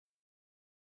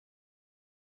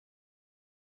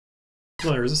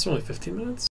My resist only 15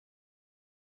 minutes?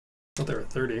 I thought they were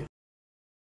 30.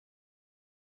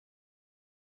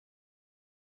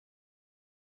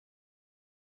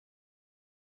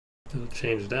 I'll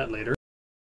change that later.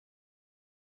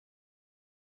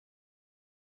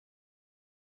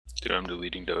 Dude, I'm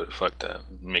deleting Dota. Fuck that.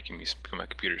 Making me my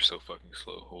computer so fucking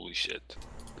slow. Holy shit.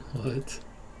 What?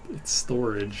 It's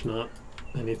storage, not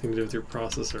anything to do with your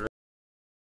processor.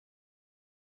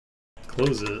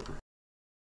 Close it.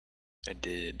 I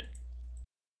did.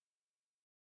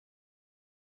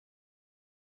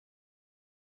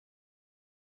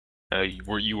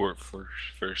 You were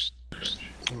first.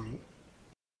 Do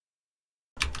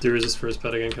you resist first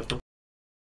pet again, Captain?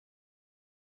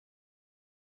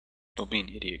 Don't be an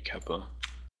idiot, Kappa.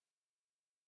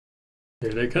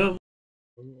 Here they come.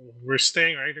 We're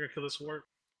staying, right? They're gonna kill this ward.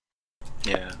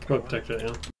 Yeah. Go up, protect it,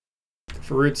 yeah.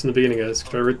 For roots in the beginning, guys.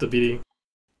 Try to root the BD.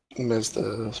 Missed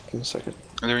the second.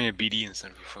 Are there any BD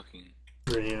instead of a fucking...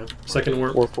 Yeah. Second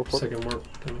warp. Warp. Second warp.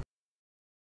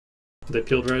 They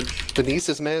peeled reg. Venice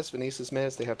is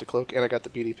Mez. They have to cloak, and I got the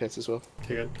BD pits as well.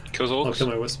 Okay, good. Kills I'll ults? kill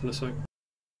my wisp in a sec.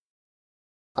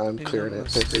 I'm clearing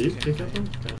it. Are you taking them?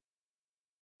 Okay.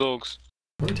 Ults.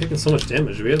 Why are we taking so much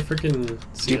damage? We have freaking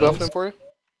Debuff them CLs. for you?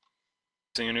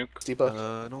 Sing a nuke.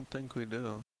 Debuff. I don't think we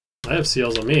do. I have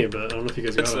CLs on me, but I don't know if you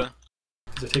guys got It's them.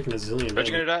 They're taking a zillion Reg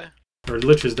gonna damage. die? Or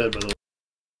Lich is dead, by the way.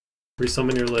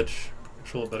 Resummon your Lich.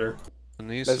 Control it better.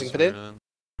 Denise Doesn't is fit in? around.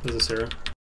 There's a Sarah.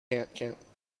 Can't.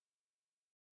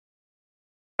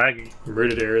 Laggy. I'm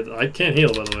rooted air. I can't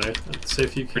heal, by the way. I'd say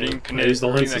if you can. I used the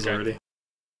lenses already.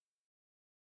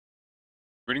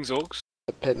 Reading Zolks?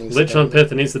 The pit needs Lich to on die.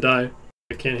 Pith, it needs to die.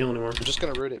 It can't heal anymore. I'm just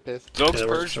gonna root it, Pith. Zolks Yeah,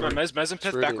 purged sorry. by Mez and It's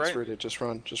Pith rooted, back right. it's rooted. Just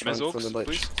run Mez from the Zolks, Lich.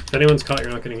 please. If anyone's caught, you're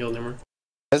not getting healed anymore.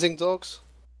 Mezing dogs.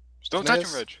 Just don't touch him,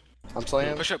 Mez. Reg. I'm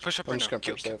slaying. Push up I'm right just now.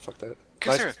 gonna push that. Fuck that.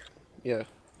 Kill Nice. Sarah. Yeah.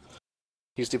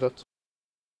 He's debuffed.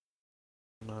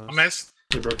 I missed.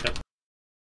 They broke cap.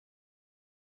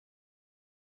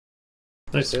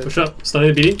 Nice. Good. Push up.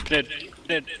 Stunning the BD.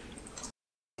 Ned.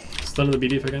 Stunning the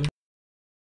BD if I can.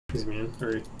 He's immune.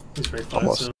 Or he's rank 5,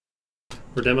 Almost. so.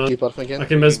 We're demo. Debuff again. I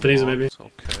can mess Beneza maybe. It's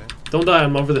okay. Don't die,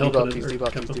 I'm over the hill. Debuff, he's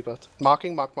debuffed.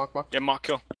 Mocking, mock. Yeah, mock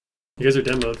kill. You guys are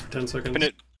demoed for 10 seconds. Pin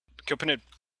it. Kill pin it.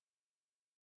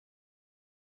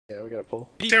 Yeah, we gotta pull.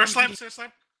 Sarah slam.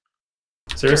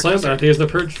 Sarah slams? I think there's no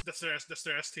purge. That's their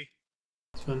ST.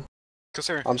 It's fine. Kill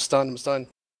Sarah. I'm stunned. I'm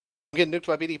getting nuked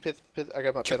by BD. Pith. I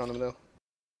got my pit on him though.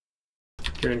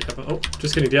 Kieran Kappa. Oh,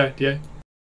 just kidding. DI.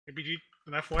 ABG,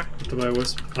 an F1. To my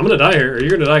wisp. I'm gonna die here, or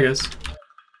you're gonna die, guys.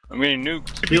 I'm getting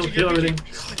nuked. Heal everything.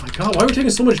 Oh my god, why are we taking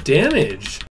so much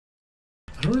damage?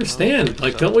 I don't understand.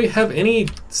 Like, don't we have any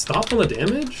stop on the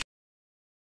damage?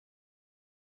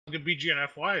 I can BG and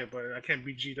FY, but I can't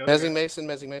BG those. Mezing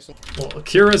Mason. Well,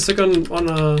 Kira's sick on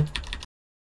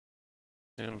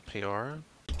And PR?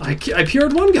 I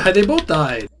PR'd one guy, they both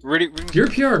died. Your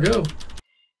PR, go.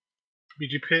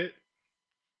 BG pit.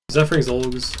 Zephyring's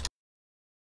Olgs.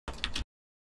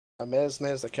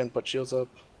 Mez. I can't put shields up.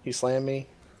 He slammed me.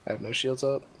 I have no shields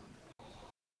up.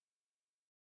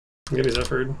 I'm gonna be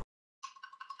Zephyred.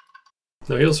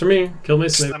 No heals for me. Kill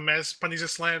Mason. I'm Mez. Panisa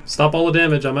slam. Stop all the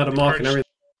damage, I'm out of mock and everything.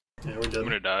 Yeah, we're I'm dead.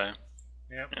 gonna die.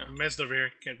 Yep. Yeah. Mez over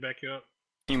here. Can't back you up.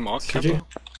 Can you mock GG. Kappa?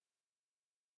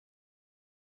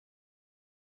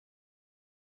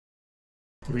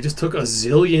 We just took a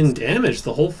zillion damage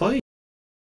the whole fight.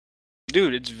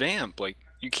 Dude, it's Vamp. Like,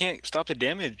 you can't stop the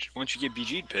damage once you get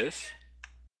BG'd, Pith.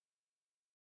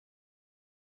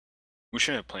 We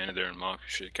shouldn't have planted there and mock. We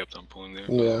should have kept on pulling there.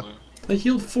 Yeah. I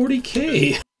healed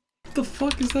 40k. What the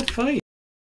fuck is that fight?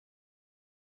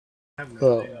 I have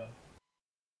Oh.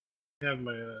 I have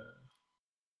my.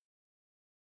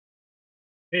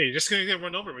 Hey, you're just gonna get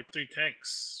run over with 3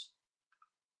 tanks.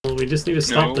 Well, we just need to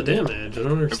stop No. the damage. I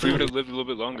don't If we would understand. have lived a little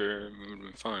bit longer, we would have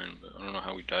been fine. But I don't know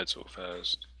how we died so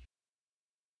fast.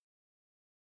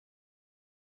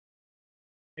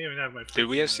 I even have my. Did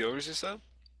we have seal resist up?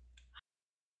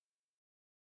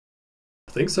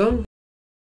 I think so.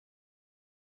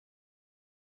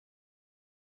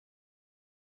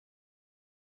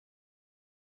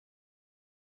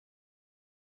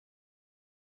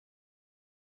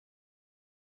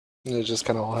 And it just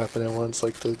kind of all happened at once.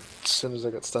 Like as soon as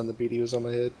I got stunned, the BD was on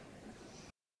my head.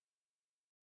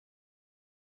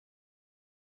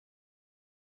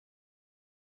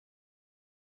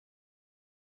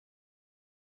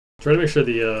 Try to make sure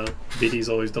the BD's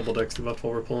always double decks the buff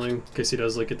while we're pulling, in case he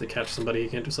does like get to catch somebody. He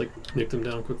can't just like nuke them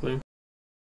down quickly.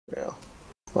 Yeah.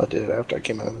 Well, I did it after I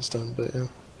came out of the stun, but yeah.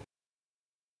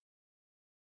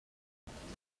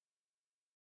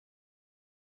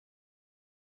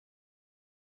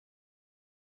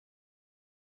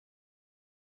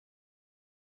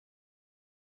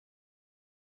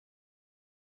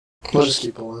 We'll just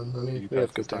keep pulling. I mean, we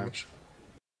have good damage.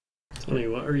 Tony,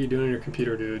 what are you doing on your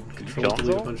computer, dude? Control kill him,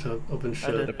 delete a Zol? bunch of open The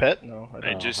shit. pet? No, I I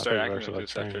didn't. just I started thought you were acting like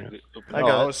this actually after playing the open.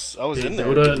 No, I was in there.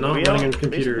 Dota not We running all- on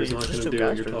computer is basically not just going to two do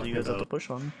what you're casters, talking you guys have to about. push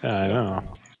on. Yeah, I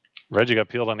know. Reggie got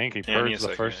peeled on Inky. Yeah, I need Purge a the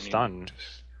second, first I need stun.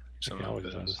 just He some always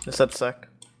of does. Just set sec.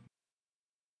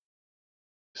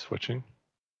 Switching.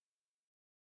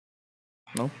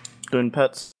 No. Doing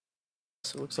pets.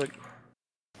 So it looks like.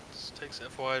 This takes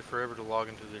FYI forever to log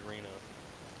into the arena.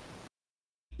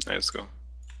 Alright, let's go.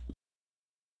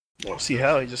 Well, see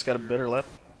how he just got a bitter left.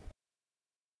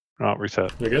 Oh,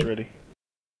 reset. You're good? Ready.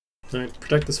 Alright,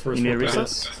 protect this first You need one. a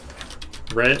guys.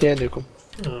 Red, Yeah, nuke him.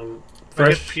 I get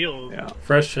fresh, peeled. Yeah.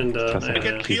 fresh and That's I it.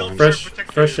 get peeled fresh, for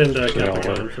protecting fresh and you. Yeah, Gap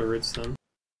whatever. for root stun.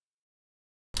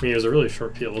 I mean, it was a really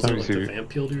short peel. Wasn't it Let like me the see. vamp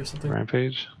peeled you or something?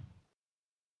 Rampage.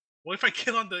 What if I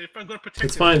kill on the? If I'm gonna protect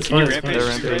It's it? fine, it's Can you fine, it's fine. rampage,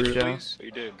 They're Just rampage, root. yeah. please? Oh,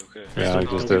 you did, okay. Yeah, I Don't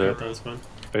just get did it. That's fine.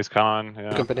 Base con. Yeah,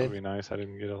 Jumping that'd in. be nice. I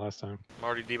didn't get it last time. I'm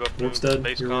already debuffed. Rook's to dead.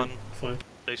 Base You're con, fine.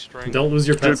 base string. Don't lose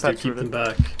your pets, dude. pets Keep them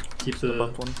rooted. back. Keep the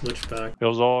buff one. lich back.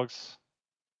 Kills Zogs.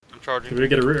 I'm charging. Can we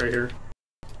get a root right here?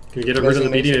 Can we get a root on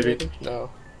the BD maybe? Maybe?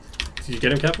 No. Did you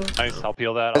get him, Kappa? Nice. I'll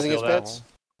peel that. I'll Rising his peel that. pets.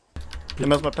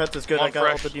 MS my pets is good. Come I on, got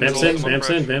all fresh. the demons. Vamps in, Zogs on vamps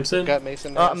in, fresh. vamps in. Got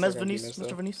Mason. Mes Venice,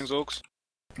 Mr. Venice. Zolks.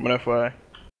 I'm an FYI.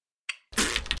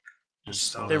 Just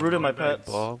stop. They rooted my pets.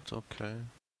 Bobbed. Okay.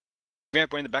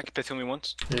 Vamp, we're in the back, pet me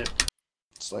once.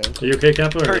 Slammed. Are you okay,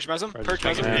 Kappa? Or? Purge, Mesm. Purge, Purge,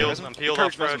 Purge, Mesm. yeah. Peeled. Mesm. I'm peeled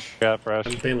Purge, off Mesm. fresh. Got fresh.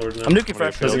 I'm Banelord now. I'm nuking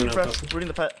fresh. Doesn't I'm even nuking know fresh. if Rooting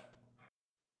the pet.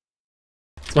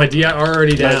 It's my DI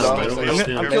already down. Nice, I don't nice. I'm understand.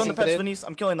 killing the Amazing pets, pit. Venice.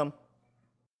 I'm killing them.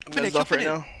 I'm gonna off right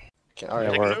now. Okay,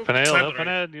 alright. Yeah, we're Take Panel. Slam No it.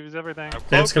 Panel. Use everything.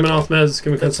 Vamp's coming off, Mez.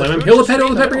 Can we That's slam him? the Heal the truth. pet, heal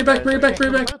the pet, bring it back, Pets. bring it back,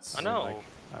 bring it back. I know.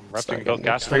 I'm repping both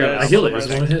casters. I heal it, just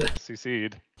one hit.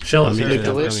 CC'd. Shell I'm him. meeting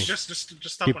Shell them. Just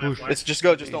stop Keep on that pushing. flag. It's just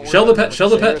go, just don't worry. the about pet, it. shell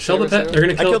the Sarah, pet, shell the Sarah, pet. They're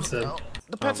gonna I kill it killed. instead.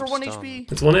 The pets are 1 stunned.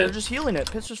 HP. It's one They're hit. just healing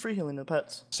it. Pets just free healing the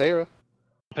pets. Sarah.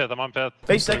 Pith. I'm on Pith.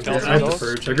 Base I deck. have to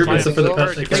purge. I group instant for the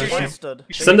pet. They Base can deck stud.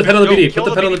 Send the pet on the BD. Kill Put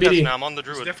the pet on the pets BD. Now. I'm on the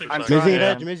druid. Definitely I'm trying. Amazing Yeah.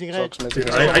 red, amazing red. Sucks, man. Dude,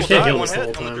 I can't heal One this the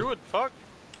hit whole on the time. druid. Fuck.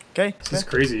 Okay. This is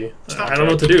crazy. I don't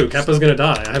know what to do. Kappa's gonna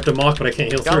die. I have to mock, but I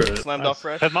can't heal Got through it. Slammed off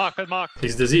fresh. Pith mock. Pith mock.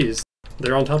 He's diseased.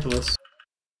 They're on top of us.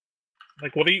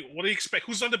 Like, what do you expect?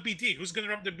 Who's on the BD? Who's gonna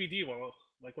run the BD? Well,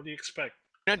 like, what do you expect?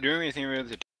 You're not doing anything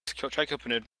really. Try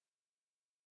clipping it.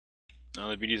 No,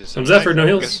 the BD's a I'm Zephyr, no What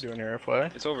are you heals. doing here,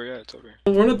 FYI? It's over, yeah, it's over.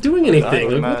 We're not doing anything.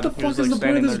 was Like, mad. what the He fuck was, is like, the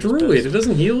point of this standing there just druid? pissed. It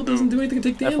doesn't heal, it doesn't do anything to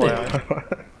take damage.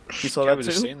 FYI. You saw Yeah, that but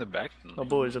just stay too? in the back. Oh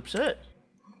boy's upset.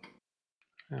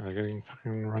 Yeah, they're getting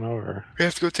fucking run over. We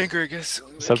have to go tinker, I guess.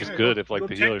 Sub's good if like Go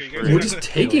the tank, healer's you guys. free. We're just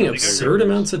taking absurd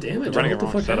amounts of damage. Running What the a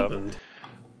wrong fuck setup. happened?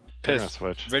 They're gonna Pith.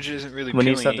 switch. Reggie isn't really When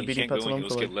he peeling, set the he BD can't pets go and on he'll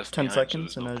for just like get left 10 behind, so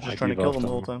seconds, there's and I no was I just trying to debuffed kill them the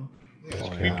whole him. time. Oh,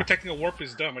 Me yeah. protecting a warp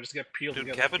is dumb. I just get peeled. and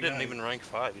Dude, get left Kappa didn't behind. even rank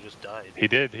 5. He just died. He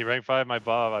did. He ranked 5. My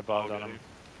bob. I bobbed Oh, on did him.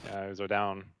 Yeah, he was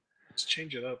down. Let's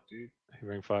change it up, dude. He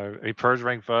ranked 5. He purged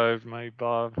rank 5. My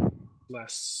bob.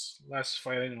 Last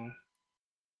fight anyway.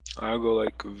 I'll go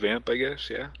like vamp, I guess,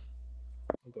 yeah?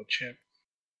 I'll go champ.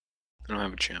 I don't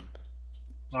have a champ.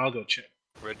 No, I'll go champ.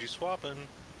 Reggie swapping.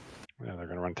 Yeah, they're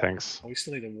gonna run tanks. Oh, we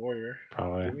still need a warrior. Do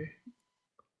Probably. we?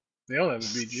 They all have a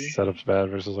BG. Setup's bad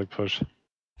versus like push.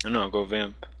 No, I'll go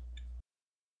vamp.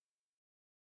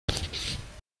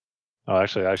 Oh,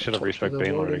 actually, I should have Told you respec the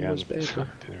Banelord warning again. was bad.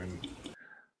 Didn't even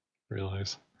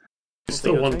realize.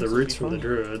 Still Tanks wanted the would be roots from the fun.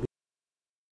 druid.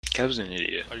 Kev's an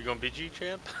idiot. Are you going BG,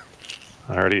 champ?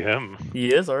 Already him.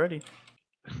 He is already.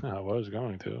 I was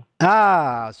going to.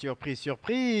 Ah, surprise,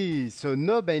 surprise! So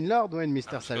no Banelord when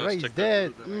Mr. I'm just Salva gonna is stick that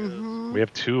dead. to the Mm-hmm. We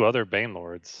have 2 other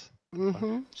Banelords.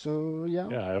 Mm-hmm. So yeah.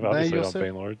 Yeah, I have By obviously a yourself.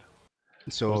 Banelord.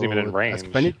 So Wasn't even in range.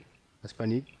 Ask Panic. Ask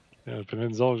Panic. Yeah, but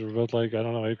in Zolj, we're both like, I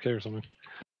don't know, 8k or something.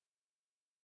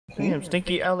 Damn,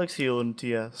 Stinky Alex heal in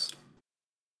TS.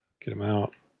 Get him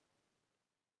out.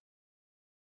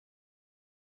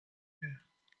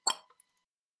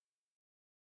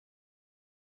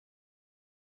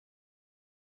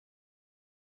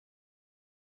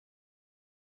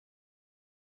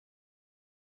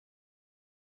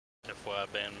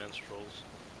 FYI, ban minstrels.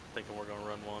 Thinking we're gonna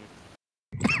run one.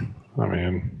 I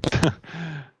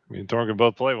mean, Torn can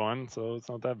both play one, so it's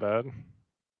not that bad.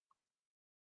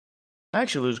 I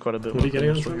actually lose quite a bit What are you with getting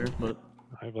on Minstrel for? here, but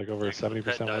I have like over a Yeah, 'cause the 70%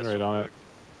 pet win dies rate so on it.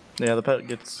 quick. yeah, the pet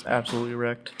gets absolutely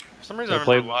wrecked. For some reason, They I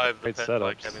played remember live the great pet setups.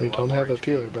 like having We a lot don't more have a HP.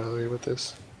 peeler, by the way, with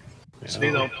this. Yeah,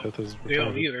 They don't- Fifth is They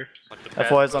don't retarded. either. Like the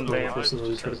FYI's pet on live ban. just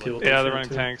Personally, try to has, peel like, it. Yeah, they're running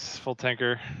tanks, full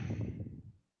tanker.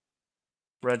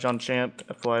 Reg on champ,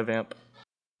 FY vamp.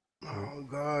 Oh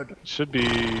god. It should be.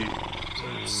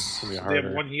 It's gonna be They have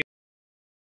harder. one heal.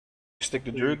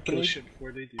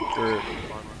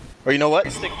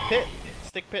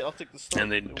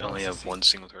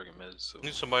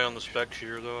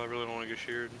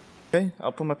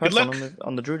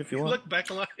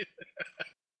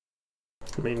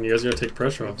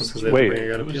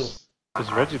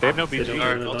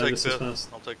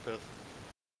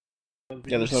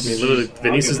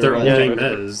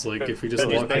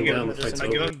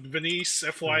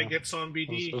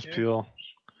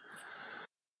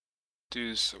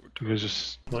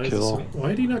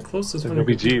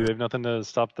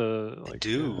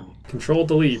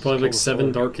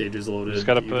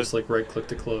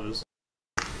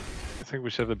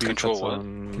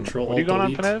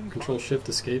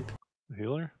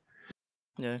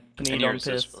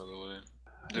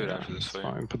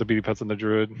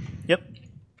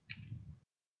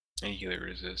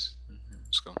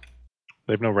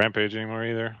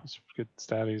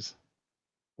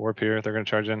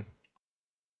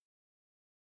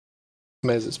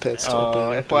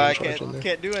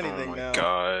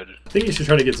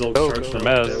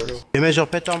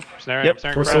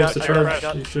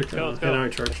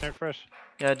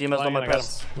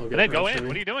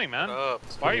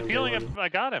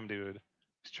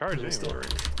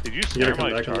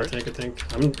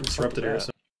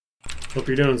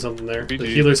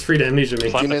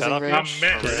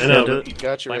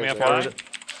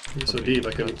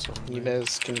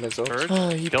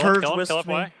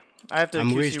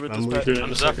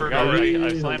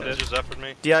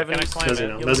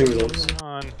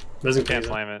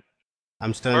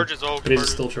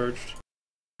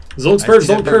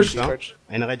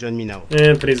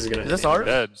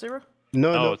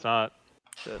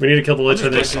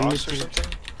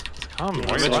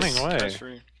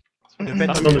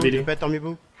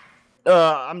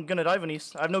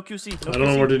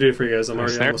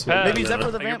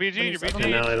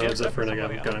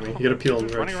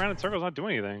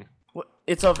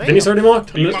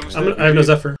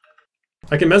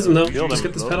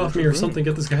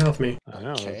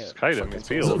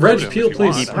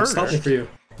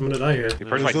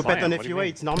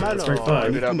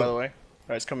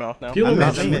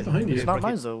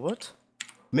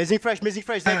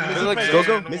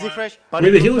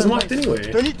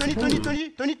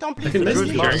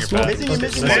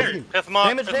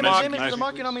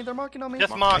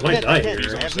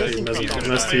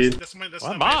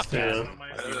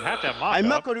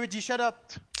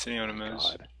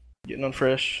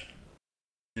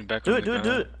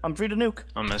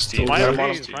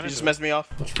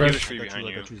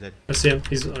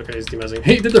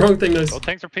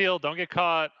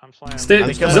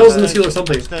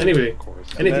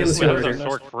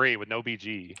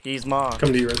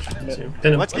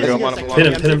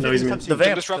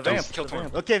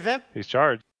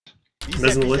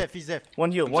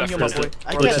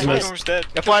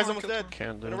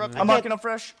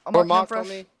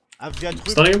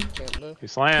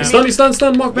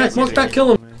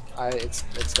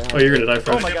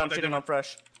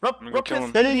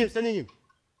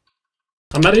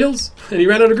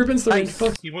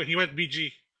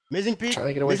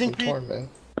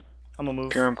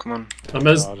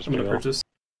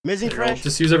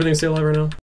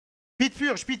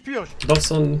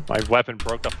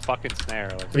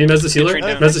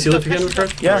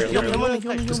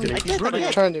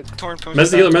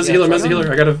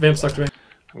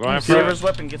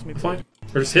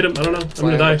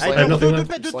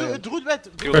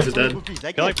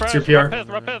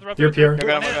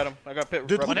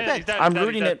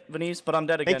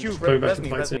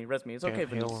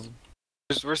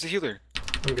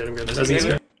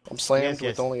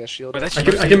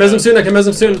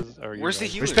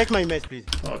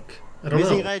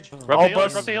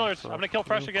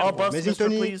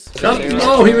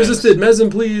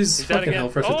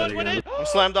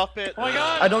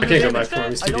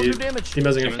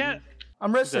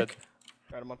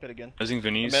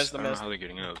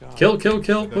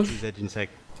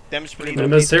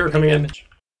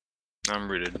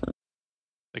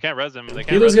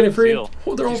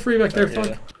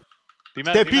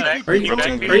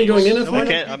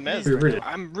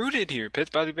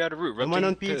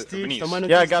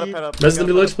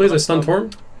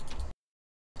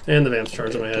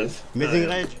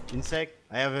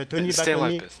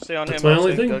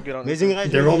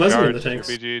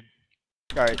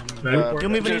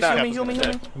 Vinny, heal me.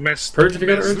 Missed. Purge if you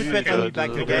got it, missed. Urge. Good bet on you back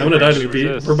Okay, again. I'm gonna die to the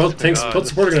beat. We're both tanks, both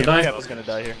support are gonna die. Yeah, I was gonna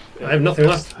die here. I have nothing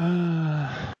left.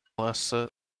 Last set.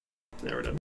 Yeah, we're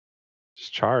dead.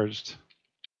 Just charged.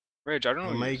 Rage, I don't know.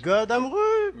 Oh my god, I'm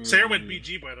rude! Sarah went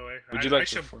BG, by the way. Would you I like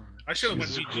should to? have went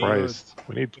Jesus BG. Christ.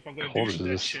 We need If I'm gonna do quarters of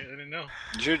that this. shit, I didn't know.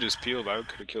 You should have just peeled. I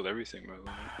could have killed everything, by the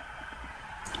way.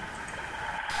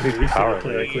 We need We should power.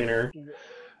 play a cleaner.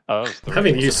 Oh, it's I'm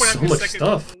having to use What's the point so of much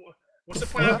having a stuff. What's the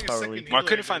point of having a Power second leak. healer? Well, I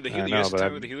couldn't find the I healer. know, You just but tell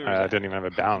me where the healer I was at. didn't even have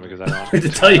it down because I don't. I had to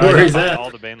tell you where he's at. All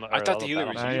the Bane, I thought the healer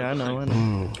was battles. you. I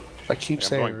know. I keep I'm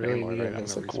saying going really Banlord, needing right?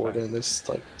 this I'm like gonna Warden, this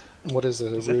like what is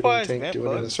it? A Is rooting it why it's tank vamp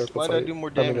doing in a bugs? circle Why'd I fight? do more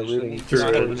I mean a damage rooting than True,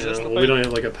 Not right? even just the We don't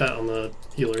have like a pet on the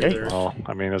healer Hey. either. Well,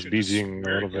 I mean, that's Should just BGing a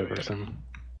little bit regulate. versus him.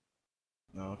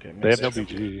 Oh, okay. They have no makes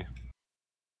sense. BG.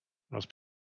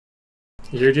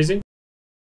 You hear, GC?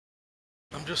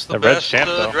 I'm just the The red's best champ,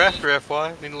 though. drafter,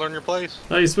 FY. Need to learn your place.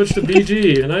 Oh, you switched to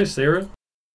BG. Nice, Sarah.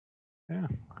 Yeah,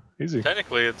 easy.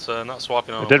 Technically, it's not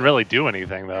swapping on. It didn't really do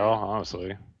anything though,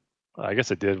 honestly. I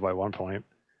guess it did by one point.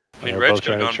 I mean, They were Reg both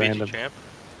could have trying to gone train BG them. champ.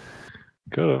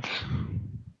 Could have.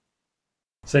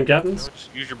 Same You know, captains?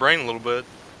 just use your brain a little bit.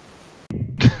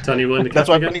 Tony, you willing to That's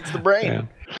captain why again? it needs the brain.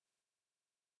 Yeah.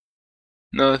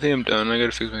 No, I think I'm done. I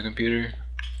gotta fix my computer.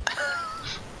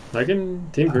 I can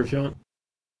team group if you want.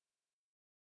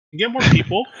 Get more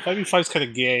people. 5v5's kind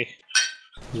of gay.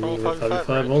 Roll 5v5, 5v5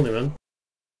 right? only, man.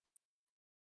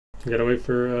 You gotta wait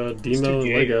for too Demo and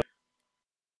gay. Lego.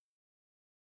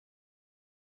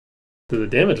 Dude, the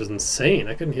damage was insane.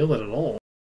 I couldn't heal that at all.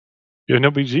 You have no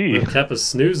The BG. Kappa's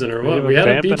snoozing or We what? have a We had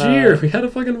a vamp and BG or a- we had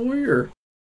a fucking warrior.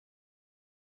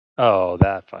 Oh,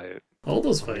 that fight. All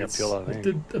those I got fights. peeled out of We ink.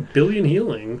 did a billion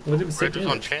healing. What did we say Reg was on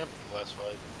damage? champ in the last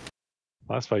fight.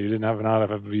 Last fight you didn't have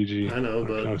a BG. I know, I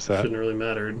but noticed that. shouldn't have really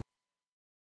mattered.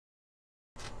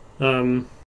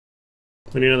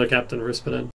 We need another captain. We're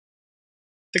spinning.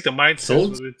 I think the mindset Sold?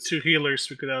 was with 2 healers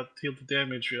we could have healed the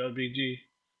damage without BG.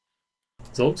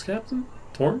 Zolb's captain?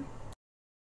 Torn?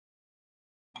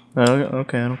 Oh,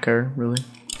 okay, I don't care, really.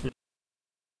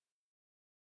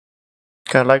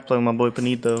 Kinda like playing my boy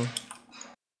Benito.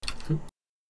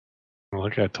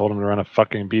 Look, I told him to run a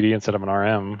fucking BD instead of an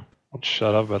RM. Well,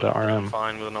 shut up at an RM.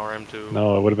 Fine with an RM too.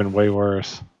 No, it would have been way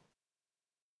worse.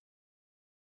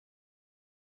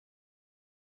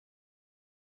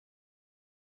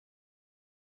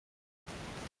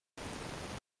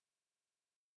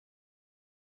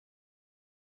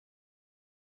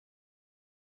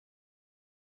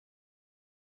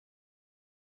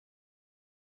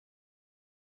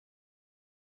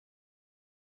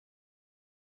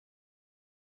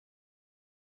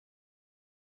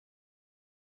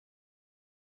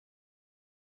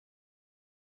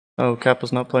 Oh,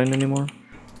 Kappa's not playing anymore?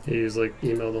 He was like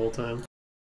email the whole time.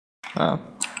 Ah.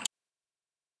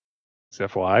 Is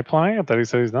FY playing? I thought he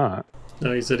said he's not.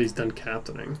 No, he said he's done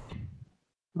captaining.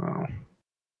 Oh.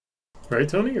 Right,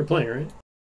 Tony? You're playing, right?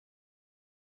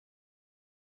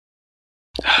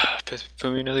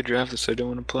 Put me another draft that I don't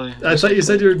want to play. I thought you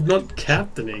said you're not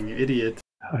captaining, you idiot.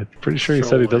 I'm pretty sure he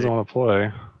said he doesn't want to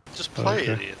play. Just play,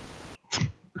 Okay. idiot.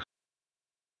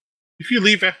 If you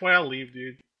leave FY, I'll leave,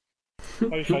 dude.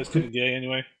 5v5's kind of gay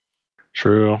anyway.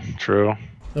 True, true.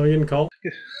 Oh, you didn't call?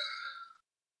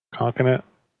 Conking it.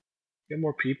 Get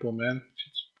more people, man.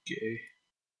 It's gay.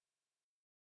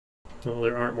 Well,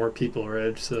 there aren't more people,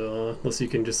 Reg, so unless you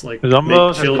can just like There's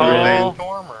almost make a children.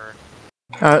 call.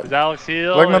 Uh, Is Alex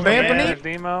Heal? Like my Is band, Manny? Panini? Is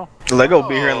Demo? Lego will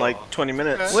be here in like 20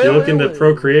 minutes. Wait, You looking to wait.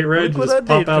 procreate, Reg? Look what Just I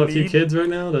pop did out a for few me. kids right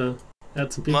now to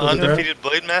add some people My to the draft? undefeated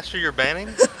Blade Master, you're banning?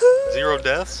 0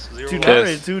 deaths? 0 Dude, lives? not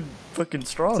really too fucking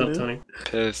strong, What's up, dude. Tony?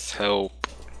 Piss, help.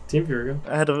 Team Virgo.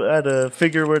 I had to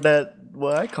figure where that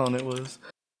what icon it was. It's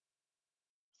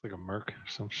like a merc or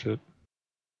some shit.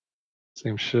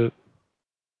 Same shit.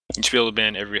 You should be able to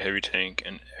ban every heavy tank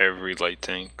and every light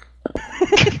tank.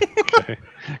 Okay.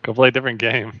 Go play a different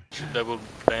game. Should be able to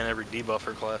ban every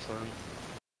debuffer class then.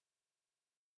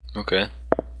 Okay.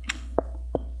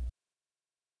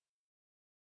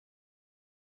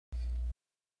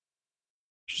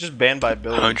 It's just banned by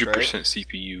abilities, 100% right?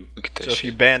 CPU. Look at that So if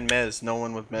you shit. ban Mez, no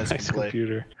one with Mez Nice can play.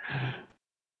 computer.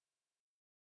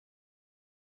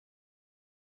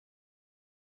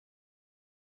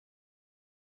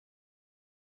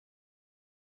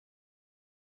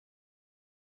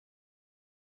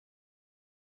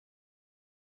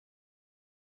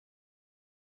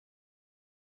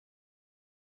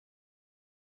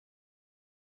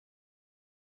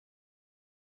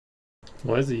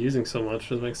 Why is he using so much?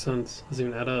 Doesn't make sense. Doesn't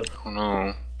even add up. Oh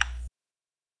no.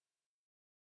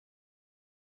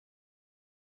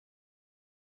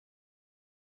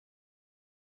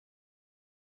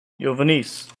 Yo,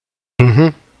 Venice,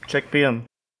 Mm-hmm. check PM.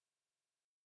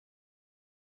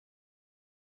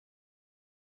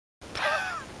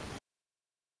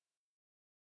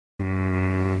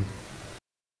 You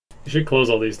should close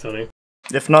all these, Tony.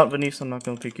 If not Venice, I'm not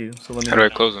gonna pick you. So let me. How do I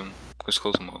close them? Let's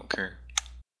close them. I don't care.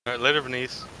 Alright, later,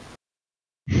 Venice.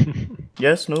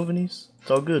 Yes, no Venice.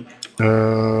 It's all good.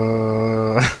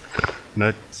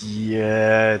 Not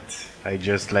yet. I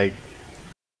just like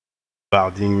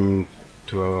barding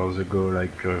 2 hours ago,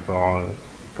 like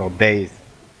for days.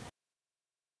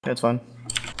 That's fine.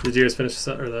 Did you guys finish the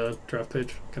set or the draft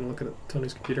page? Kind of looking at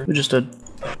Tony's computer. We just did.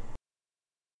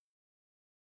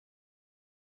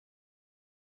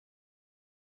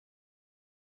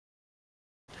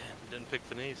 Didn't pick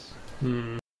Venice.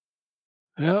 Hmm.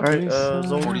 Yeah, Alright, nice,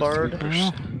 Zone Bard.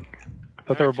 I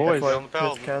thought they were boys. FYI on the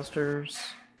Paladin. Casters.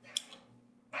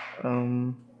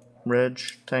 Reg,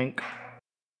 tank.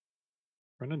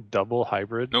 Running a double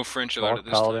hybrid. No French allowed at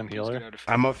this Paladin time. Please healer. get out of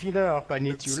I'm a healer, I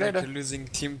need you later. losing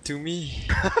team to me.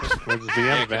 Where's the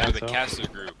Yeah, VM 'cause we're van? the caster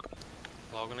group.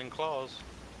 Logging in claws.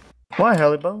 Why,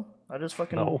 Hallibo? I just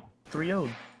fucking No.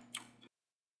 3-0'd.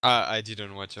 I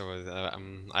didn't watch.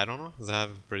 I don't know. They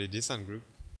have a pretty decent group.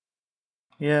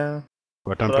 Yeah.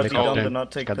 What But I'm I'd playing be down to content.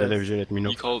 not take Cada pets. let me know.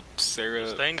 You called Sarah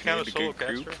Stain and kind of a solo good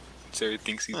group. caster. Sarah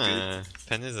thinks he's good.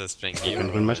 Penny's is playing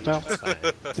Fucking Rune-Master?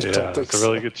 Yeah, it's a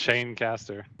really good chain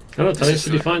caster. I don't know, Tony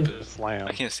should be fine. Slam.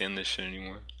 I can't stand this shit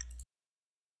anymore.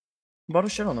 Bought a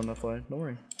shit on them, FY. Don't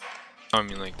worry. I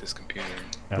mean, like this computer.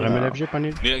 RMLFG,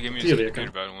 Panil? Yeah, give me a Yeah, second okay.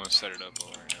 computer, but I don't want to set it up all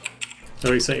right now.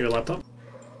 Oh, he sent you a laptop?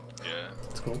 Yeah.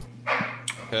 That's cool.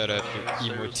 Shut up,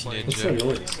 you emo What's that teenager.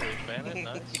 noise? Bandit,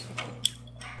 nice.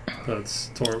 That's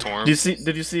Torm. Torm. Did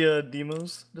you see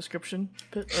Demo's description,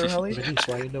 Pit or Hallie?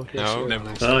 No,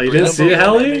 Never. Oh, you didn't see it,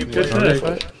 Hallie? Good Yeah. pick.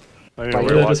 I mean, Why we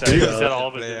did I watched just that. do He that? said all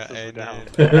of it. Yeah,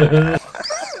 just I down.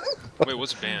 Wait,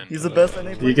 what's banned? He's the best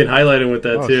NA player. You can highlight him with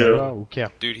that Oh, too. Sarah, who cares?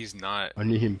 Dude, he's not.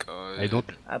 Only him. God. I don't.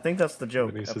 I think that's the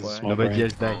joke, Venice is FYI. small. Nobody brain.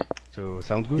 else died. So,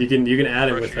 sounds good. You can add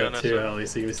him with First that gun, too, that's Hallie.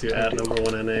 So you can just do add number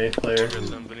 1 NA player.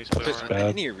 Venice But player. bad.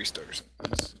 I need a restart or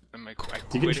something. I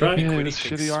You can try. Yeah, Quitting this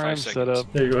takes shitty 5 RM seconds.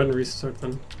 setup. Yeah, go ahead and restart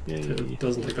then. Yay. It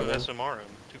doesn't take Go that long. SMR him.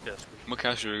 2 casters. What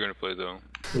caster are you gonna play though?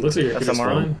 It looks like your computer's SMR.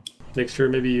 fine. Make sure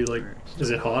maybe you like, is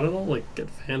it hot at all? Like get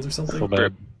fans or something? So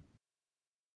bad.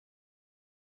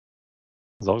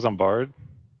 As long as I'm barred.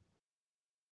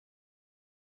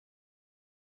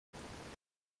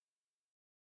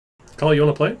 Call, you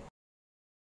want to play?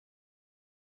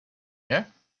 Yeah.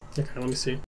 Okay, let me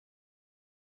see.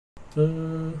 Play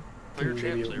your Maybe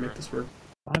champs, we'll make this work.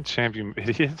 I'm champ, you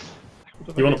idiot.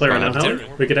 You want to play right now, Run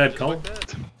Hallie? We could add Call.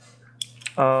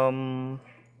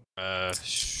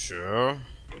 Sure.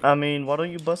 I mean, why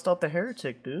don't you bust out the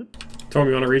heretic, dude? Torm,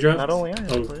 you want to redraft? Not only I have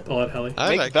to play it. I'll add Hallie. I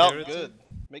Make like Velt Heretic. good.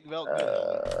 Make Velt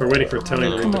good. We're waiting for Tony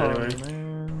to Come reboot on, anyway.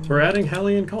 man. We're adding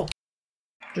Hallie and Call.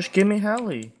 Just give me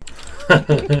Hallie.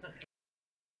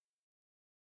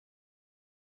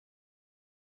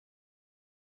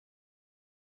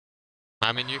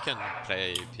 I mean, you can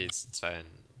play Peace, it's fine.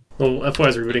 Well, FY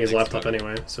is rebooting his laptop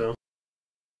anyway, so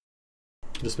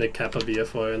just make Kappa be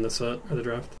FY in the set or the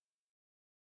draft.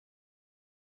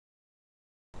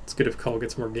 It's good if Call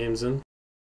gets more games in.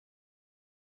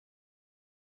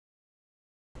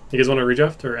 You guys want to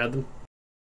redraft or add them?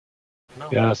 No,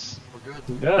 Yes. we're good.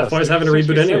 Yes. FY is having a 6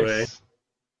 reboot v 6.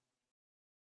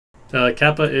 anyway.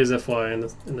 Kappa is FY in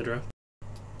the draft.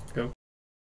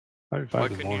 Why 35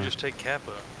 is couldn't more. you just take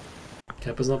Kappa?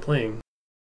 Kappa's not playing.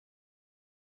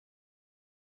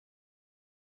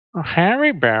 Oh,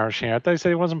 Harry Barrows here. I thought he said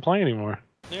he wasn't playing anymore.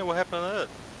 Yeah, what happened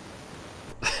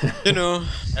to You know,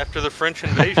 that? After the French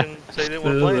invasion, they didn't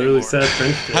want to play Really anymore. sad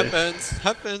French day.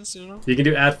 happens, you know. You can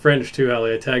do add French too,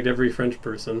 Hallie. I tagged every French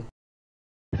person.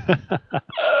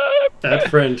 Add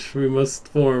French. We must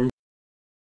form.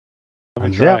 Let me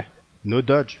And try. yeah, no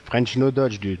dodge. French no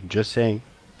dodge, dude. Just saying.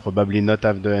 Probably not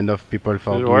have enough people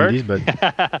for Did it doing work? this,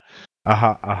 but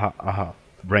aha.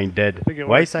 Brain dead. think it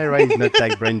Why worked. Syra is not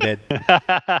like brain dead?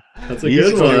 That's a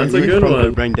He's good one. That's a he's good from the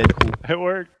one. brain dead crew. It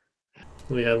worked.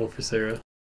 We had one for Sarah.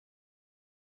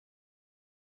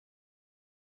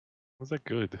 Was that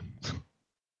good?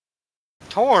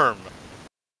 Torm!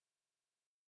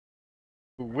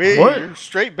 Wait, What? you're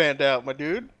straight banned out, my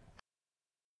dude.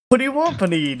 What do you want,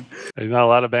 Panid? Are you not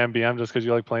allowed to ban BM just because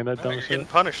you like playing that dumb You're getting shit?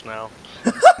 punished now.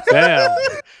 Damn.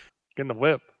 Getting the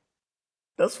whip.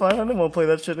 That's fine. I didn't want to play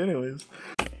that shit anyways.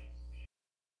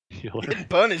 Healer. You're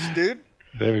punished, dude.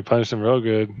 Damn, you punished him real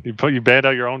good. You banned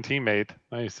out your own teammate.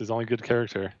 Nice, his only good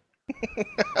character.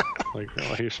 Like,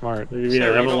 oh, you're smart. You mean I Sarah,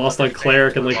 you haven't don't lost want like to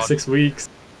Cleric in ban like him. 6 weeks.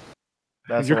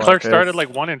 That's Your why clerk I'm started pissed.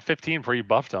 like 1 in 15 before you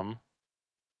buffed him.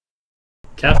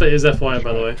 Kappa is FY,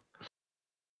 by the way.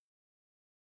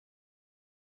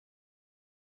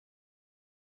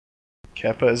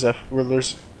 Kappa is F.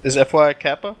 Rulers is FY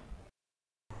Kappa.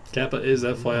 Kappa is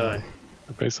FYI.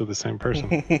 They're basically the same person.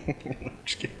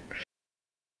 Just kidding.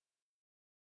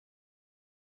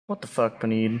 What the fuck,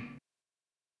 Panid?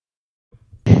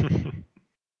 You're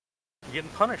getting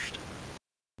punished.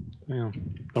 Yeah.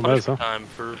 No Punishment huh? time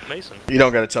for Mason. You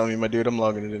don't gotta tell me, my dude. I'm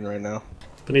logging it in right now.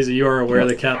 Beniza, you are aware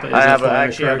the Kappa is I FYI,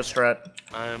 actually have a correct?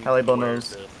 strat. I'm Halibut aware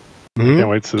knows. of it. Can't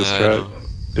wait to this I strat. know.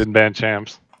 Didn't ban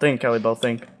champs. Think, Halibut,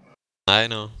 think. I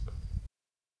know.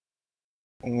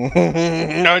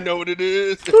 I know what it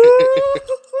is.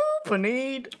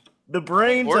 Panid, the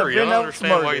brains have Worried. I been don't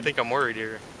understand why you outsmarted. think I'm worried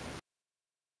here.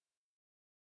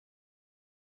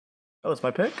 Oh, it's my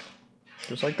pick?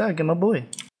 Just like that, get my boy.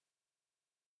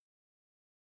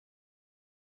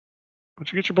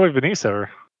 What'd you get your boy Venice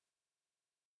over?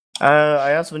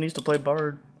 I asked Venice to play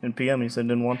Bard in PM, he said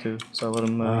didn't want to, so I let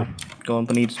him go on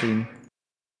Panid's team.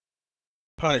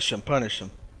 Punish him, punish him.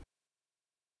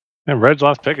 And Red's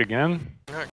last pick again?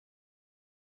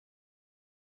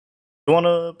 You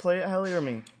wanna play it, Hallie, or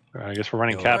me? I guess we're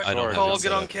running No, cap I don't sword. have Oh, it get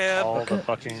set on up. cab. All the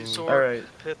fucking... Sword, Alright.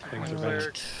 Pith, Things are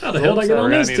cleric. How the hell did I get We're on We're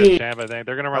gonna this need a team? champ, I think.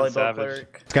 They're gonna run Hallie, Bow Savage.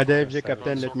 Cleric. Skadevje,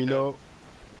 Captain, let me know.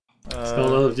 Still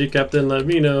know if you captain, let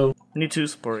me know. We need 2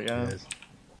 support, yeah. Yes.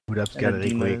 Put up And a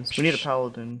Skadevje quick. Dimas. We need a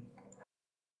paladin.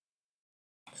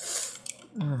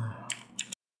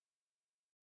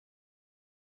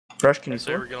 Rush, can you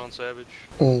Say we sword? get on Savage.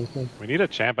 We need a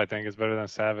champ, I think, is better than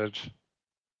Savage.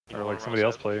 You Or wanna like run somebody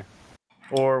else Savage? play.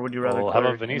 Or would you rather Well, how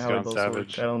about cleric and Venice Hallie on Bow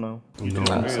Savage? sword? I don't know. No.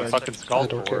 Maybe Savage. a fucking skull I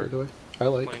don't care forward. either way. I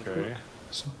like. Playing Okay.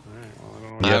 So. Alright, well, I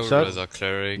don't know. Yeah, I would sir. rather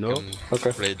cleric No? and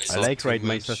Okay. play I like ride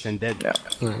my sauce and dead. Yeah.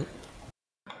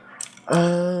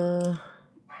 Alright.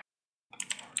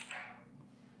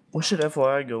 What should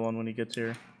FYI go on when he gets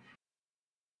here?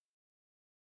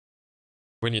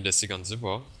 We need a second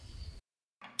support.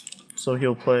 So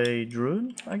he'll play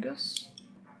Druid, I guess?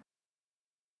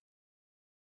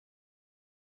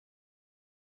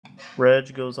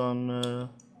 Reg goes on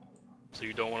So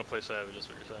you don't want to play Savage, is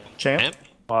what you're saying. Champ? Champ?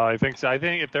 Well, I think so. I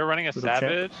think if they're running a Little champ.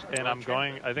 Savage and Little I'm champ.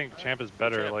 going, I think champ is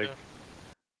better. Champ, Like, yeah.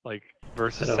 like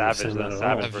versus I don't Savage understand than that at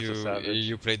Savage Have versus you Savage.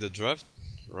 you played the draft,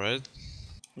 right?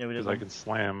 Yeah, we did. Because I can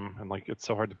slam and like it's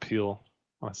so hard to peel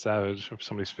on a Savage if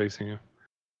somebody's facing you.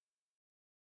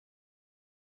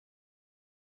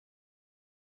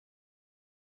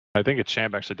 I think a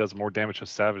champ actually does more damage to a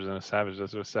Savage than a Savage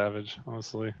does to a Savage,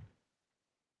 honestly.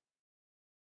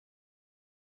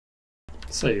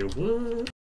 Say what?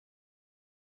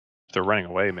 If they're running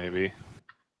away, maybe.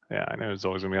 Yeah, I know it's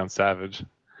always gonna be on Savage.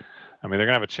 I mean, they're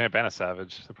gonna have a champ and a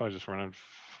Savage. They're probably just running.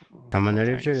 Shaman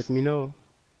tanks. Elevje, let me know.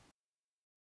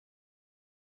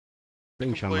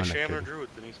 Playing You can play Shaman Shaman or actually.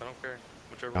 Druid, Denise, I don't care.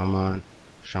 Whichever one.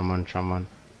 Shaman.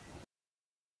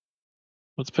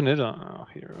 Let's pin it on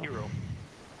hero. Hero.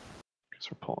 Guess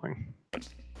we're pulling.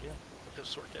 Yeah,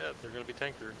 just sort that. They're going to be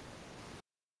tanker.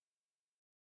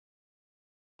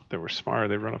 They were smart.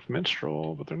 They run off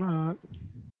minstrel, but they're not.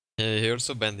 Yeah, he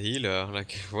also banned healer.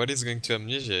 Like, what is going to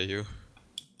amnesia you?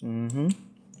 Mm-hmm.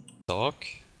 Talk?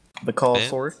 The call Man.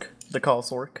 Sork. The call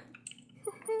Sork.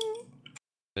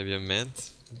 Maybe a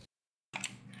mint?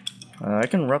 I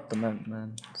can rep the Ment,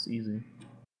 man. It's easy.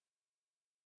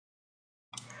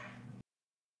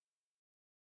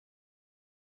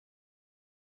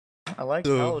 I like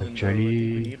So, Paladin, though. I think actually-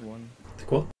 we need one.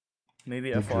 Think what?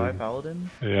 Maybe Okay. FYI Paladin?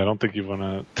 Yeah, I don't think you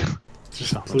wanna.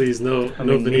 Just please, no, I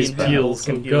no mean, me Venice and Paladin peels.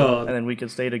 can Oh heal, god. And then we can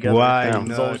stay together. Why Damn.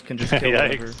 not? Zolz can just kill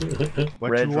whatever.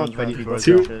 What Red you runs want, around Fanny throwing Boy?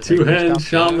 Two, shit. two hand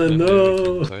Stop. shaman, Then we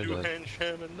no. can try that. Two-hand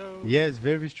Shaman, no. Yes,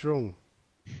 very strong.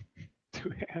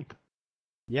 Two hand.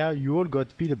 Yeah, you all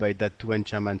got feel by that two-hand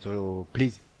shaman, so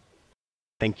please.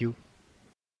 Thank you.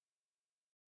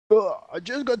 Oh, I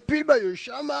just got peeled by a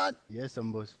shaman! Yes,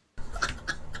 I'm boss.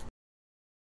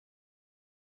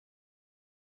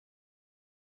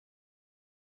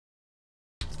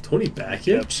 Tony back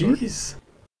yet? Jeez.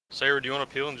 Sarah, do you want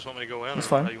to peel and just want me to go in? That's or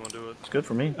fine. How you want to do it? It's good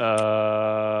for me. You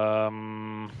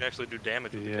can actually do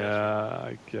damage with the cast. Yeah,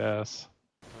 I guess.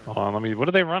 Hold on, let me. What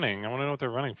are they running? I want to know what they're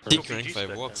running for. Peak Go rank PG 5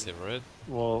 spec works then. here, right?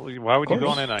 Well, why would you go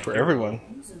on in a For hero?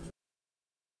 everyone.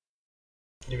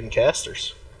 Even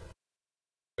casters.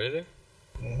 Really?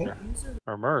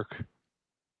 Or Merc?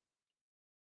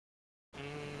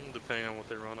 Depending on what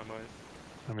they run, I might.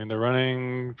 I mean, they're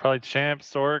running probably Champ,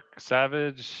 Sork,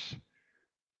 Savage.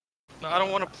 No, I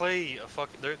don't want to play a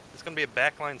fucking. It's gonna be a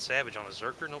backline Savage on a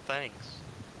Zerker. No thanks.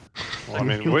 Well, I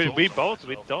mean, we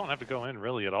don't have to go in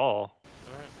really at all.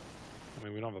 Alright. I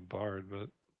mean, we don't have a Bard, but I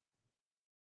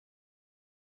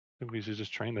think we should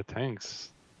just train the tanks.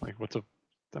 Like, what's a?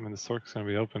 I mean, the Sork's gonna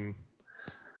be open.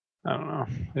 I don't know.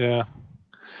 Yeah,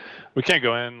 we can't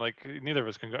go in. Like, neither of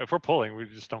us can go. If we're pulling, we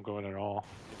just don't go in at all.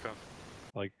 Okay.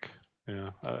 Like, Yeah,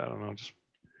 I don't know. Just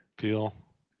peel.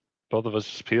 Both of us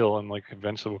just peel, and like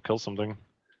eventually we'll kill something.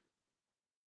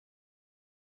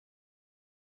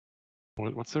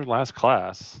 What's their last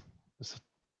class?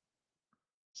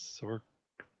 So we're.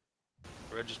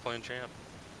 Red just playing champ.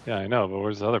 Yeah, I know, but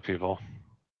where's the other people?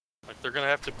 Like they're gonna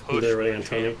have to push. They're with ready, the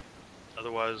Antonio. champ.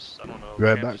 Otherwise, I don't know.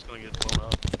 Right Camp's back. just gonna get blown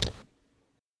up.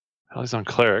 Hell, he's on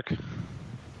cleric.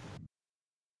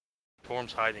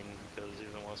 Form's hiding because he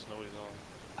doesn't want us to know what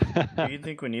he's on. Do you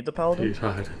think we need the paladin? He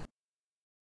tried.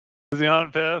 Is he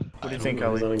on fifth? What do you I think,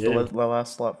 don't know, Ali? he's on a The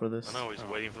last slot for this. I know he's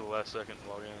waiting for the last second to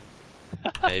log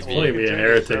in. Maybe. Probably be a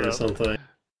heretic or something.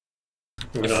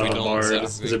 we don't Bard. set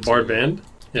Is up it Bard to- banned?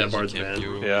 Yeah, Yes, Bard's you can't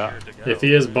banned. do- Yeah. If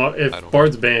he is, I if don't-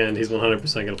 Bard's banned, he's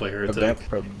 100% gonna play A heretic. vamp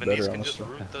probably But better, he's can just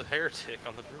honestly. root the heretic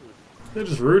on the druid. They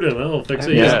just root him. I'll fix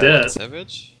it. Yeah. He's dead.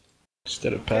 Savage?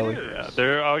 Instead of Pally. Yeah,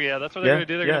 they're that's what they're Yeah, gonna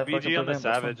do. They're yeah, gonna BG fucking on the prevent,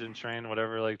 that's Savage and train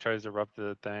whatever like tries to erupt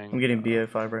the thing. I'm getting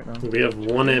BA5 right now. We have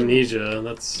one amnesia. And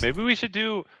that's Maybe we should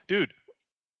do, dude.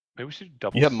 Maybe we should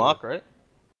double. You have sword. Mock, right?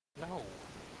 No.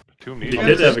 Two He amnesia.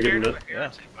 did have a Scared good of minute. a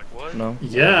heretic, like what? No,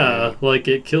 yeah, like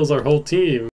it kills our whole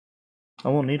team. I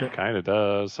won't need it. Kind of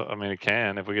does. I mean, it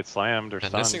can if we get slammed or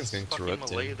And this stunned. thing's going to Fucking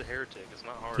corrupt Malay him. the heretic. It's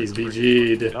not hard. He's It's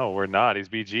pretty BG'd. No, we're not. He's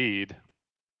BG'd.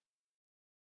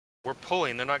 We're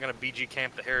pulling. They're not gonna BG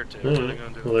camp the heretic. Hmm. What are they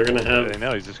gonna do? Well, they're gonna They have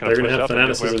know he's just gonna they're push gonna have up and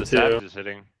get wherever the fanaticism, Savage too. is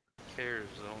hitting. Who cares?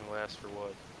 It only lasts for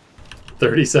what?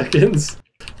 30 seconds.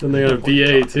 Then they got a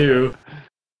BA too.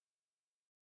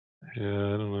 Yeah,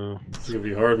 I don't know. It's gonna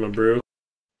be hard, my bro.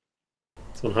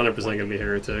 It's 100% gonna be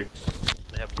heretic.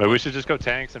 They have But we should just go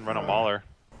tanks and run a mauler.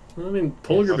 Well, I mean,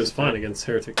 pull group plus is fine 10. against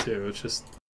heretic too. It's just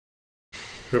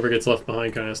whoever gets left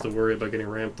behind kind of has to worry about getting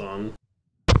ramped on.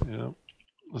 Yeah.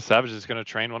 The Savage is gonna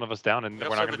train one of us down, and We we're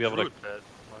also not have gonna a be able to. druid pet.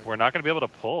 Like, We're not gonna be able to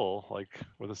pull like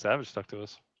with a Savage stuck to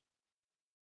us.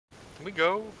 Can we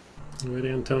go?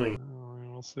 Waiting on Tony.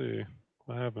 We'll see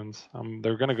what happens.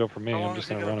 They're gonna go for me. How I'm long just is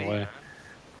he gonna run be, away. man?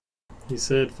 He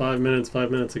said 5 minutes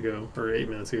 5 minutes ago, or 8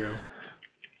 minutes ago.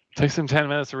 Takes him 10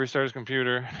 minutes to restart his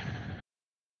computer.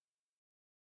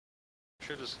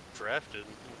 Should have just drafted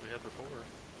what we had before.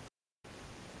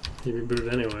 He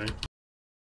rebooted anyway.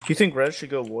 Do you think Red should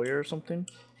go Warrior or something?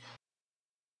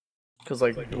 Cause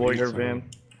like a Warrior weak Vamp,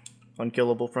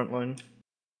 unkillable frontline.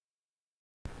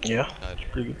 Yeah.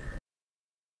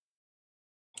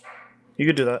 You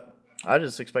could do that. I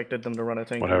just expected them to run a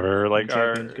tank. Whatever, like,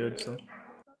 champion's our- good. So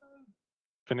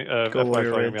F5's Warrior probably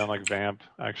gonna Ridge. be on like Vamp,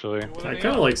 actually. I kind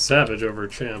of like Savage over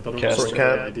Champ. I don't know Cast what the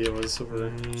Cab. idea was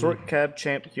over. Sword Cab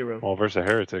Champ Hero. Well, versus a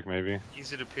Heretic, maybe.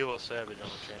 Easy to peel a savage on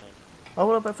the channel. Oh,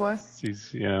 what up, FY?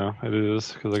 Yeah, it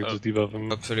is, because I can just debuff him.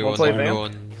 Hopefully Wanna one play at Vamp? low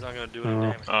on, He's not gonna do any Oh.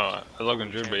 damage. Oh, I log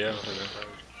on Druid, but yeah.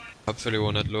 hopefully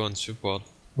one at low on support.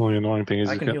 The only annoying thing is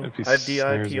I he's can gonna, heal. if he I have DI,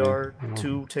 snares me, PR, I don't know.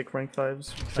 2 tick rank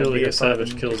 5s. I feel like a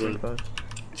Savage kills rank a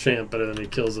 5. Champ better than he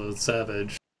kills a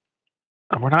Savage.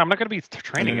 I'm not gonna be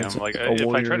training And him. then Like, it's a if I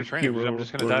warrior try to train him, hero I'm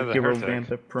just gonna or die to the Hero Heretic.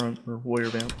 Vamp up front, or Warrior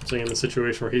Vamp. So in the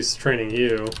situation where he's training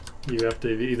you, you have to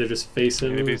either just face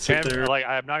him If and he's sit champ, there. like,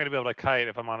 I'm not gonna be able to kite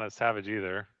if I'm on a Savage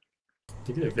either.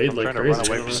 You can evade I'm like trying to run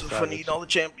crazy. away you know? from Savage. all the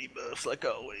champ debuffs like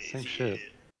always. Same shit.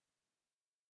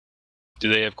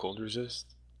 Do they have cold resist?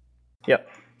 Yep.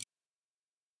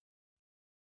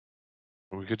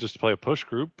 We could just play a push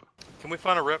group. Can we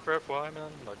find a rep for FY, man?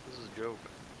 Like, this is a joke.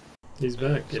 He's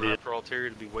back, It's not idiot. for Altaria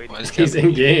to be waiting. Why is He's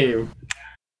in game.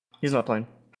 He's not playing.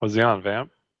 Was he on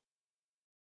Vamp?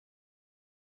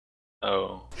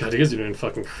 Oh. God, you guys are doing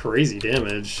fucking crazy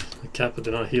damage. The Kappa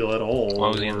did not heal at all. Why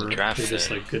was he in the or draft He just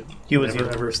then? like could He was never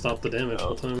healed. ever stop the damage the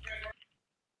whole time.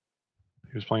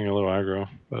 He was playing a little aggro,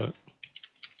 but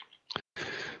I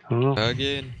don't know.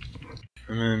 Again,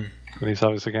 I mean, But he's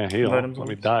obviously can't heal. Let him Let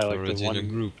me go. die like already the in a one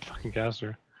group. fucking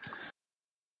caster.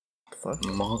 Fuck.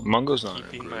 Mongo's not in a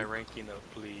Keeping my group. ranking up,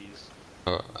 please.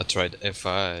 Oh, I tried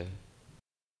FI.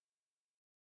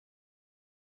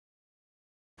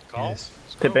 Call? Yes.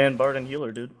 Let's They go. banned Bard and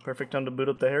Healer, dude. Perfect time to boot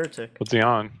up the Heretic. What's he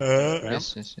on? Vamp?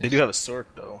 They do have a sword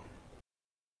though.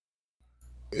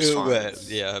 It's fine. But,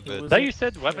 yeah, It but was- That you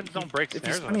said weapons don't break If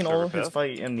snares he's on a spending all server of his fifth?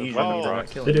 fight amnesia, Well, they're not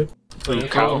They killing do. him. So you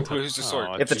Cow, call who's the sword?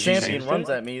 Oh, If the Did you champion change runs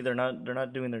it? at me, they're not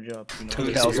doing their job. You know?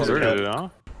 Two Cows on the Deserted cow. it,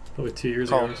 huh? probably 2 years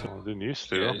Call. ago. So Well, didn't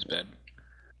used Yeah, to. it's bad.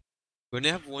 when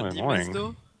you have one Annoying. DPS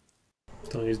though,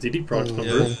 don't use DD procs, my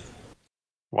Yeah. bro.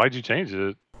 Why'd you change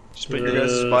it? Just put your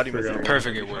guys' body with forgot. it.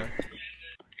 Perfect, it worked.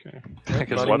 Okay. Yeah, I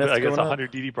guess, body weapon, mass I guess going up.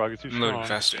 100 DD prog is too I'm loading strong.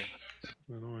 faster.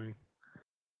 Annoying.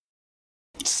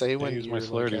 Say when use you're my like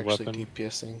celerity actually weapon.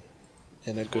 DPSing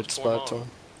in a good What's going spot, on?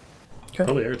 Tom.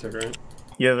 Probably Heretic, right?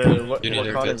 You have a what you need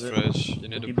a con get is fresh. it? You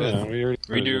need a You buff. Yeah, we already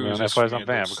Redo man. is That's just why it's on forget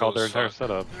Vamp. those We called their slow entire as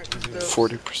setup.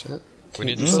 40%.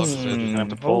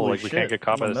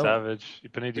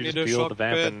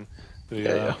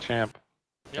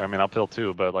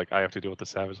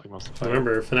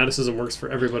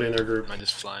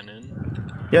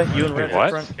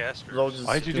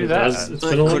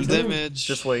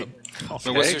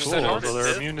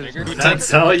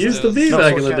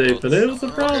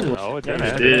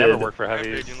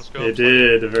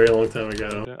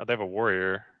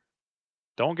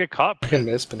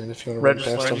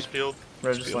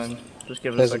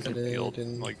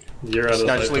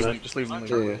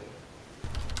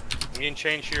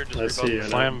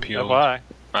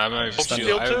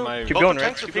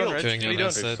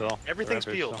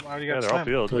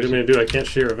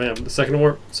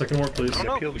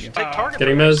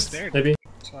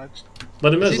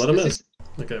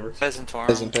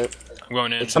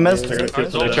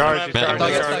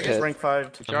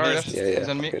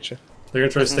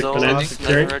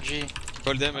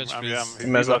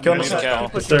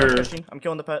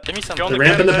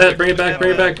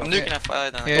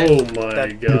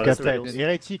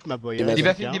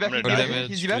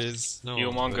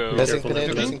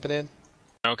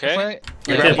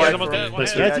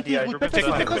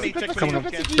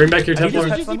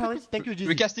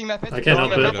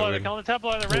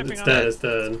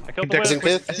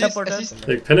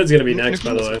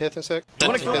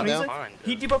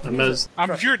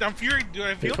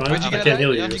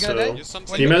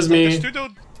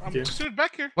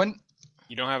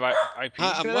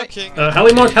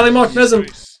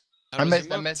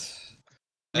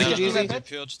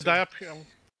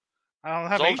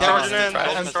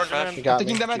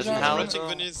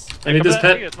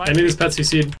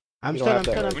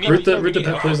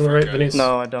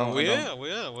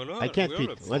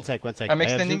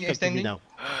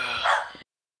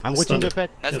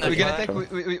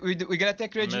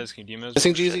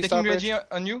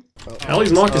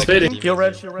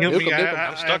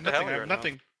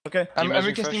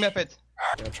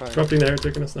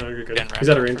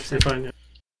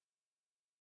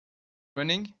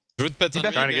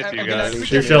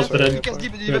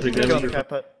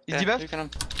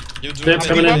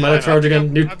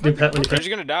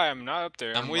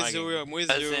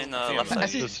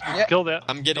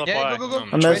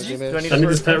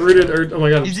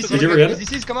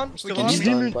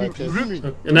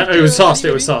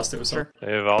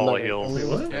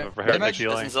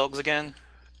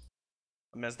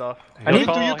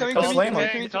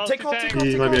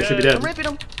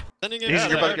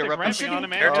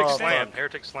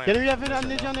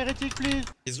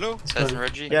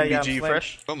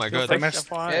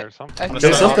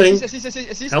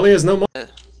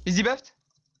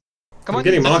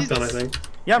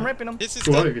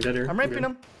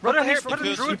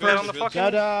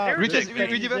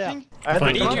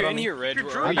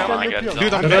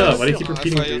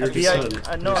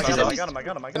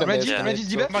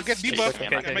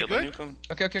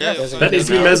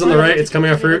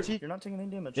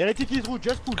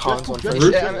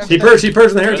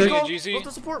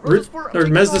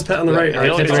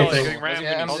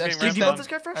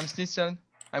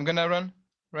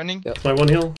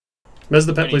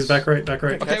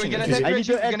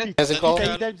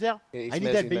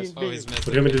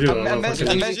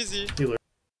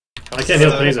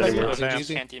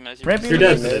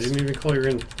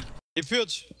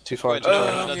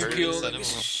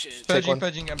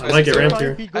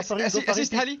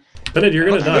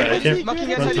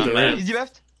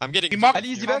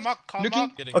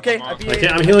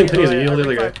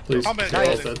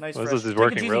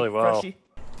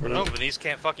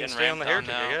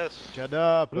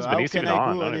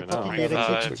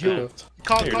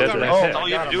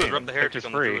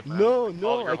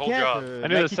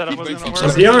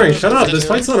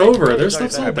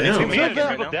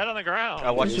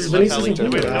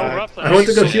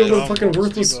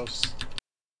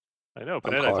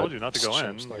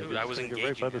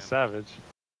 a savage.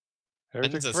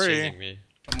 Everything's Ben's free. chasing me.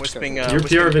 I'm whispering. Your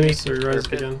PR, Vinny, so you rise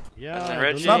again. Yeah,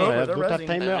 Reggie. don't Not over, have, they're don't have resing.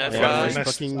 timer. Yeah, I Yeah,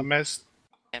 missed. fucking... I missed.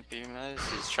 Can't be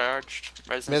Mez. He's charged.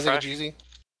 Resin Mez fresh. easy.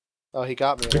 Oh, he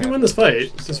got me. We can win this fight.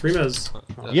 It's just remez.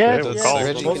 Yeah, we'll yeah. call.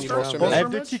 Reggie, can you bolster me? I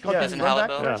have the tick on Resin him.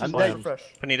 Halibut. Yeah, I'm fine. dead. Fresh.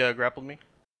 Panita grappled me.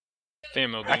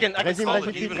 Damn, LB. I can Resin, call it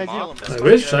Resin, even Resin. model. I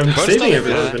wish. I'm Burst saving on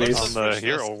everything, him, Vinny. burst On the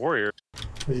hero warrior.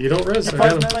 You don't res. I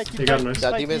got him. You got him, nice.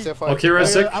 That demon's there for Okay,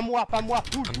 res sick. I'm warp, I'm getting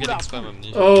spam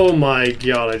amnesia. Oh my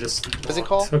god, I just... Does it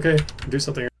call? Okay, do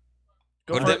something.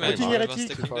 Go Good for it. damage. Continue, I Reggie. was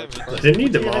taking damage. Didn't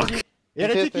need to mock.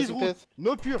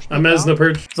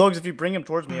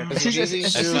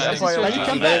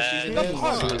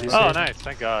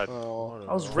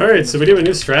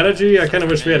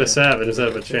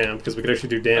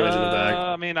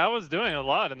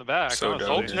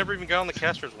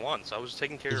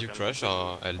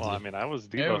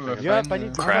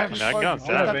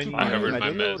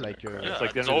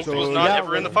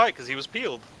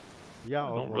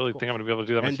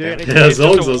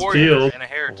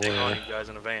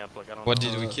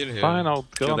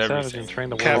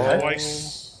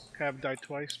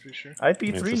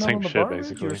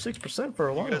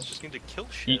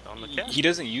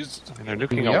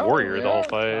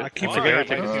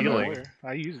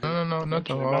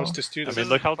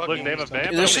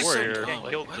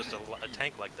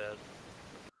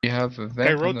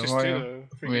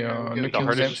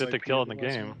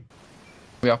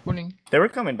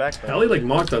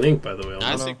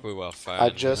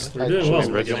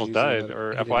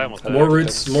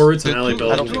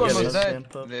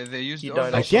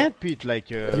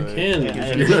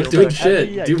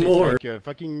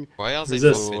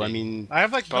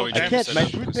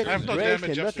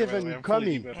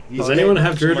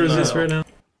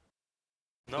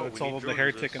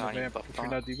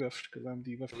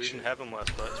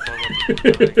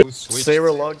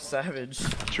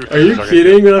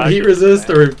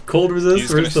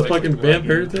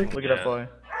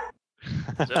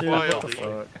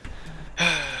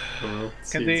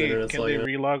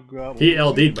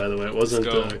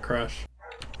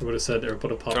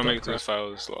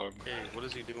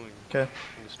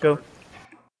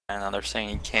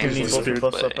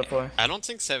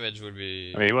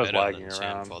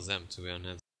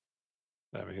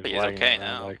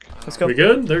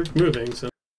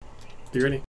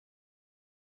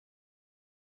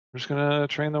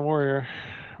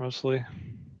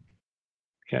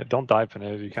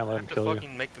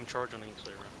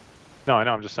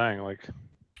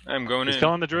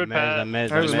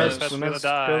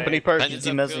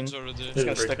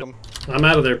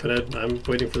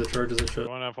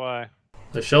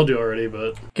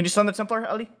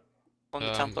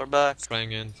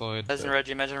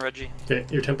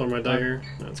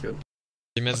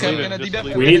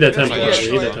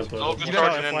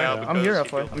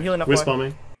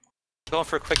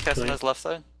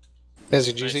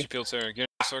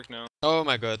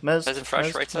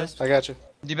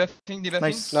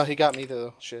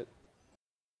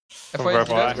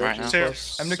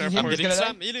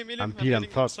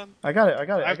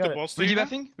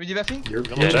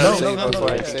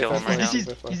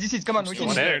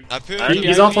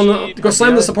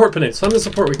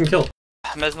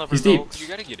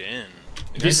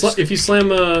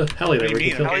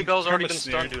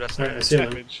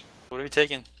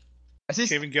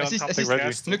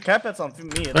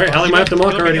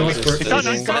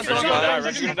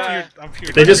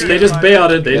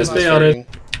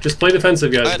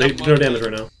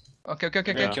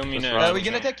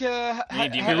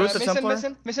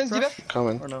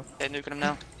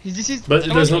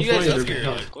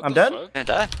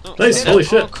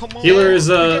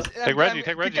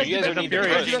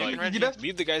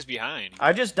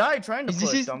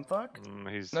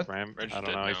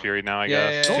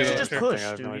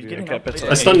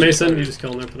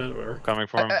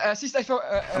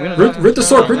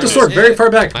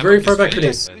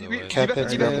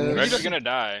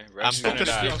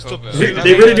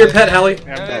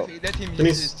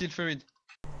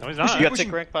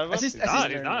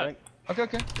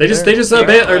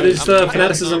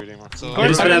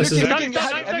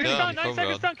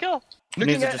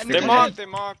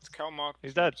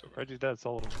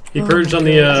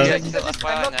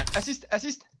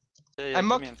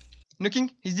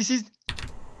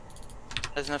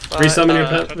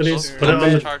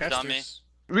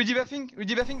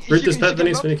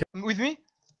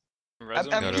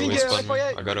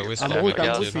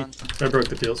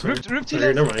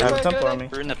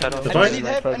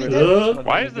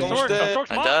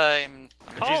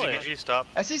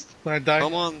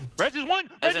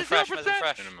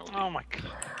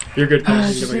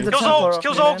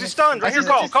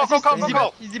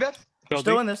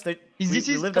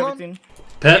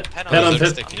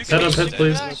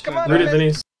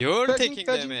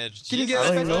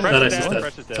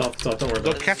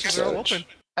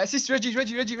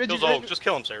 Ready. Kills all. Just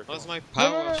kill him, Sarah. What's my No.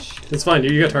 power? Shit. It's fine,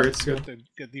 you got targets, good.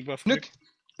 Get debuff. Nuke.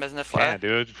 Mesna Yeah, flat.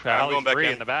 dude. I'm Alley's going back free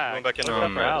in. in the back. Going back in. Look Oh, out for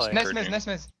man. Alley.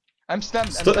 Nice. I'm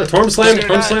stunned. Torm slam,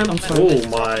 Torm slam. I'm fine. Oh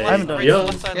my. haven't done it. Yeah. Yeah, I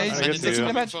he's guess taking it's the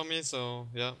coming match. for me, so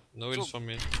yeah, no heals from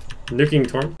me. Nuking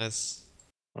Torm. Yes.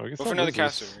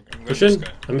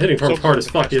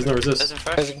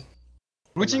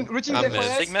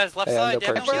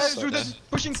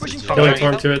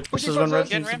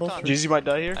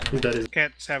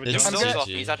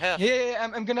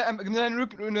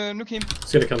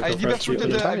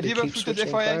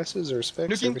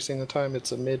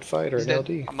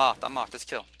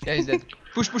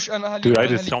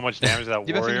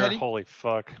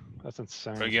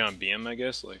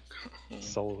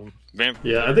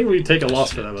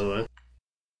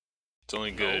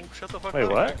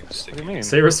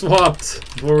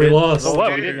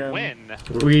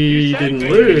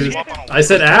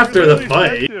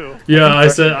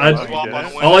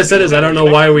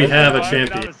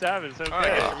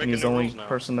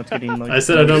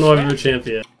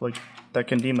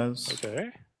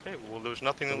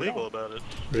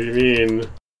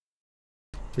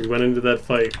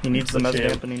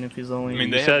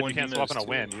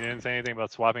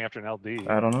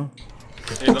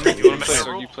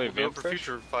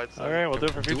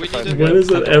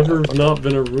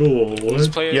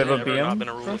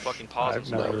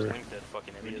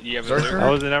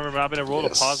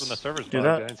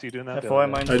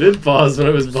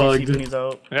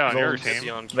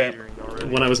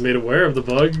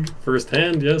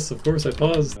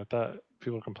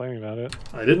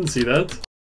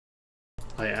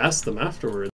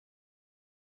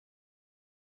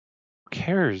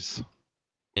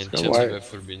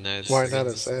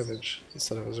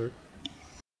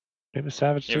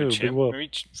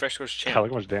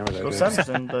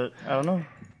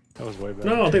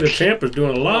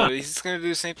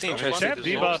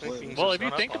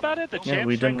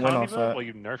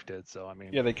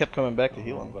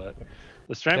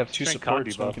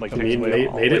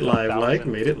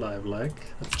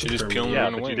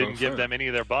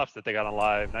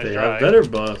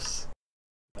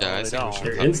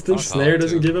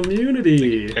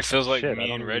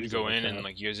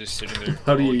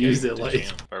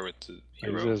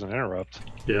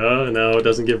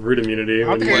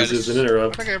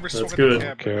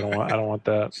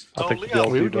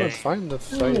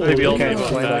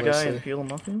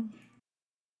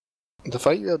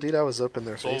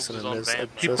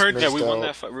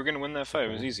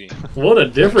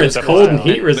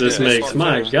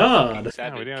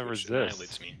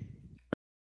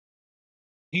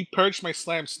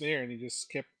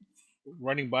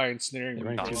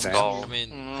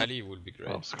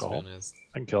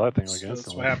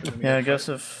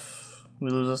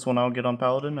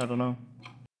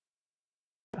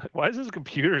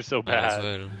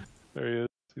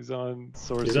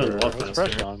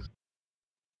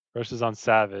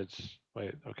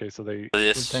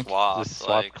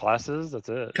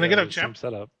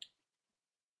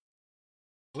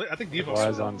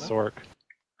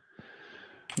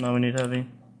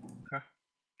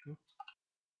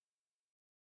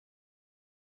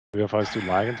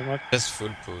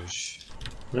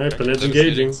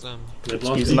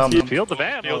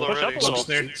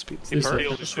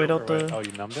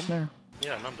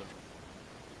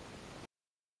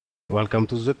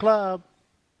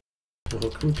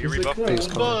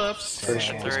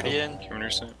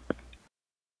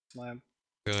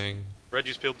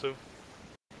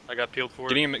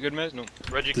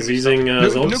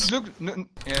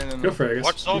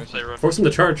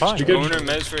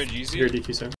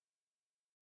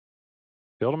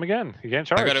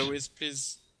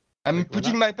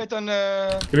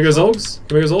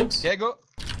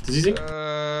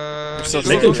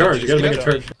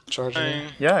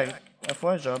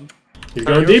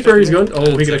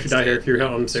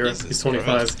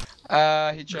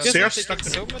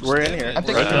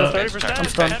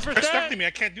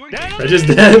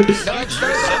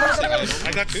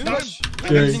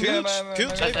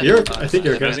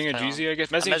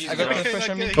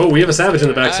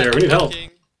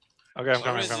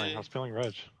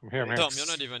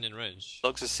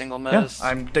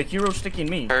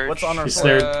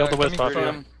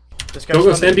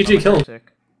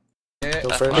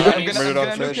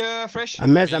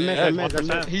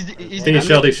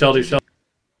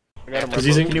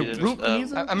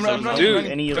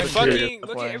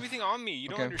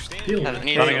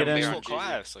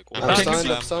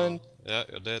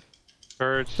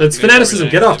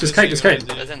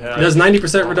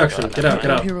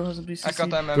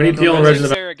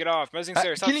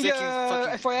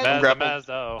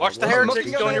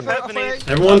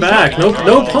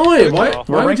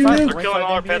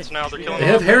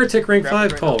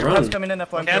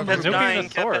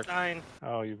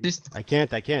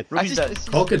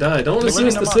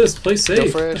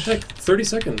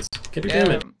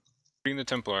 the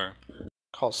Templar.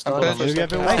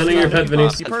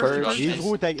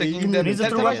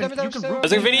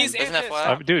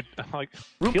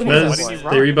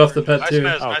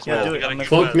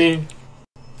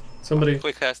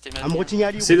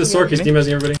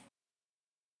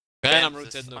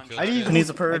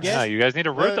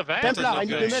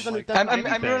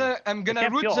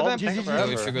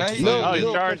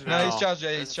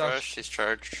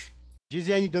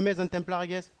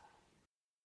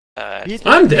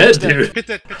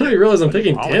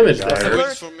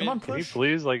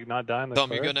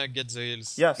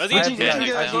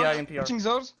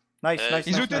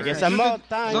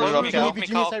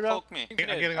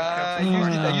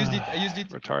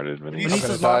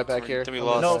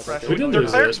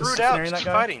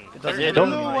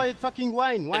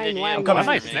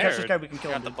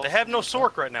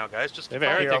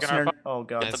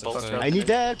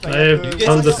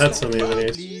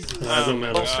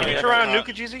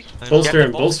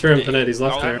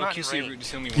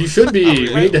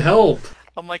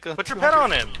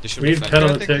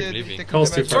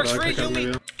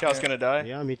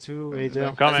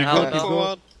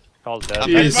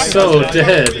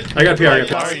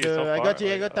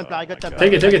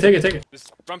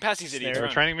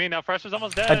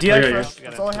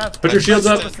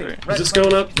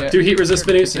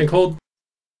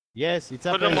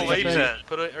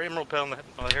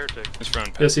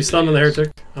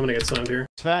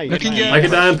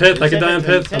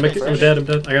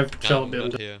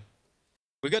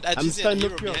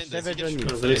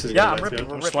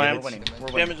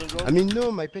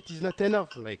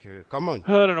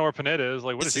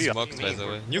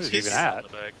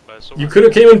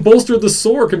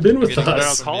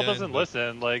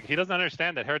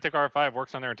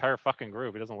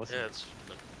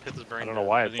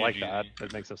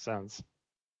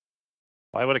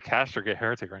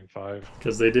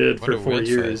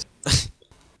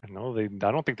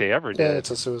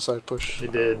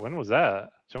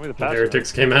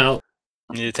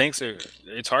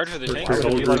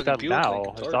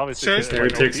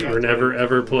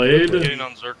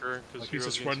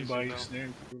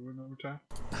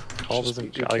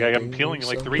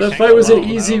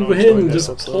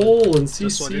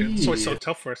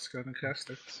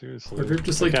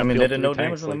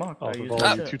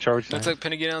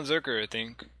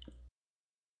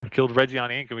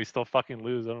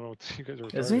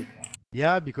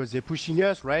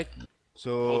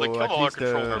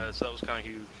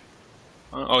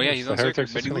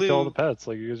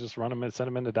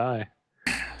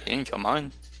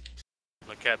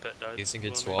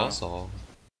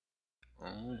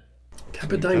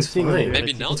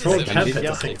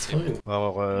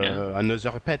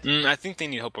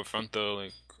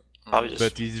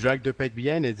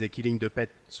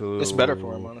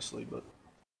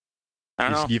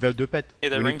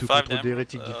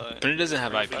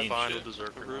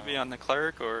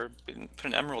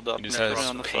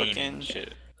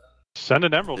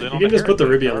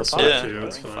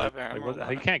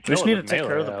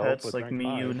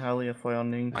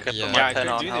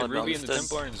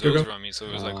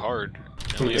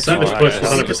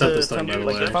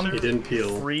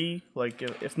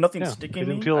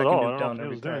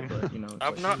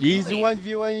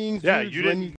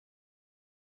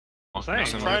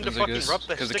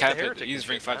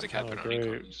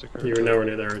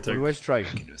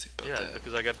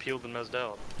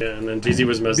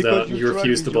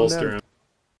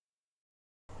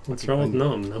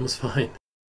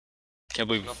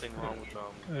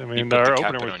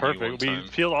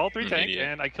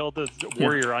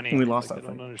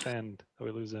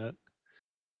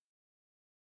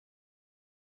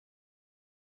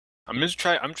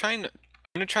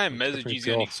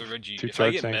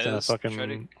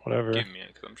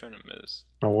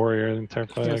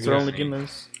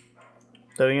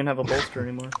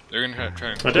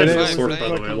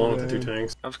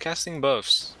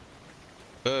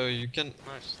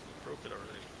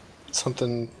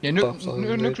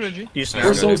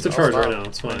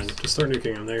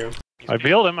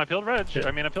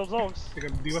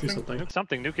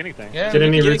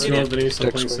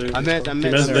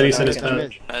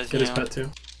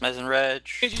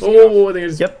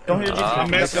 Yep, go ahead. Oh, My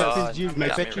mess pet God. is Jeeves, my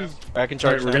Yeah, pet maybe. is. I can Alright,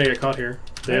 charge. we're gonna get caught here.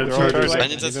 They have They're all charges. right. I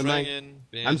need to Never spring mind.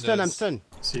 in. I'm stunned, I'm stunned.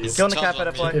 See you. Killing the cat Charge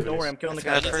on butterfly. me. Don't worry, I'm killing the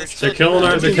Cat cat. first. They're killing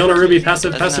a Ruby.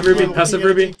 Passive Ruby. Passive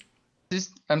Ruby. I'm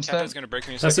Captain's stunned. gonna break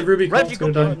me a Passive second. Ruby. Rev, Cole's you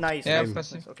gonna go. die. Nice. Yeah, nice,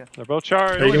 passive. nice, okay. They're both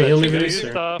charged. Are you gonna heal me, They're Vinny? use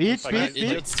Or- stuff. Beat, Like, beat,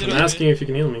 beat. I'm asking if you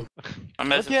can heal me. I'm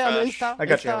messing Okay, I'm fresh. insta. I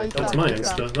got you, insta, Alex. insta. That's my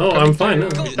insta. No, I'm fine. No.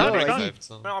 Go. No, Done, I done. did.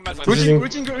 No, I'm at Using-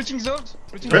 Roaching zones.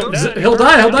 Roaching Re- zones. He'll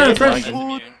die. He'll die in fresh. Mine's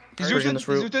immune.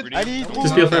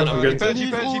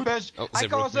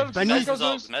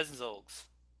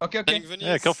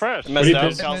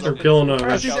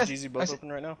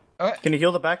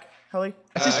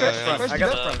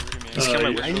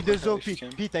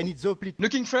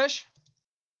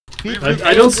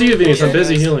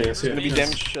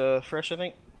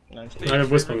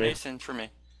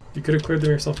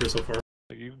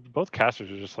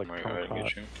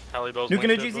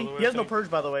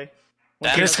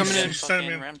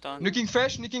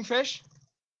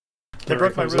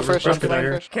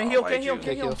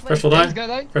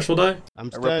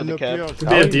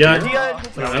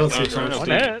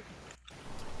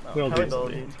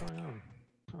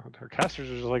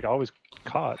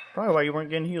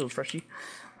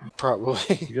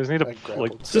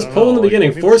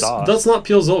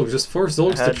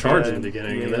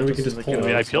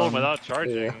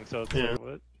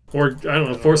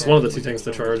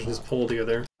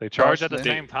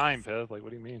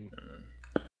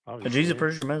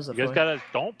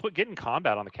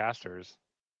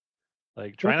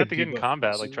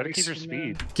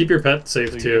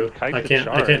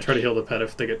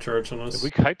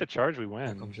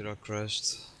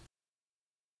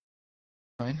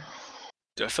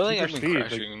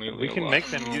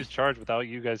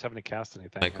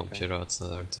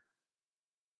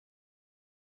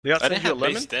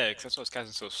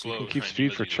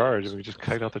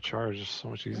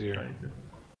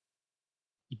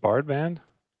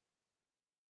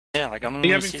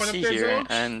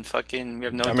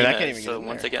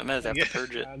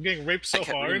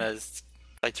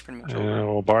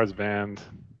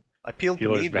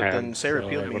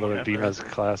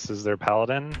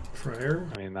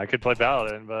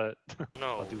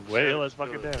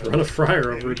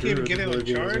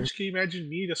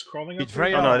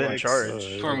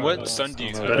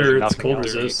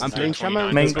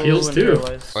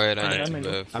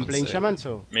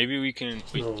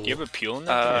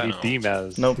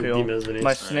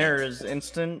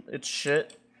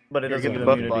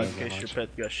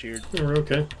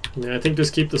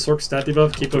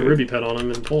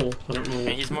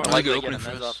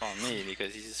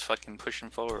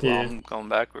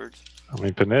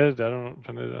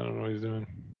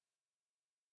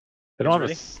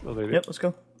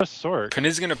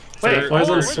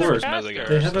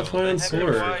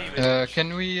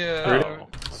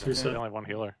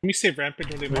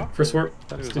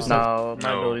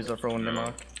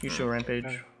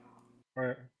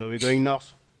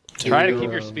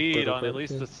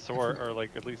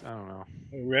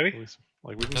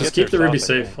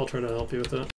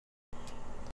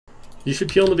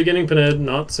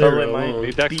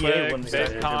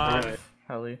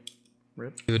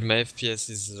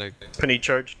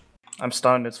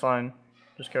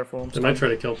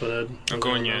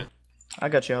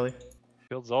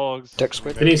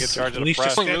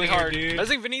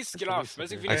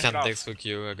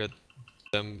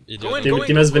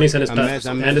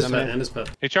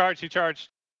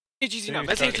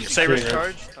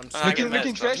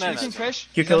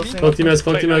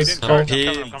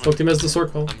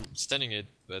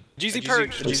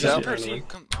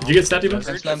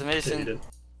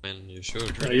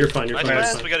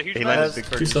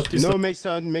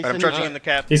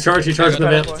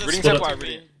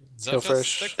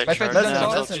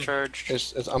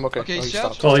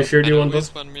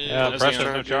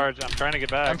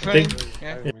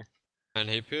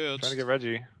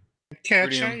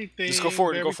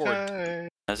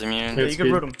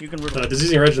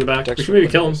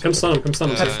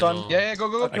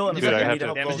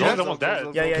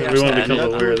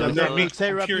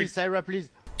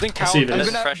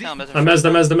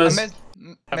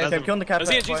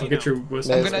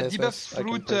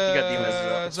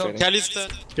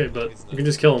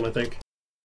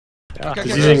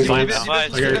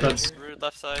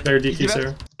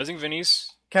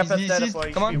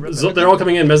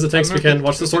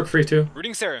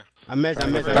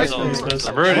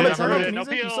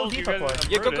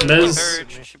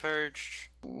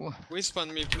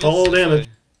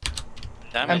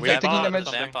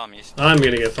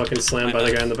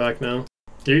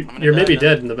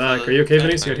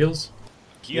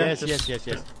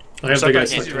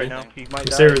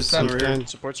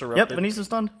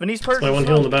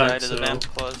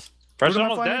 Fresh Who am I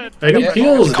almost finding? dead. I need Yeah,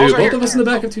 peels, yeah. dude. Over Both here. of us in the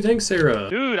back of 2 tanks, Sarah.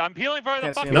 Dude, I'm peeling for the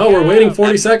Can't see fucking. him. No, we're waiting cam.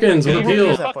 40 seconds with a Yeah, peel.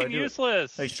 yeah. Fucking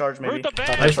useless. He's charged maybe. Root the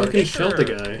I bench. fucking shelled the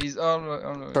guy. He's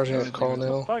on. Charging at call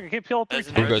now. Fuck, I can't peel 3 As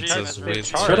in times. Reggie, says as in wait. Reggie.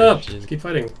 Shut up. Keep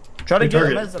fighting. Try to Good get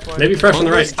target. him as the point. Maybe fresh on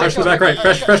the right. Fresh in the back right.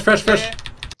 Fresh. Yeah.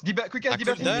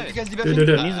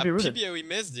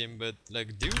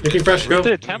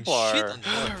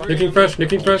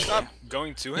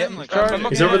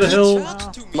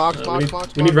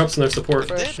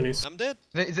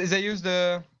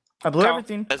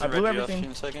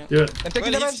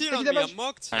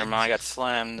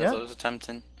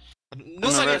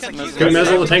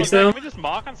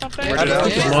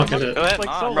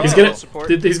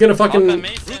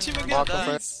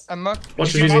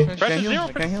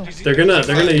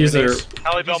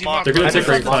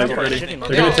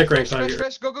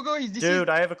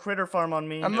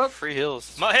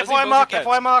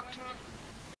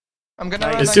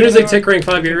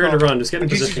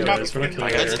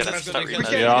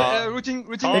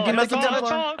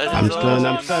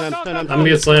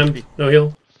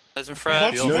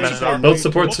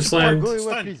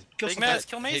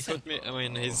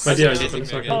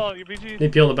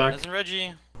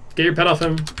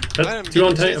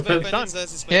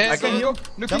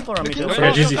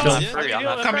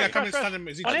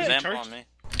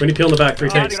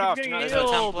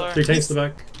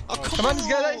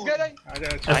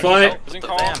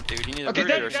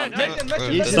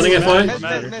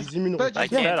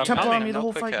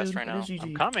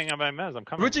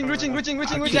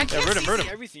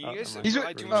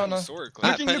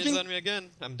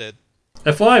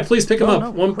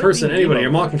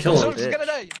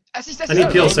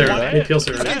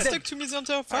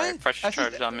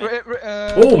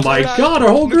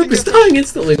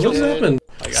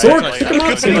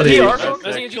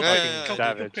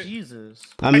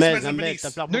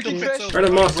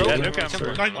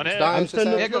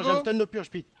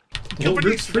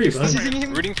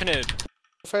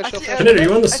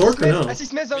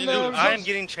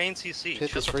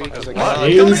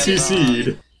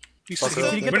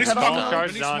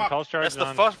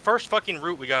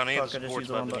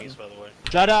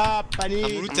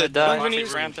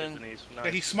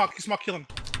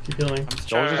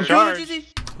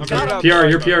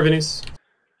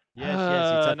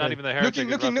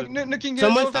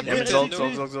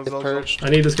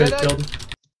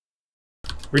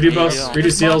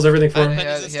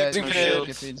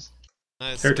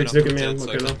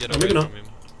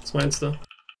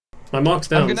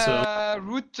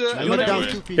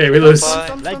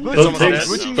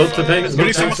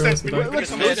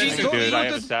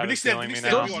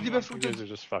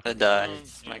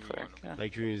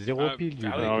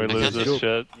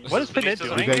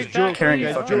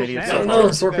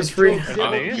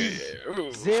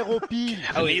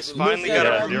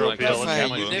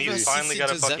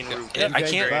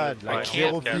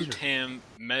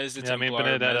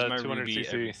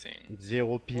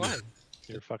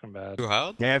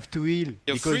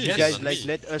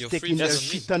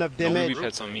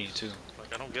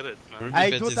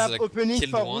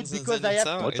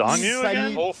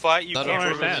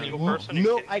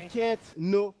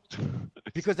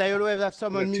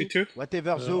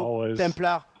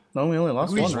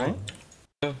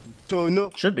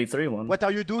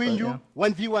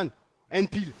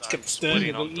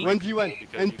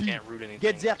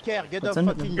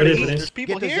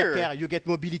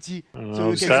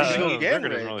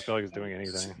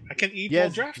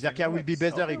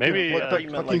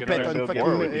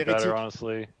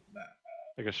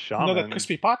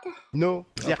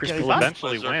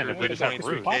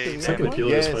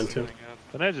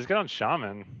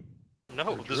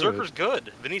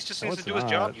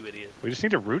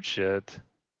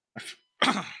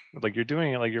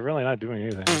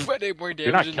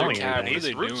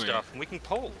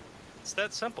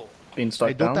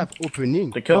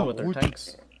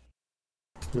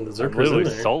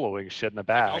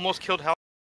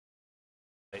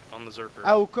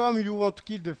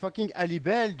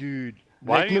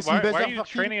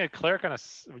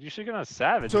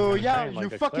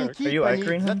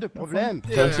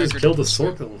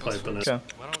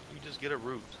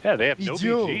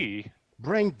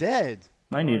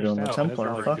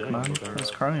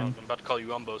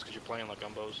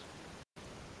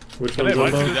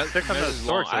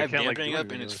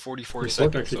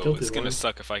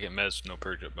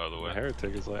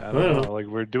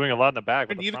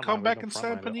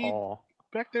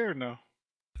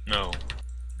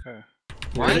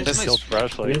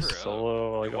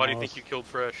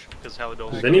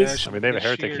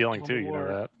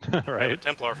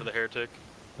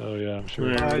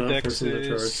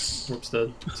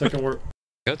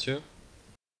 Got you.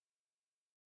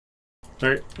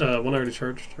 Alright, one already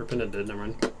charged. Or Pinhead did, never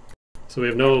mind. So we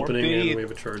have no opening and we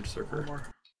have a charge Zerker.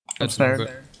 That's snared.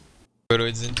 good. But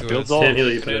it's into Builds us. all Can't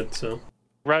heal you, shit. Pinhead, so.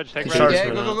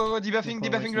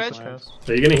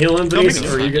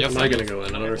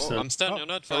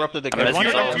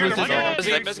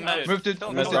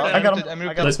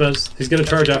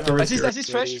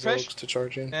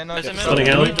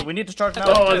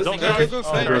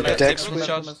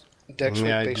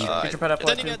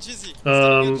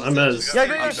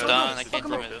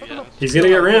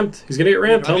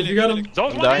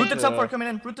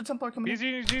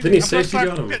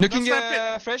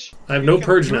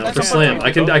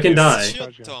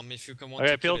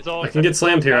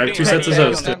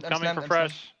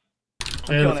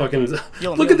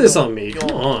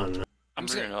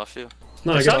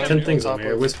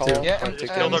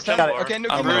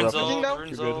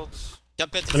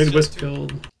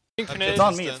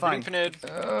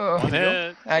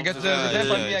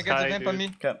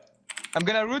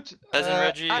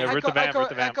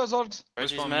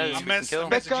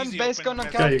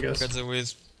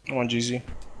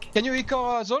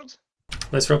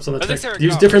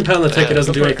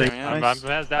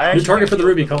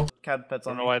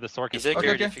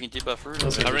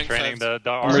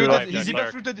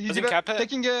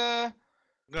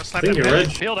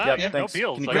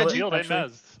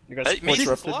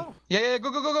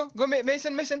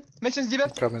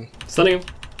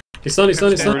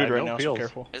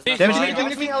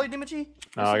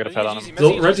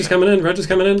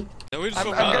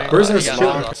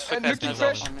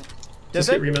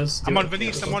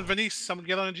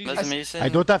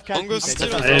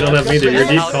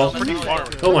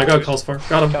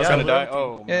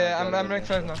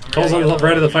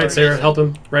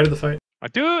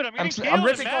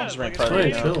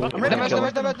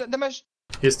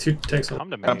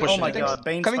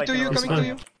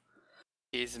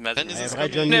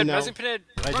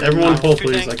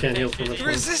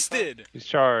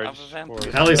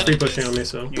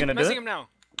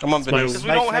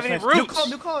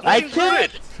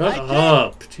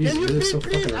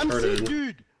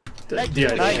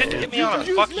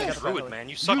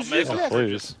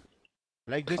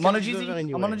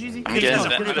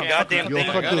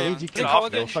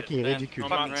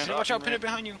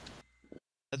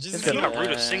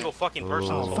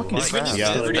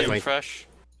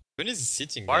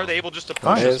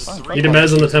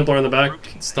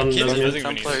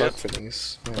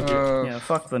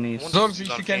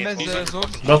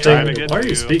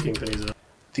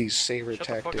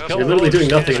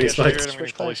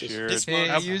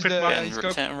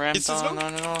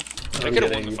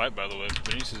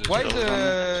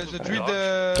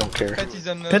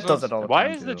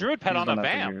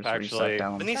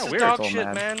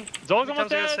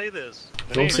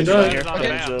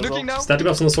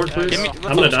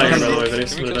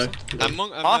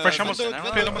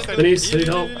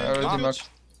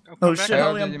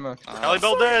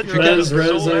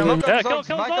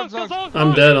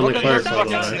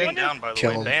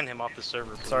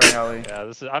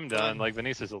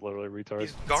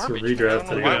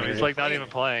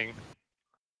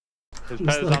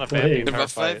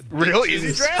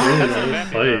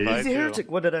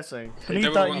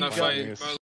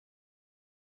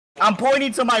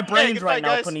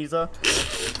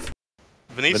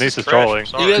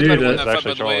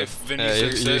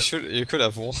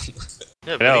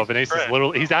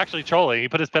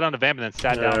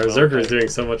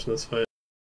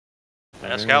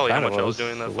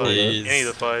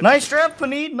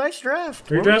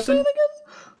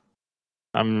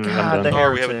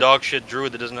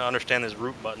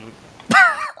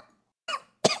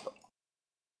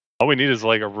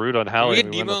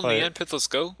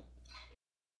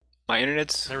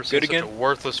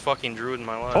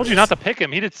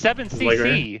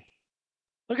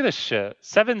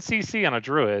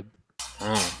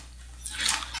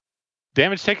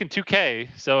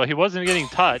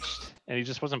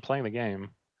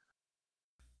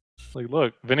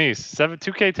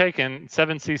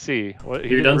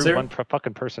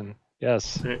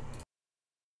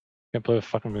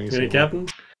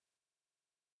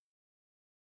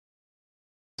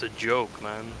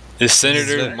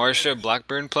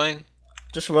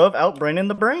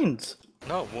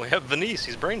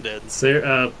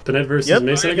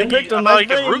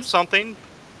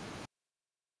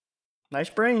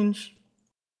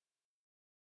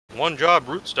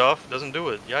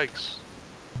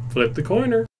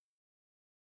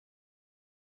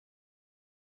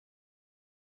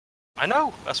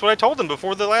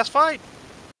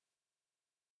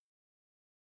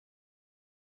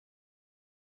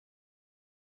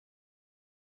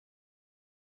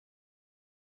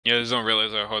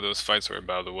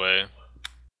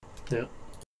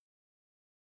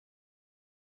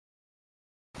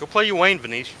 Go play you Wayne,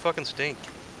 Venice. You fucking stink.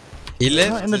 He He's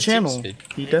left not in the his channel.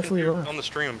 TeamSpeak. He definitely left. On the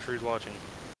stream, I'm sure he's watching.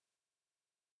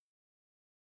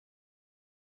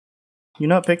 You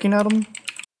not picking at him?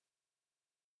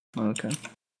 Okay.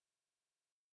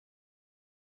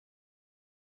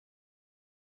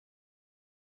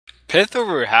 Pith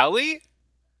over Hallie?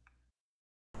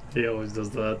 He always does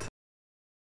that.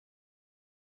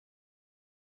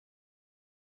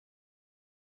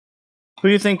 Who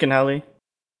you thinking, Hallie?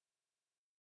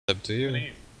 Up to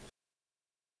you.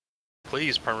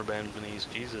 Please, permaban Venice.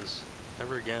 Jesus.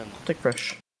 Never again. Take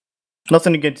fresh.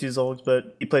 Nothing against these Zolgs,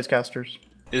 but he plays casters.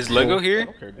 Is Lego here?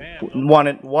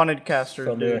 Wanted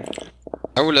casters, dude.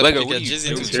 I would have Lego, picked what a are you Jizzy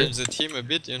doing to here? change the team a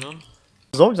bit, you know?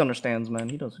 Zolgs understands, man.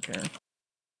 He doesn't care.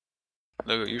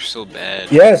 Lego, you're so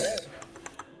bad. Yes.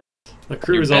 The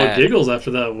crew You're was all bad. giggles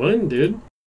after that win, dude.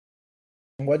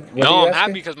 What No, are you I'm happy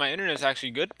asking? because my internet's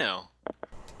actually good now.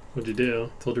 What'd you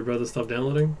do? Told your brother to stop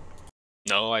downloading?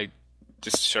 No, I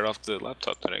just shut off the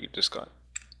laptop that I just got.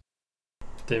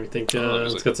 Damn, you think Oh, it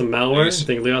was it's like- got some malware? Nice. You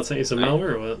think Leon sent you some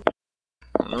malware or what?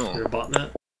 I don't know. Your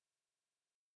botnet?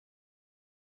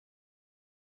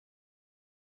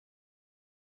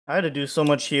 I had to do so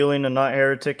much healing and not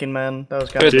hereticking, man. That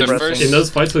was kind of Dude, the depressing. first- In those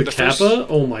fights with the Kappa, first-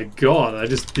 oh my god, I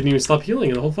just didn't even stop healing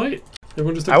in the whole fight.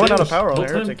 Everyone just took I went out of damage power the on whole the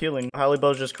time. heretic healing.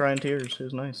 Hallibow's just crying tears. It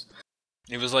was nice.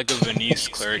 It was like a Venice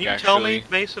cleric, Can you actually. tell me,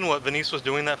 Mason, what Venice was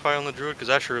doing that fight on the Druid? Because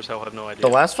I sure as hell have no idea. The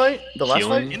last fight? The last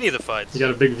Healing? fight? Any of the fights. You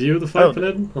got a big view of the fight, Oh,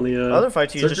 Paned? On the The other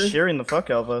fights, he's just Zerker? shearing the fuck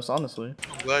out of us, honestly.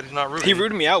 I'm glad he's not rooting. He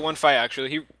rooted me out one fight,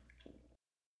 actually.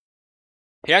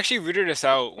 He actually rooted us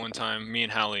out one time, me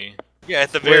and Hallie. Yeah,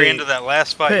 at the very Wait, end of that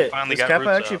last fight, he Pit, finally is got Kappa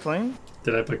roots actually out. playing?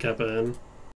 Did I put Kappa in?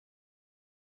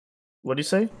 What'd you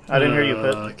say? I didn't hear you,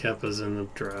 Pit. Kappa's in the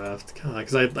draft.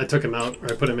 Because I took him out,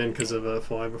 or I put him in because of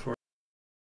FY before.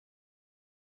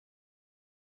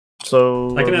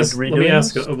 So, I can are we ask, let me redoing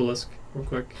ask this? Obelisk real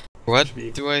quick. What Should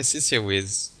be- do I sit here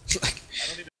with?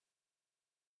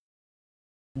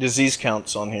 Disease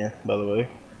counts on here, by the way.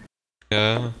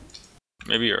 Yeah.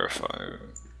 Maybe you're a 5.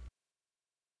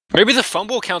 Maybe the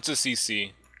fumble counts as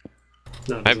CC.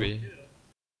 No, it doesn't. Maybe.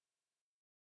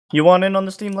 You want in on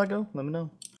this team, Lego? Let me know.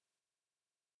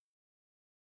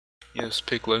 Yes,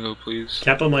 pick Lego, please.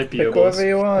 Kappa might be Pick Obelisk. whoever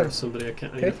you want. Or somebody I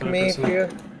can't Pick identify me if personally. you.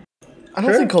 I don't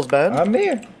Sure. think Cole's bad. I'm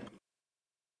here.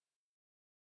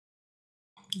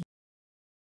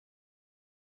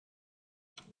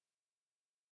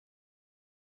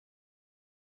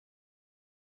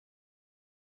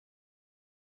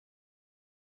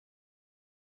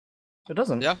 It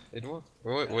doesn't. Yeah, it works.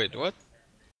 Wait, what?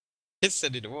 He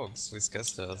said it works with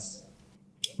casters.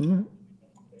 Mhm.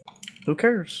 Who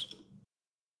cares?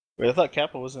 Wait, I thought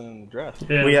Kappa wasn't in the draft.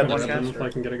 Yeah, We I'll had one grab him caster. if I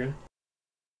can get a guy.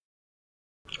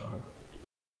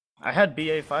 I had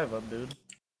BA5 up, dude.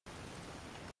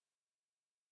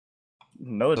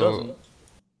 No, it So- doesn't.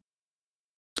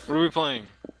 What are we playing?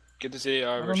 Get this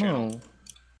AI I over don't channel.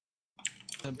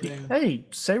 know. Hey,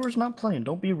 Saber's not playing.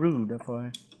 Don't be rude,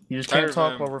 FY. You just Tired can't of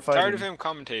talk him. while we're Tired fighting. of him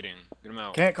commentating. Get him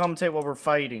out. Can't commentate while we're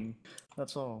fighting.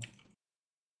 That's all.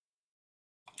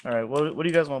 Alright, what do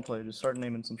you guys want to play? Just start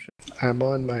naming some shit. I'm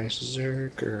on my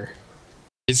Zerker.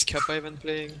 Is Kappa even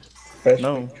playing? Fresh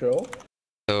No. control.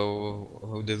 So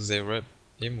who did they rep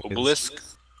him with? Obelisk?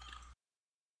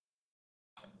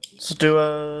 Let's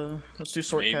do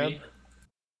Sort Maybe. Cab.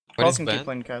 What is Falcon keep banned?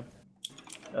 playing Cab.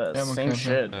 I'm Same okay.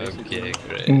 shit, basically. Okay,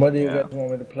 great. And what do you Yeah. guys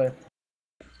want me to play?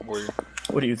 Warrior.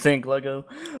 What do you think, Lego?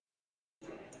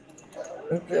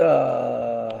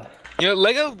 You know,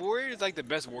 Lego Warrior is like the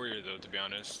best warrior, though, to be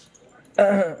honest.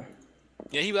 Yeah,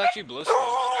 he actually blows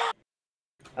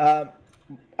stuff.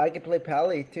 I could play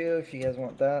Pally too if you guys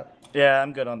want that. Yeah,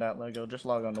 I'm good on that, Lego. Just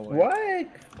log on to wait. What?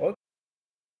 Okay.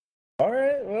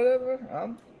 Alright,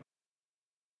 whatever.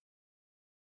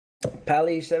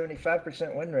 Pally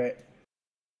 75% win rate.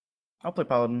 I'll play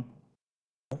Paladin.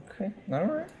 Okay,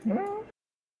 alright.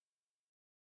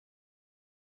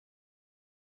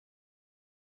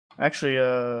 Actually,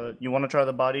 you want to try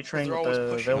the body train They're with always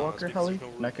the pushing on us Veilwalker, because Helly?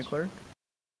 there's no Neck and rules. Cleric?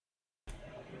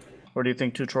 Or do you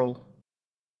think 2 Troll?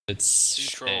 It's Two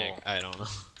troll. I don't know.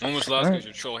 Almost lost Alright. because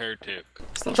you're troll heretic.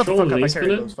 Stop Shut the fuck trolling up, me, I spin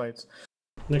carried it. those fights.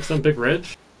 Next time, pick Reg.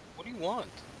 What do you want?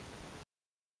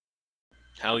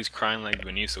 Hallie's crying like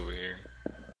Venice over here.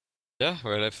 Yeah,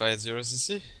 well, if I had 0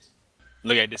 CC.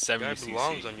 Look at this Guy 70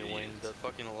 belongs CC. on your wing. That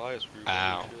fucking Elias group.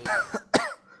 Ow.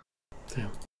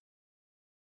 Damn.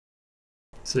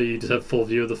 So you just have full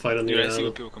view of the fight on Dude, I see the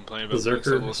what people complain about. Berserker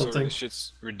Berserker or something? This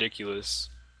shit's ridiculous.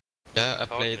 Yeah, I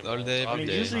played all day, I every mean,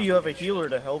 day. usually you have a healer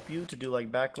to help you to do like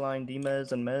backline,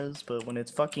 demez, and mez, but when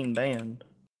it's fucking banned,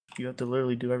 you have to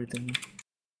literally do everything.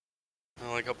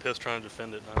 Well, like how Piff's trying to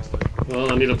defend it now.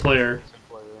 Well, I need a player.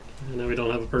 And now we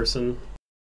don't have a person.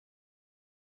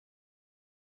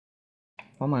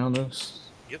 Why am I on this?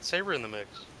 Get Saber in the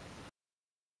mix.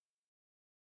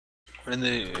 And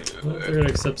they, Well, they're gonna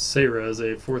accept Sarah as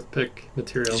a 4th pick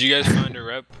material. did you guys find a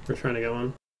rep? We're trying to get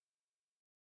one.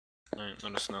 Alright,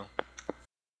 let us know.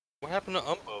 What happened to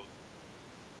Umbo?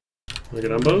 Look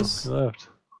at Umbos. He left.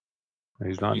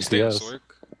 He's not You in stay on CS. Sork?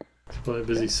 He's probably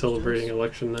busy celebrating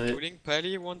election night. Including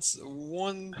Pally wants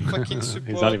one fucking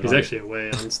support. not even He's actually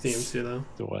away on Steam too, though.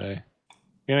 He's away.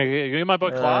 You gonna get my boy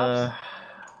Klops?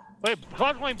 Wait,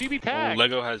 Klops playing BB tag.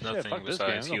 Lego has Shit, nothing fuck this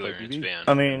besides game. healer I'll play and its BB. ban.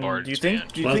 I mean, Bard do you its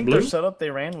think ban. Last their blue? setup they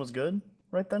ran was good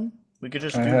right then? We could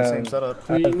just do I the same have- setup.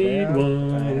 We have need Ram,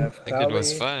 one. I have I think it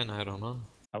was Pally, fine, I don't know.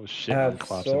 I was shitting have on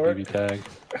Klops Sork. and BB tag.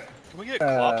 Can we get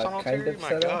Klops on kind Altair? of My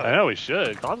set up. god. I know we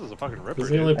should. Klops is a fucking ripper,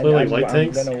 Doesn't he dude. only play like I'm light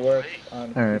tanks? gonna work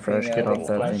on Alright, Fresh, keeping get out off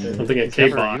that flashes. thing. I'm thinking Never, you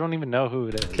K-Bot. don't even know who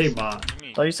it is. K-Bot.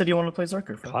 Oh, you said you want to play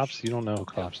Zerker. Fresh. Klops, you don't know who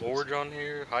Klops is. Forge on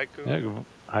here, Haiku. Yeah,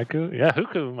 Haiku? Yeah,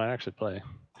 Huku might actually play.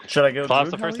 Should I go? Klops,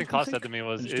 Druid the first Pally, thing you Klops think? said to me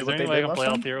was, Just is do there what any they way I did can play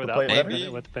last Altair time? without Play playing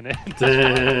better? with Panini? You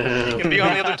Damn. can be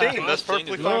on the other team. That's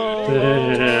perfectly fine.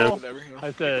 Damn.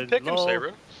 I said, Pick him, lol.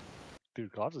 Saber.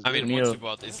 Dude, Klops is I mean, good. one Neo.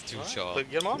 support is too short. But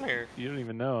get him on here. You don't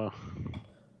even know.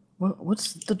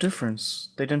 What's the difference?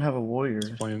 They didn't have a warrior.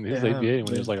 He's They ABA have- when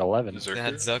he was like 11. They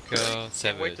had Zucker,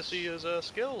 Can't wait to Savage. see his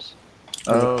skills.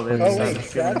 Oh, they have Oh wait, Savage.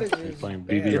 Savage He's is playing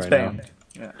banned. BB It's right banned.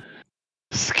 now. Yeah.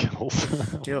 Skills.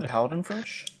 Do you have a Paladin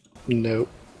Fresh? Nope.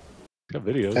 Got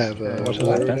videos. Have, Watch those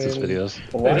Warden, Fences videos.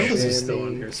 I Why, know this is still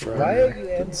on here why somewhere. are you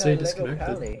Didn't say anti-Lego disconnected.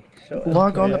 Pally? Show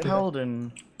Log on to us.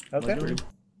 Paladin. Okay. Like,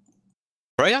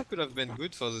 Brian could have been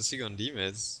good for the second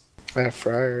damage. I have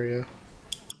Friar, yeah.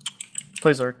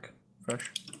 Play Zerk.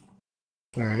 Fresh.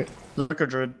 Alright. Zerk or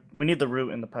Druid. We need the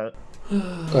root in the pet.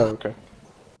 Oh, okay.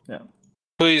 Yeah.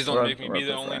 Please don't Or- make me or be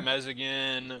the prefer. only Mez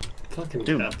again. Fucking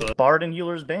Dude, Kappa. Bard and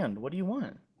Healer's banned. What do you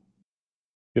want?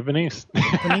 Give Venice. He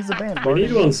a band. We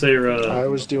need one, Sarah. I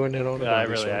was doing it on a Yeah, I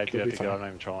body, really so I do you'll have be to go. fine. I'm not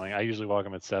even trolling. I usually walk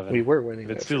them at 7. We were winning.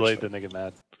 If it's that too first late, fight. then they get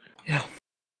mad.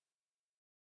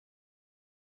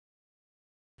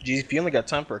 Geez, if you only got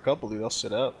time for a couple, dude, I'll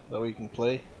sit out. That way you can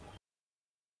play.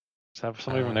 Just have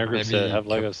somebody from their group Maybe sit. Have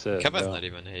Lego sit. Kappa's go. not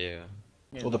even here.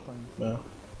 Yeah, Well, the- fine.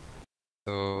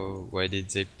 So why did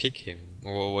they pick him?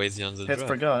 Or why is he on the Hits draft?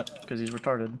 forgot because he's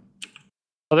retarded.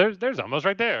 Oh, there's almost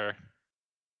right there.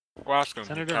 Roscoe.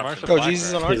 Senator Marsha Oh, Blackburn. Jesus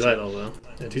is on our He's team. idle though.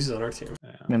 Yeah, Jesus is on our team.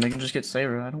 Yeah. Man, they can just get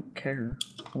Sarah. I don't care.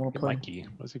 I want to Get play. Mikey.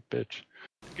 What's he bitch?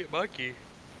 Get Mikey.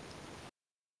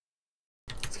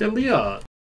 Let's get Leah.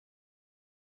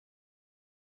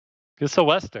 Get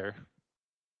Sylvester.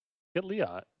 Get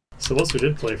Leot. So once we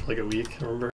did play for like a week, I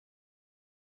remember.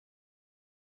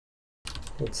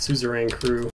 Old Suzerain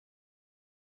crew.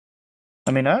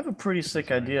 I mean, I have a pretty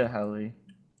sick idea, Hallie.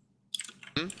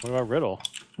 What about Riddle?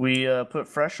 We put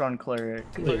Fresh on Cleric.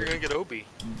 I thought you were gonna get Obi.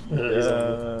 He's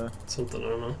on something, I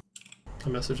don't know. I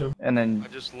messaged him. And then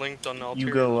I just linked on Altair. you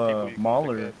to go the people you can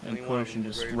Mauler pick up. and Any one of push them and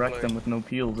is just ready to wreck play. them with no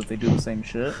peels if they do the same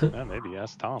shit. Yeah, maybe.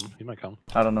 Ask Tom. He might come.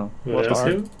 I don't know. Yeah, We'll ask talk.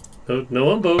 him.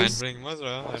 No umbos. Bring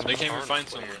Mother. They can't even find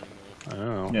someone. I don't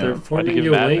know. Yeah. They're Why'd forming give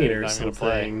you Matt lane that or he's not gonna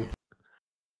play? something.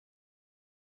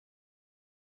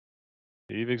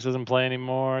 Evix doesn't play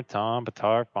anymore. Tom,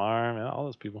 Patar, Farm, and all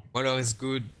those people. Mother is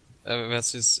good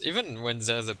versus even when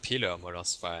there's a pillar,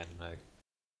 Mother's fine. Like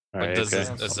when Alright, there's okay. a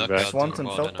I'll be Zucker back. Swanson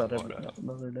more felt than a that Mother.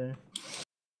 the other day.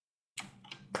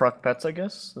 Proc pets, I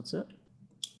guess. That's it.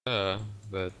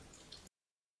 But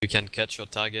you can catch your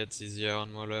targets easier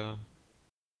on Mother.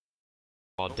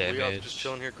 More Oh, Leah's damage. just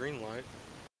chilling here, green light.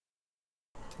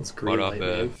 It's green Mother light,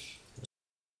 man. buff.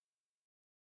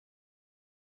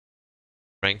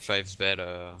 Rank 5's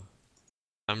better.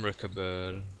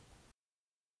 Unbreakable.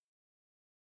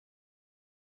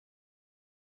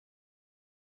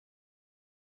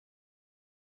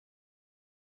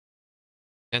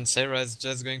 And Sarah is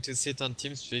just going to sit on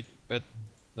TeamSpeak, but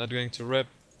not going to rep.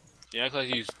 You act like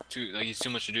he's too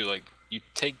much to do. Like you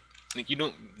take, like you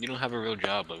don't have a real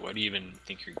job. Like why do you even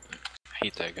think you're? I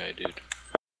hate that guy, dude.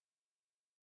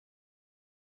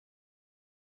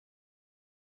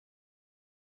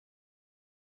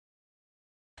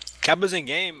 Kappa's in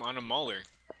game on a Mauler.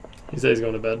 He said he's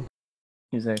going to bed.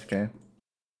 He's AFK.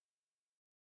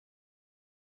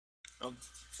 Oh,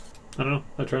 I don't know.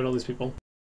 I tried all these people.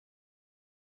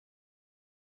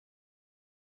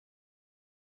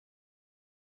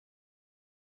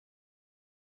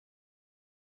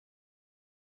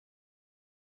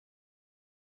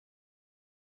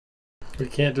 We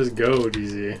can't just go,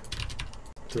 DZ.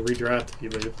 To redraft if you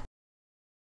leave.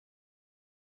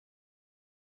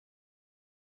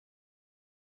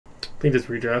 think just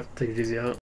redraft, take a GZ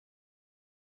out.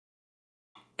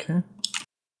 Okay.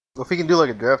 Well, if he can do like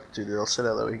a draft or two, dude, I'll sit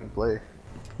out that way he can play.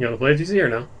 You want to play GZ or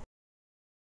no?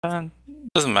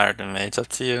 Doesn't matter to me. It's up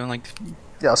to you. Like,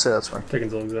 Yeah, I'll say that's fine. Taking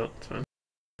Zolgs out, it's fine.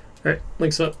 Alright,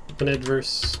 links up. Bened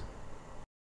versus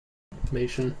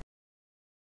Mation.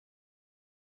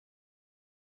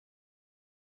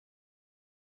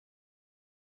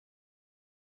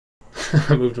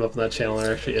 I moved them up on that channel,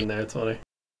 they're actually in there, it's funny.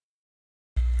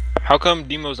 How come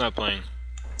Demo's not playing?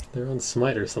 They're on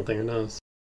Smite or something, who knows?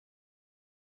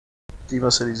 Demo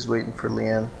said he's waiting for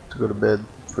Leanne to go to bed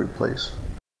before he plays.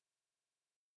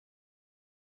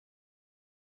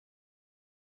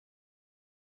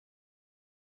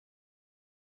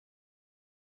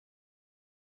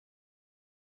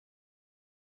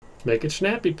 Make it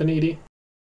snappy, Panidi.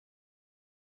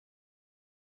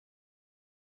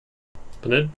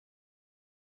 Bened?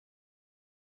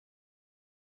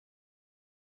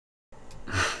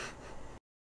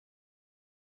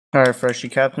 Alright, Fresh, you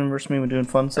captain versus me. We're doing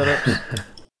fun setups.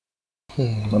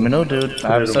 Let me know, dude.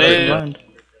 I have a setup in mind.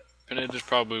 Pineda just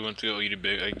probably went to go eat a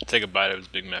big, take a bite of his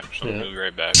Big Mac or something. Yeah. He'll be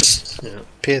right back. Yeah.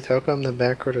 Pith, how come the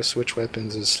backward to switch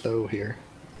weapons is slow here?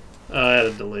 I had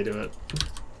a delay to it.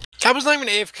 Cap was not even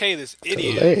AFK, this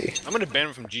idiot. Delay. I'm gonna ban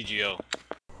him from GGO.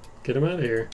 Get him out of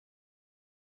here.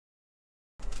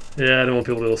 Yeah, I don't want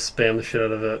people to spam the shit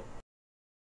out of it.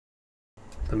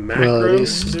 The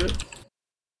macros?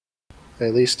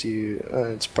 At least you,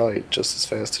 it's probably just as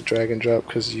fast to drag and drop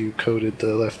because you coded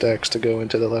the left X to go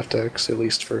into the left X, at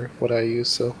least for what I use,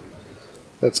 so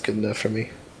that's good enough for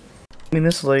me. I mean,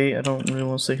 this late, I don't really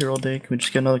want to stay here all day. Can we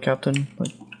just get another captain?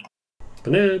 Like,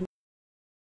 Bened.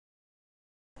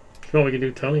 You know what we can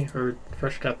do, Tony? Or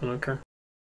Fresh Captain, I don't care.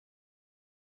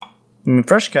 I mean,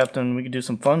 Fresh captain, we could do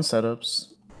some fun setups.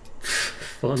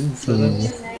 Fun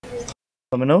setups?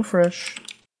 Let me know, Fresh.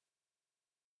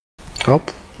 Oh,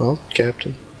 well,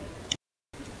 Captain.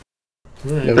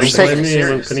 Right, No, don't say- blame me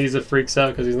when Panizza freaks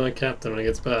out because he's not captain when he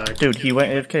gets back. Dude, he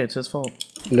went AFK, it's his fault.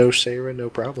 No Sarah, no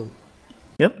problem.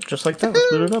 Yep, just like that, let's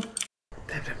boot it up.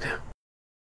 Damn.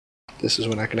 This is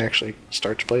when I can actually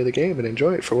start to play the game and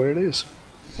enjoy it for what it is.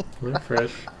 Well,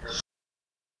 Fresh.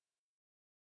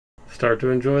 Start to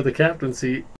enjoy the captain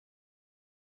seat.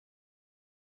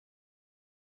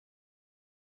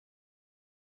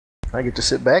 I get to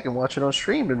sit back and watch it on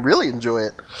stream and really enjoy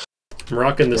it. I'm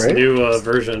rocking this Right? new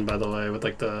version, by the way, with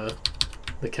like the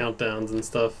countdowns and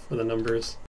stuff for the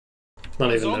numbers.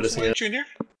 Not even noticing it. Junior?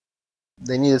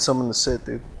 They needed someone to sit,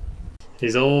 dude.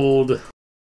 He's old.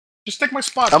 Just take my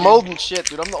spot. I'm dude. old and shit,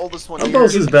 dude. I'm the oldest one here.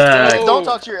 Umbos is back. Don't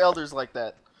talk to your elders like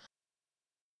that.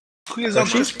 Please don't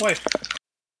just play.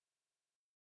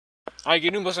 Alright,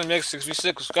 get Umbos on next 6v6,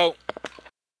 let's go.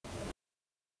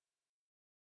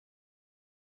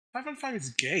 5-on-5 is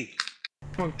gay.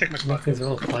 Come on, take my spot. Nothing's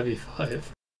wrong with 5v5.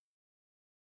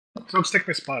 Don't take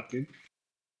my spot, dude.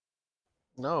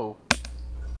 No.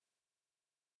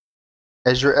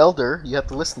 As your elder, you have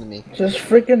to listen to me. Just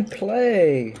freaking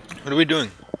play. What are we doing?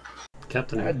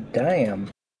 Captain. God damn.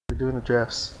 We're doing the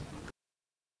drafts.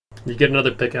 You get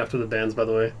another pick after the bans, by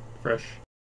the way. Fresh.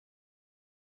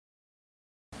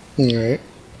 Alright.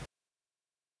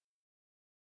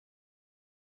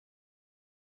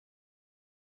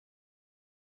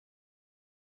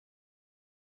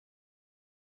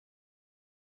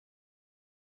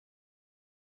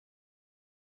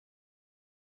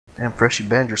 Damn, Fresh, you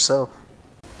banned yourself.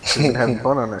 You've been having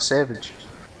fun on that Savage.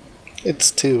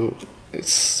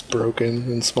 It's broken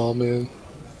and small man.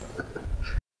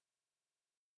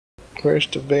 Where's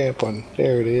the vamp one?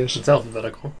 There it is. It's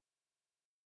alphabetical.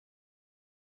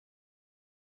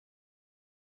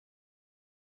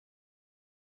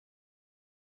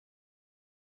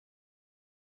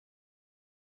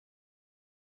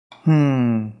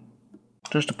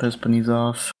 Just to piss Benny's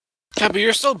off. Yeah, but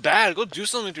you're so bad. Go do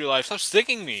something with your life. Stop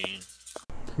sticking me.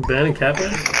 Banning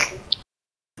Kappa?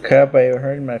 Kappa, you're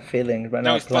hurting my feelings by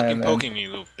Now not he's playing, fucking man. poking me,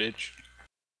 little bitch.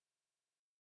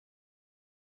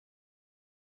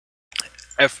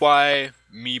 FY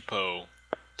Meepo.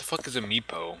 The fuck is a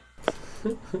Meepo?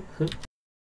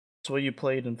 That's what you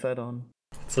played and fed on.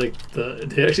 It's like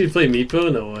did you actually play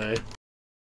Meepo? No way.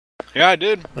 Yeah, I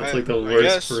did. That's like the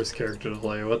worst first character to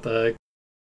play. What the heck?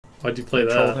 Why'd you play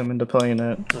Trolled that? him into playing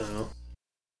it. I don't know.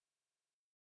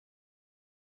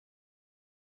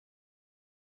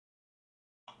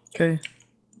 Okay.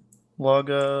 Log,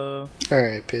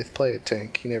 Alright, Pith, play a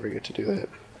tank. You never get to do that.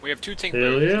 We have two tank Hell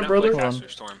players. yeah, We're not brother. playing Hold on. Faster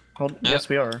Storm. Yes,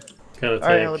 we are. Kind of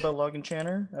Alright, tank. how about log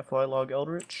Enchanter? FY log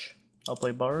Eldritch. I'll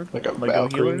play Bard. Like a Lego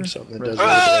Valkyrie, healer. something that Red-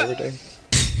 does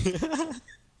everything.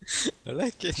 I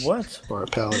like it. What? Or a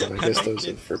paladin. I guess those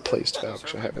have replaced Valk,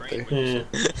 haven't they? Yeah.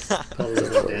 Probably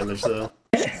no damage though.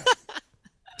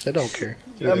 I don't care.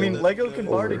 I mean, Lego can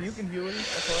bard and you can heal it.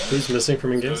 Who's missing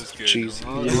from in-game? Jeezy.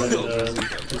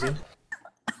 Jeezy?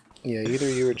 Yeah, either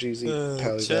you or Jeezy,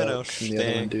 Pally Valk, and the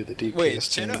other one do the deep Wait,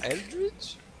 casting. Channel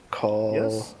Eldritch? Call.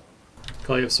 Yes.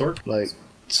 Call you have Sork? Like,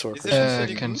 Sork.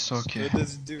 Can Sork, yeah. What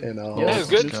does it do? And I'll. Yeah, it's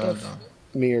good.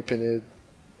 Me or Pinid.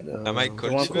 Am I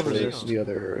cold want debuff? cold The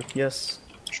other. Yes.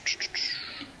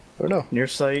 Or no. Near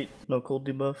sight, no cold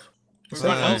debuff. Is that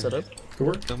Right. fun setup? Good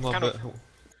work. No more Kind of-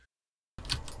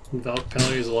 Valk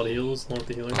Pally has a lot of heals, a lot of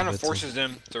the healer. Kind of forces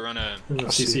them to run a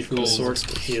CC from the cold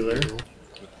Sork healer.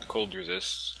 with cold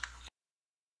resist.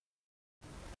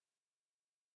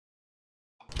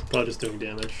 Probably just doing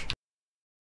damage.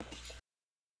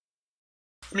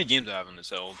 How many games I have on this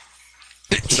held?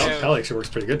 Valk Pally actually works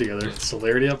pretty good together.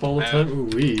 Celerity up all the time. Ooh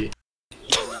wee.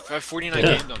 I have 49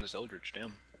 Yeah. games on this Eldritch,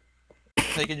 damn.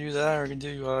 They could do that or could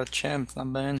do champ,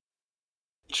 not bad.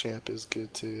 Champ is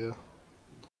good too, yeah.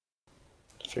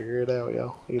 Figure it out,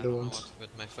 y'all. Either one's.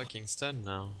 With my fucking stun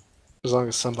now. As long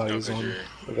as somebody's No, 'cause on you're-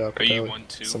 the Valk Are you Pally,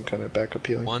 1-2? some kind of backup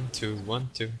healing. 1-2,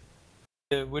 1-2.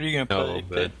 Yeah, what are you gonna No,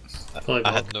 play? but Probably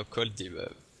I Valk. had no cold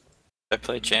debuff. I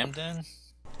play champ then?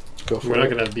 Go for We're not it.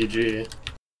 gonna have BG.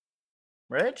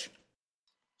 Reg?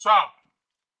 Stop.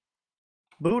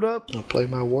 Boot up. I'll play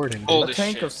my warden. Oh, A this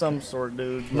tank shit. of some sort,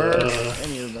 dude. Merc,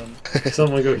 any of them.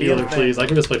 Someone go healer, Heal please. I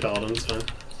can just play Paladin, it's fine.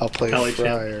 I'll play Pally champ.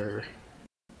 Friar.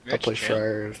 I'll play Champ.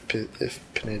 Friar if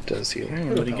Pinid does heal.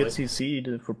 But he gets CC'd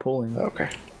if we're pulling. Okay.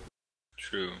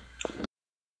 True.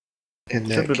 In Should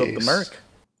that boot up the case, Merc.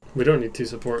 We don't need 2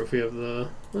 support if we have the...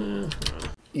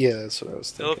 yeah, that's what I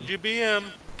was thinking.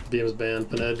 LGBM. BM's banned.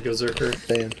 Paned, go Zerker.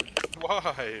 Ban.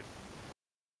 Why?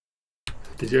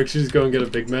 Did you actually just go and get a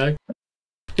Big Mac?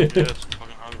 Yes, I'm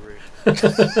fucking hungry.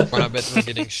 Well, I bet we're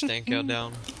getting Stanker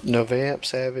down. No Vamp,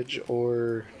 Savage,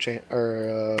 or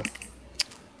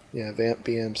yeah, Vamp,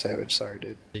 BM, Savage. Sorry,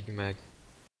 dude. Big Mac.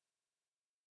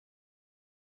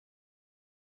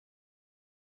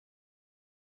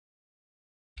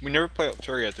 We never play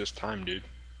Alturia at this time, dude.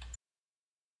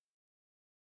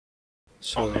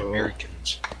 All the So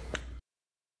Americans.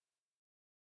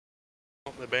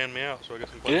 Oh, they banned me out, so I guess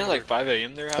I'm Isn't playing. it like 5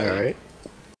 AM there? all right,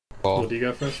 What do you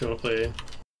got for us? You wanna play...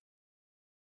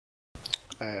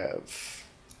 I have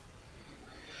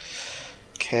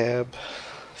Cab,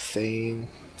 Thane,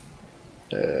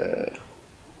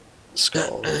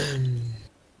 Skull.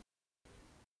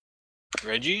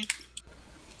 Reggie?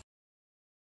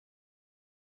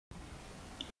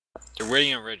 They're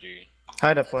waiting on Reggie.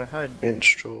 Hide up, boy, hide.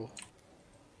 Minstrel.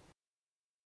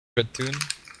 Platoon.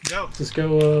 Go. Just go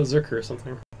Zerker or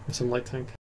something. Or some light tank.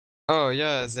 Oh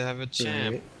yeah, they have a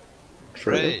champ. Right.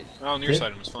 Further. Great. Oh, on your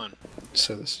side was fun.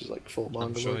 So this is like full I'm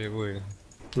Mongol. sure you will.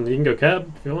 And you can go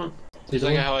Cab if you want. It's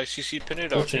like how I CC'd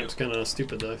Pinid Full off you. champ's kinda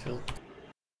stupid though, I feel.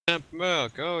 Champ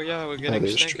Merc. Oh yeah, we're getting that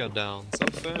is Stanker true. down. So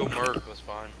fun. Go Merc, that's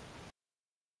fine.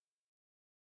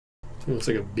 He looks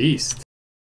like a beast.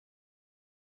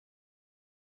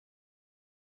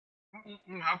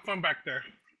 Have fun back there.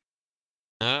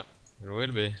 Yeah, it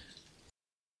will be.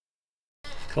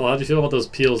 Cole, how'd you feel about those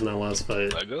peels in that last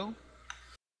fight? Lego?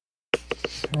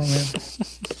 Oh, man.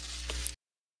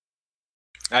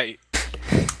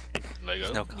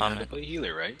 Lego. No You comment. gotta play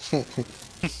healer, right?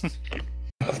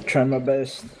 I'll try my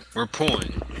best. We're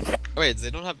pulling. Wait, they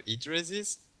don't have eat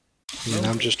resist?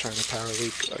 I'm just trying to power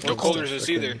leak. No cold resist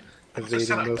either. Evading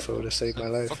mofo to save my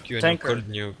life. Fuck you and Tanker. your cold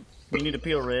nuke. We need a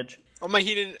peel, Reg. Oh my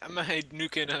heating, my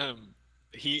nuking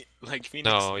heat like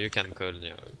Phoenix. No, you can cold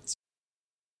nuke.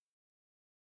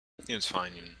 It's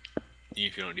fine. Even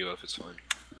if you don't deal with it's fine.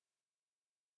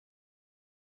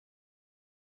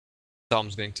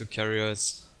 Tom's going to carry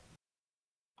us.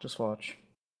 Just watch.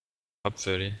 Up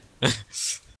 30.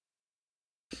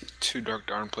 2 Dark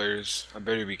Darn players. I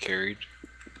better be carried.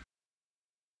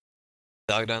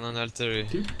 Dark down on Alteri.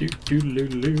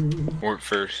 Work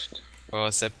first. Oh,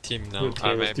 Sep team now.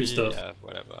 Okay, let's do Maybe, stuff. yeah,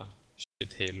 whatever.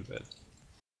 Shit heal, but...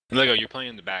 Lego, you're playing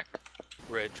in the back.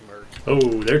 Reg Merc. Oh,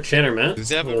 they're Channer, man. Does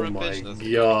he have a Oh rampage? my Does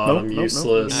he? god, Nope, I'm nope, nope.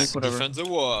 useless. Whatever. Defend the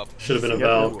warp. Should have been a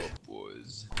Yeah, Valk.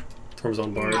 Boys. Torm's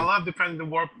on I Bard. love defending the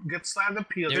warp. Get slammed and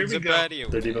peel. There Nuke we the go. patio.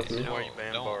 They're debuffing me. Oh, Why you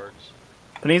ban don't. bards?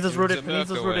 Paniza's Use rooted, the Merc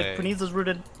Paniza's away. rooted, Paniza's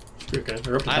rooted. Okay,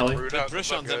 they're up to I Pally. Root put out, rush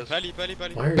good on them. luck, Pally.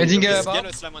 Why are you Betting doing this? Bob?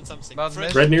 Get a slam on something. Bob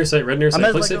Fresh. Red near sight, red near I'm sight.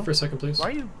 as Play Lego. safe for a second, please. Why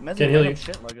are you Can't mezzing heal random you.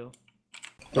 shit, Lego?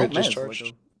 Right, Don't just mezz, charged.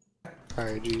 Lego.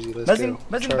 Alright, GG, let's Mezzing, go.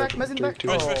 mezzing Charge back, in mezzing 3, back. 2,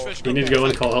 Fresh, Oh. fresh, fresh. You need to go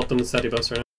and call help them with steady buffs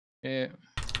right now. Yeah.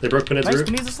 They broke Pinhead's Nice, root.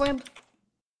 Paniza slammed.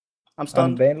 I'm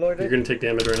stunned. Banelorded. You're gonna take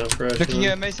damage right now, Fresh.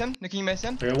 Looking Mason. Looking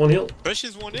Mason. I got one heal. Fresh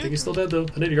is one I think hit. he's still dead though.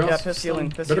 Panetta, you're Yeah, off. piss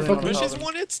healing. Piss Better healing. fucking Fresh is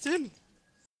one hit still.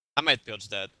 I might purge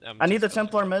that. I need the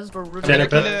Templar Mez for Chen rooting.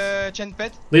 pet. Chen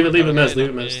pet. Leave it, Mez. Okay, Leave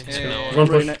it, Mez. yeah. One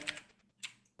push.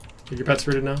 Your pet's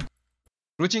rooted now.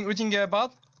 Rooting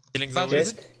Bard. Killing Bard the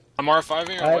rooted. wisp. I'm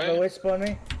R5ing I have away. a wisp on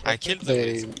me. I killed the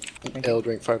They wisp. Eld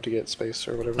rank 5 to get space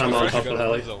or whatever. I'm on Fresh top got of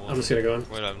Hallie. another one. I'm just gonna go in.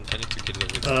 Wait, I need to kill the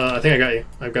wisp. I think I got you.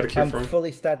 I've got a cure for I'm him.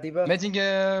 fully stat debuff. Mezzing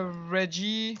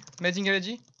Reggie. Mezzing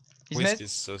Reggie. He's Wisp Mez.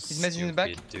 is so He's Mez in the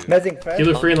back. stupid, dude. Mezzing fresh.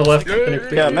 Healer free on the left. Yeah,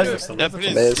 Mez. Yeah,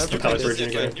 please. Mez. Your Palace Virgin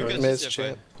again. Go ahead. Mez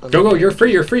chat. Go, you're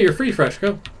free, Fresh,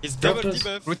 go. He's Drop double this.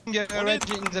 debuff. Rooting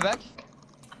Reggie in the back.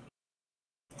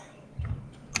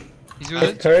 He's I'm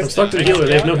rooted. I'm stuck to the healer,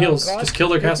 they have no heals. Just kill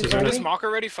their casters right Is now. Mock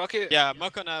already? Fuck it. Yeah,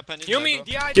 Mock on a panic. Heal me.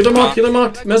 DI. Healer mocked.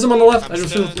 Mez him on the left. I just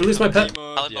stunned, released my pet.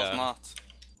 Yeah.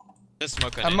 Just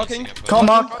Mock on I'm mocking. anything, Call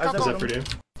Mock. Is that for you?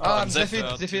 Ah,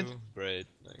 Zephyr Zephyr. too. Great.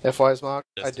 FY's mock.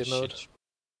 I Just did a mode. shit.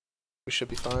 We should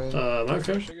be fine. Mock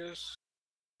I guess.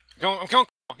 I'm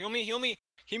killing. Heal me.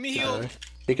 Keep me healed.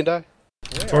 He can die.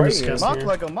 Torm is casting Mock here.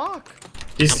 like a mock.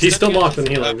 He's still mocked and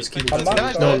healing. Just keep him. No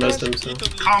one missed him, so.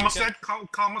 Calm dead.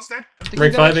 Calm dead.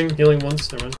 Rank 5ing, healing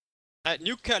once. Never mind.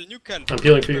 New cal. I'm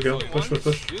healing for you, go.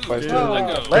 Push.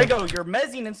 Lego, you're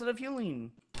mezzing instead of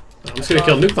healing. I'm just gonna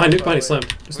kill. Nuke behind, he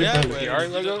slammed. Just nuke Yeah,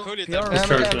 behind. PR Lego? Hold it, PR. I'm He's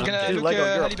charged now. gonna Dude, look Lego, you're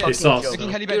a Halibut. He's soft. fucking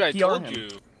Looking kill. Dude, I Halibut. told him. you.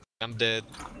 I'm dead.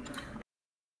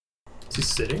 Is he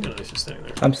sitting? No, he's just standing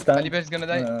there. I'm stunned. Halibut's gonna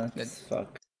die. Dead.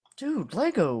 Fuck. Dude,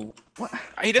 Lego. What?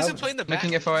 He doesn't play in the back.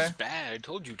 Making FOI. He's bad. I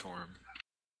told you, Torm.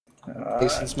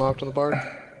 Mason's mocked on the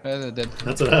bar. They're dead.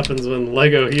 That's what happens when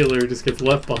Lego healer just gets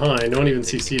left behind. No one even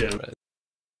CC'd him.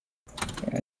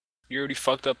 You already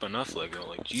fucked up enough, Lego.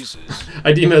 Like, Jesus.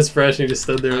 I deem as Fresh and he just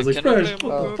stood there. I was like, Can I Fresh, play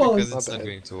what more the fuck? because My it's not bad.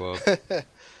 going to work.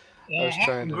 I was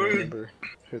trying to remember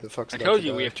who the fuck's I about told to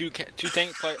you, die. we have two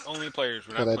tank only players.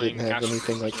 We're But not I playing didn't have casters,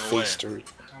 anything like there's no way. feast or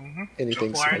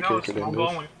anything so my character didn't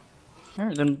move.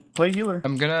 Alright, then play healer.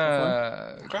 I'm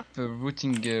gonna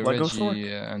rooting Lego sword.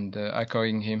 Reggie and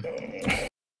echoing him.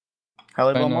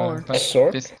 Halibut Mauler.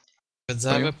 Sword? Please. But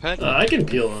I have a pet. I can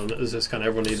peel him. It's just kind of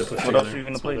everyone need to push What together. else are you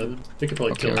gonna That's play, my bad. dude? We could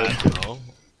probably Okay, kill right. that. I don't know.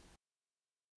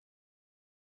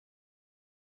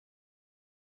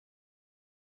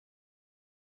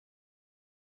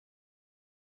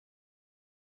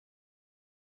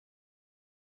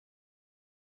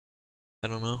 I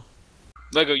don't know.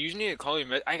 Lego, you need to call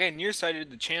your I got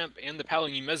nearsighted the champ and the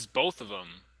paladin. You messed both of them.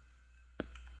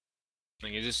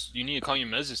 Like, you need to call your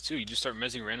mezzes too. You just start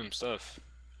mezzing random stuff.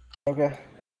 Okay.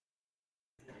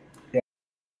 Yeah.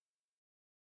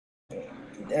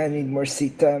 I need more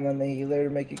seat time on the healer to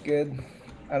make it good.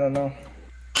 I don't know.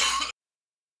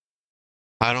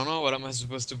 I don't know what am I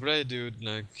supposed to play, dude.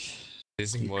 Like,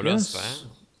 facing Water's fine.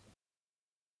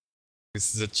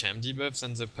 This is the champ debuffs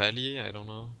and the pally. I don't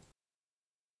know.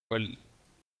 Well,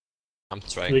 I'm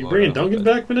trying. Like, bringing Water, Duncan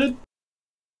but- back, Manid?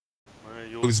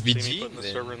 Who's See me BG? putting the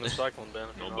server in the cyclone ban.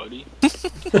 Nobody.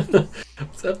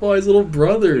 It's FY's little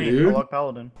brother, dude. Warlock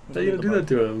Paladin. How you gonna do that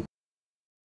to him?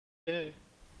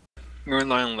 You're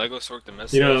relying on Lego Sork to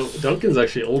mess You know, stuff. Duncan's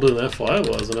actually older than FY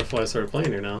was when FY started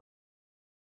playing here now.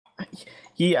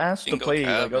 He asked to Bingo play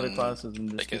cab like other and classes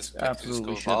and just take his gets pick, just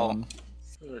absolutely go shit ball. on.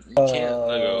 You can't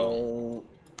Lego.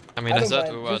 I mean, I don't thought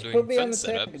mind. we were Just doing put me on fun the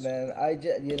tech setups. then. I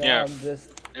just, you know, Yeah. I'm just,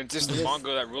 It's just the Just-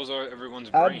 Mongo that rules out everyone's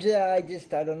I brain.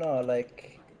 don't know,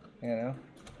 like, you know.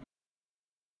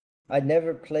 I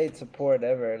never played support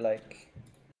ever, like.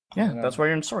 Yeah, you know. that's why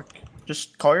you're in Sork.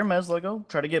 Just call your Mez Lego.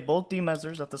 Try to get both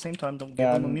D-Mezzers at the same time. Don't give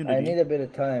Yeah, them immunity. I need a bit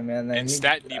of time, man. And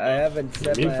stat debuff. I haven't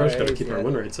set Me and my Fresh gotta RAs keep our yet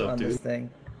win rates up, on dude. this thing.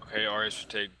 Okay, RS should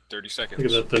take 30 seconds.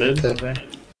 Look at that, Benid. Okay.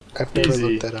 I've never Easy.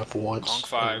 looked that up once. Conk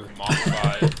 5, ever. Mach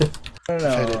 5. I don't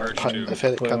I've had know. Urge it, to. I've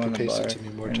had it Put 'em copy on the pasted bar. to me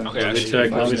more Okay, times. Okay, than Let me actually,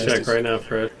 check. Let me Five check right now,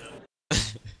 Fresh.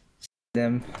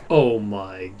 Them. Oh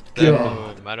my There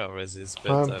god. no matter resist,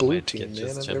 but I'm I blue might team, get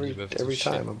just man. champ Every debuff to every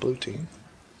shit. time I'm blue team.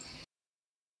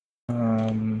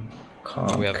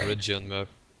 We have Reggie on map.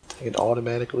 I can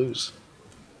automatic lose.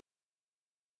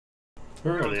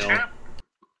 Where are they all?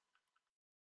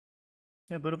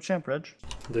 Yeah, boot up champ, Reg.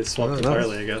 They swapped I don't know.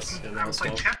 entirely, I guess. Yeah, they all I played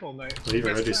swapped. champ all night. Well,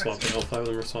 even Reggie's swapping. All 5 of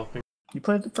them are swapping. You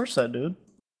played the first set, dude.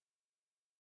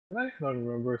 I don't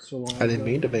remember. It's so long. I didn't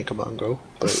mean to make a Mongo,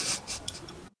 but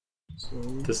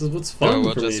This is what's Yeah, fun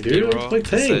we'll for me, just dude. I hero play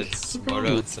tank. besides What's the Water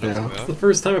problem? instead of Yeah. Murk. It's the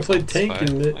first time I played It's tank fine,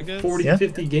 I in guess. 40, Yeah.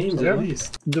 50 games Yeah. at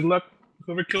least. Good luck.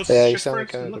 Whoever kills yeah, you shit sounded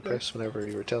first, kind of look depressed whenever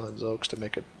you were telling Zolks to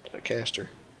make a caster.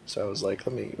 So I was like,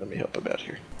 let me help him out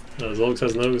here. Zolx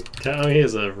has no. He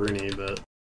has a Rooney, but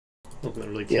Nothing that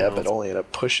really Yeah, counts. but only in a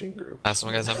pushing group. As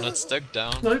long as I'm not stuck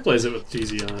down. No, he plays it with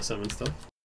GZ on SM and stuff.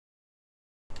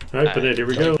 Alright, but here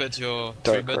we Can go. you put your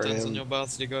Dark 3 buttons Ram, on your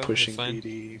bars, Ligo? pushing Fine.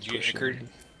 BD, You pushing anchored?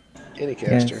 any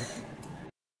caster.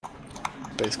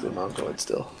 Basically Mongoloid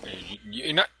still.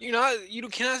 You're not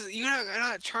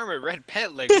charm a red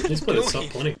pet like. He's played it sub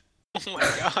 20. Oh my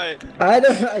god. I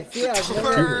don't. I see.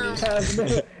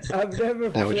 I've never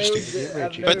Now we just need to played. get I've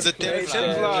Reggie. never But the played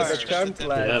Templar. the charm He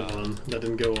plan. had one. That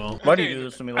didn't go well. Why do you do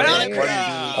this to me? Like, why do you do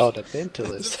this? Oh, the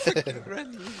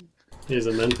Mentalist. He's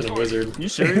a ment and a wizard. You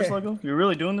serious, Lego? You're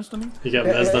really doing this to me? He got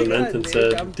Mez on ment and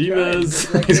said, I'm D-Mez.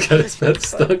 trying. He's got his pet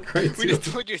stuck right We to just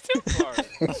him. told you Templar.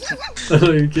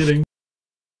 Oh, you're kidding.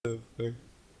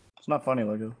 It's not funny,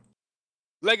 Lego.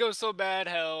 Lego's so bad,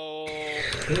 hell. Yeah,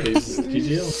 he's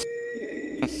GGL.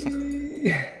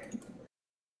 Hey,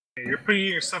 you're putting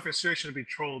yourself in a situation to be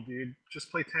trolled, dude.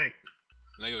 Just play tank.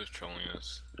 Lego's trolling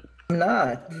us. I'm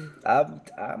not. I'll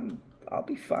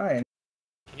be fine.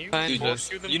 Can you Dude, force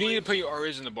them, you need to please? put your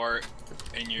R's in the bar,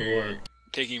 and you're What?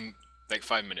 taking like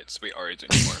 5 minutes to put your R's in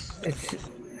the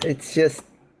bar. It's just.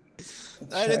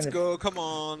 Alright, let's go. Come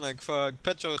on, like fuck.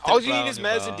 Put your All you Templar need is on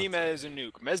your Mez and bar. D-Mez and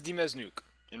Nuke. Mez, D-Mez, Nuke.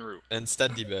 And Root. And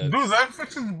stat D-Bed. Dude, that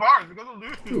fixes bars. We're gonna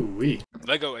lose. Ooh, wee.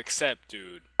 Lego, accept,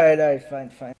 dude. Alright, fine.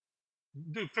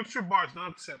 Dude, fix your bars,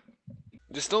 not accept.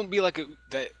 Just don't be like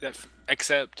that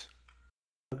accept.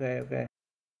 Okay.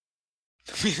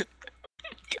 Dude,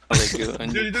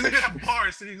 he doesn't have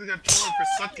bars, so he's gonna get trolled for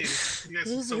sucking. You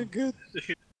guys are so good.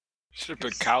 Should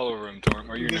put Kyle over him, Torm,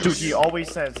 or you're Dude, he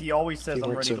always says He I'm works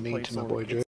ready so to mean play to my boy short.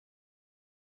 Dre.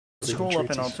 Scroll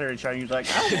up in Ontario chat, he's like,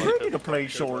 I'm ready to play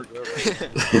short.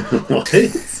 What?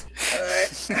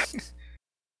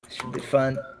 Should be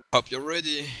fun. Hope you're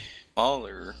ready.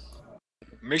 Baller.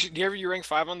 Make sure, do you ever you rank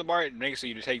 5 on the bar? Make sure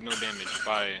you take no damage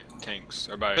by tanks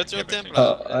or by. Put your by Templar.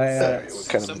 Sorry, what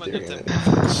kind of Summon your material?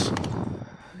 Templar.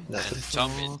 Nothing. And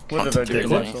charm it. What did I do to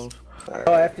myself?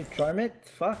 Oh, I have to charm it?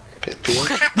 Fuck.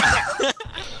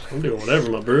 I'm doing whatever,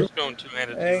 my bro. Going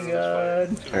two-handed. Hang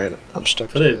on. Alright, I'm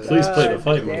stuck. But hey, please play the God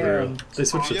fight, my bro. damn. They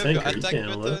switched Do to you have tanker, your you attack can't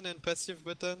handle button that. and passive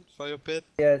button for your pit?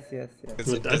 Yes. I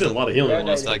did a lot of healing on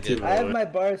Yeah, last I night too, I by have the way. my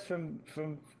bars from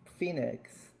Phoenix.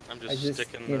 I'm I just just,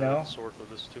 sticking you the know, sword with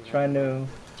this two-handed. Trying to.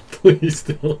 Please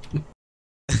don't.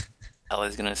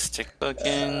 Ellie's gonna stick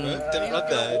again. Templar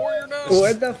died.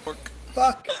 Where the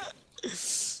fuck?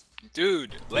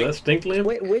 Dude, Is like, that stink lamp?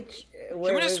 Wait, which? can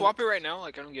we just swap it right now?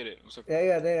 Like, I don't get it. What's up?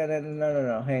 Hang on.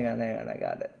 No. Hang on. I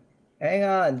got it. Hang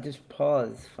on. Just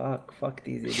pause. Fuck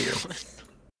these idiots.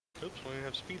 Oops, we don't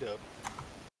have speed up.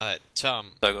 Alright,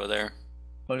 charm. I'll go there.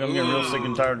 Like, I'm getting real sick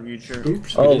and tired of you, sure.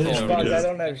 Oops. Oh we did it. fuck! I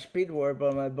don't have speed warp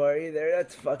on my bar either.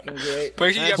 That's fucking great.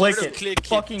 Make sure you Click got it.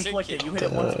 Fucking click it. You hit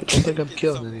it I once. don't think I'm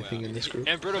killing anything in this group.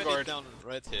 and Brittle Put it Guard. down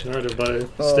right here. Alright, everybody.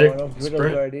 Oh, Stick. no brittle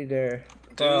Sprint. guard either.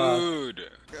 Dude.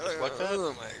 Like that?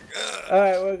 Oh my god.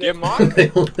 Alright, we're Do you have good. Mock?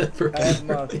 They'll never I have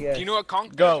mock. Yes. You know what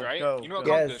Conk Go, does, right? go, You know what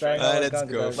go. Conk Yes, does, I right? know. Alright, let's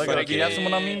Conk go. does. Like, But do you have again-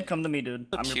 someone on me? Come to me, dude.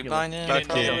 I'm your Keep peeler. on it. Get in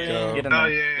Get there. in Oh, there.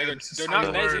 yeah. Like, This is they're not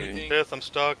so messing hard. anything. Fifth, I'm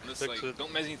stuck. Just Fix like, it.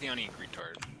 don't mess anything on you,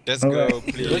 retard. Let's Okay. go,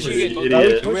 Unless please. you You get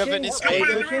idiot. Do we have any Are speed?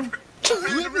 we pushing?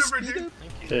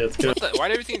 Okay, let's go. What's that?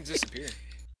 Why'd everything disappear?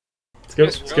 Let's go.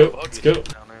 Let's go.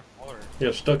 Down there. Water. We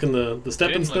got stuck in the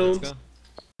stepping Get in, let's stones.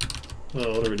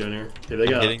 Oh, what are we doing here? Okay, they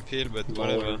got Getting peeled, but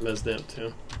Baller whatever. Mez Damp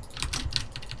too.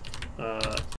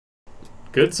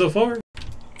 Good so far.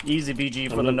 Easy BG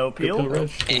for I'm the gonna no go peel. Reg.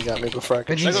 You got me before I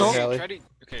can Let's shoot go. Hallie. Try to,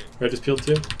 okay. Reg is peeled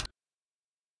too.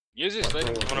 Use this. Like,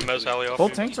 I'm gonna mez Hallie off.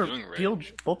 Both you. tanks are Doing Reg. peeled.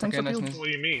 Both tanks are Okay, peeled. nice. What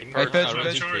do you mean? Right, Charged.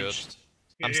 Reg. Charged.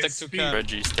 I'm Yeah, stuck to speed. car.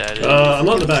 Reggie status. I'm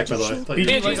on the back by the way.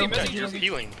 BG, Yeah, Lego. Jay-Z,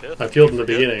 Healing, Fifth. I peeled in the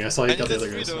beginning. I saw he I got need the this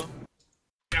other guys. free So.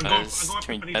 Yeah, I'm going up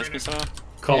Can with you the pass me some?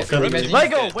 Call Yeah, coming. imagine-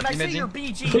 Lego, when I say Imagine- you're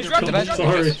BG, Sorry. you're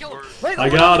I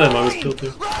got him. I was peeled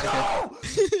too.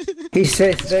 He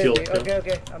says Killed, me. killed.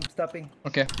 Okay. I'm stopping.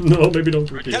 Okay. No, maybe don't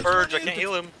repeat. Purge, I can't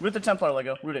heal him. Root the Templar,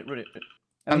 Lego. Root it. And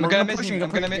I'm we're gonna push miss you, him. I'm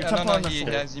gonna your miss. Templar on the He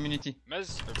floor. has immunity.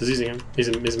 Mez. Diseasing him. He's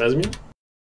mesming him.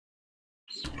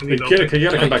 Can You you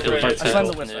gotta come back to the I fight. I slammed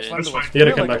the too. whisk. I Yeah. slammed the whisk. You gotta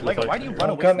Lego, come back to the Lego, fight. why do you I'm run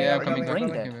away? coming, Yeah, I'm I'm coming. coming. I'm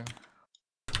coming.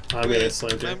 I'm gonna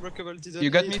slam too. You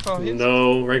got me for him?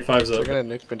 No, rank 5's They're up. gonna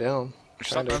nuke me down.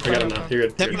 I got him now. You're good. You You're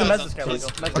can good. mess this guy, Lego.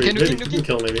 Mess Okay, this looking, You can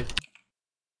kill him maybe.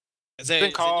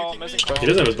 Then call, messing call. He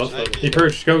doesn't have his buff up. He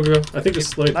purged. Go. I think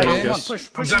this. Let me guy. think. Come on, Guess. push.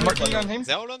 I'm Marking on him?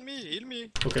 They're all on me, heal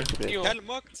me. Okay. Heal. Hell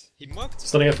mocked. He mocked.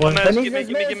 Stunning F1. Mez, Penny gimme, says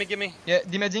gimme, mez. gimme, gimme. Yeah,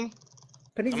 damaging.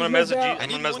 I'm gonna mez a G. out. I'm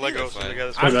gonna mez Lego. So they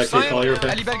got Come back here. Call your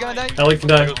Ali Bell gonna die. Ellie can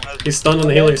die. He's stunned on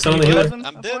the healer. He's stunned on the healer.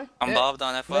 I'm dead. I'm bobbed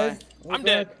on FY. Mez, I'm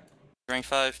dead. Rank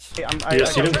 5. You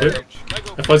guys see him too?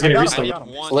 FY's getting restarted.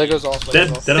 Lego's off. Dead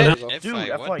on him. Dude, FI,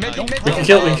 FY, what? don't We can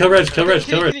kill Reg, kill Reg, kill Reg.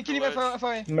 Kill him,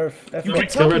 FI. Murph.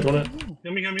 Kill Reg, one it.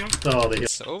 Heal me. Oh, they hit.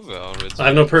 It's over already. I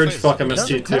have no purge, fuck, I missed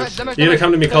you too. You're gonna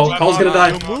come to me, Cole. Cole's gonna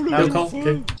die. He'll Cole,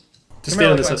 okay. Just stay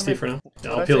on this SD for now.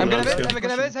 Yeah, I'll peel him now, let's go.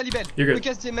 You're good.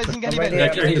 Yeah, I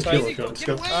can just peel, let's go. Just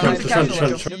run.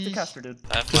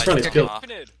 Just run, he's peeled.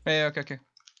 Yeah, okay.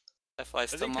 FI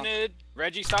still not.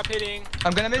 Reggie, stop hitting.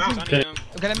 I'm gonna miss Okay. him.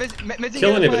 I'm gonna miss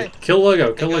Kill anybody. Kill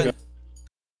Lego, kill Lego.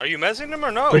 Are you mezzing him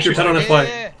or no? Put your pet on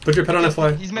FY. Put your pet on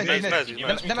FY. He's messed.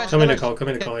 Come in to call, come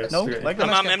in to call, yes. No, You're good. Lego.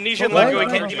 I'm amnesia and Lego, I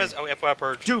can't demez. Oh, FY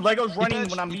purge. Dude, Lego's running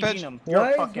when I'm beating him. You're Why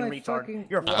a is fucking my retard. fucking-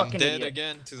 You're a I'm fucking dead idiot.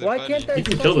 again to the Why body. can't I You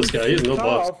can kill this guy, he has no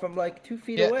buffs. call from like 2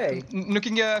 feet away?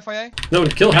 Looking FIA. No,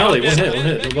 kill Hallie, one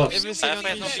hit, no buffs. Every single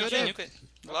thing you shot him.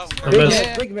 I'm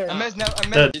messed. Big man. I'm messed now. I'm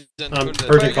Dead. messed. I'm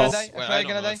purging call. FI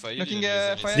gonna die. Looking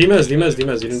FIA. Demez, you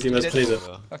didn't demez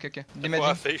Paneza. Okay.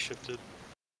 FY face shifted.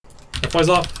 FY's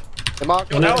off. They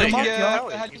mock. One hit. Hallie, Looking,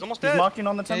 Hallie, he's almost He's dead. mocking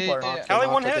on the Templar. Hallie,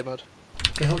 one hit. What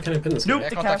the hell can I pin this guy? Snoop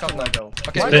the caster, Lego.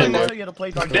 Okay, Why Ben, did I boy. tell you to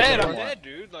play Dark Dead, I'm Templar? dead,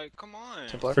 dude. Like, come on.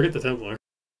 Templar. Forget the Templar.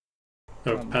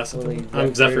 Oh, I'm pass it. fully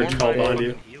I'm Zephyr, call behind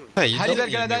you. Hey, you How don't did that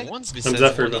heal guy me die? once I'm besides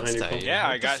Zephyr one behind you, insta. Cole. Yeah, I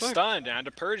What the got fuck? stunned. I had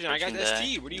to purge and I got Fucking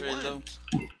ST. What do you Really want?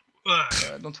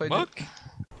 low. Don't fight. Muck?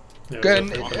 Yeah, Good.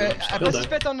 we're I He'll pass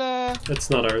pet on It's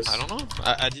not ours. I don't know.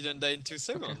 I didn't die in 2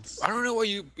 seconds. I don't know why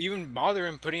you even bother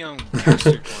him putting on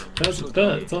caster form. That's a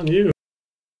bet, it's on you.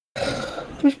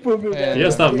 Push Boomer Yeah, down. You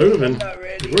gotta stop moving. Not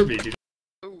ready. We're BG.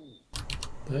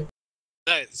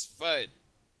 Nice fight.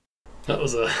 That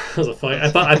was a fight. I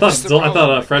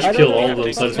thought Fresh killed all of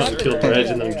them, so I just went and killed Reg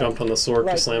and then jumped on the Sork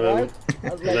to slam him.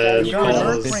 And then You're all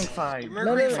on of rank us. 5.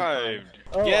 Mercury 5.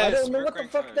 Oh, Yes, I don't know what the Mercury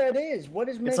fuck 5. that is. What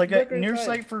is It's like a Mercury near 5?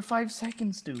 sight for 5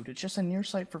 seconds, dude. It's just a near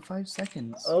sight for 5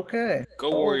 seconds. Okay.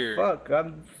 Go Warrior. Fuck,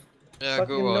 I'm Yeah,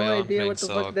 fucking go no Warrior. idea what the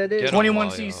Thanks, fuck that is. Get on 21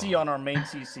 Warrior. CC on our main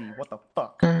CC. What the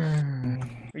fuck?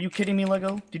 Are you kidding me,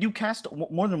 Lego? Did you cast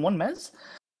more than one mez?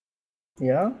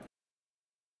 Yeah.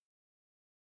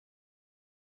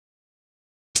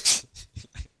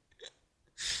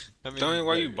 I mean, Tell me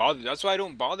why you bother. That's why I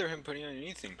don't bother him putting on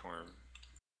anything for him.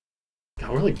 God,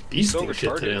 we're like beasting So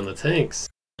shit today retarded. on the tanks.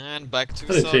 And back to I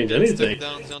didn't change something, anything. took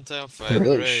down the entire I fight.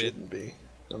 really Great. shouldn't be.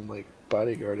 I'm like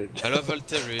bodyguarded I love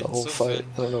Alterity, the whole so fight. fun.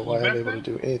 I don't know why I'm able to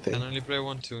do I anything. can only play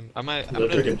one tune. I'm The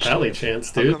freaking Pally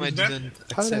chance, How dude. come I didn't How did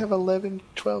I accept? have 11,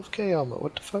 12k armor?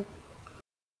 What the fuck?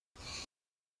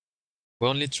 We're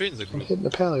only 3 in the I'm group. hitting the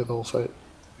Pally the whole fight.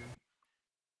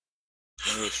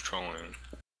 I was trolling.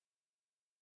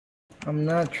 I'm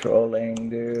not trolling,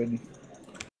 dude.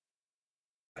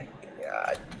 My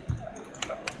God.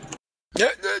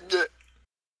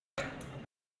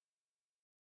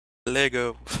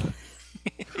 Lego.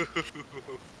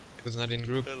 Who's not in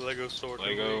group? Lego sword.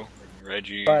 Lego,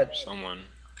 Reggie, But- someone.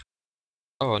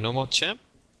 Oh, no more champ?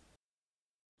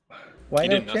 Why He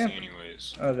not did nothing champ?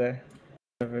 anyways. Okay.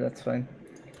 Whatever, that's fine.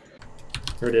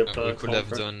 Already up, We could call have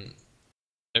for it. done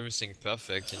everything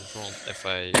perfect in front if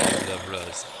I would have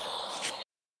lost.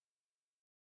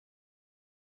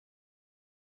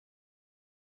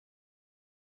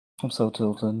 I'm so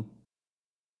tilted.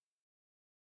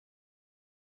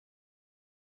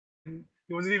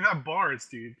 He wasn't even at bars,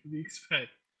 dude. What do you expect?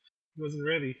 He wasn't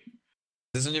ready.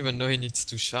 Doesn't even know he needs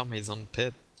to charm his own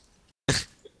pet.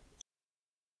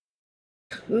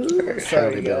 Alright,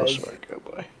 Sorry, Howdy Battle guys. Sword, go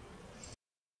boy.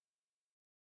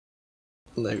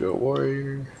 Lego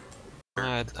Warrior.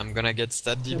 Alright, I'm gonna get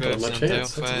stat Yeah, debuffs but my the entire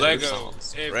chance, that's fight. Lego,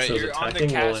 Sounds if great. So you're on the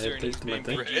attacking while I caster and take he's my being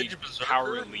thing? pretty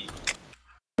power elite.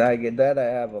 I get that. I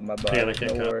have on my body. Yeah, I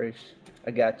can't no cut. worries.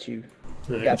 I got you.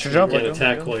 Yeah, Got you your job, can't Lego.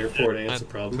 attack while you're porting, that's a And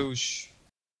problem. push.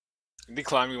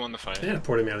 Decline, we won the fight. Yeah,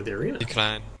 porting me out of the arena.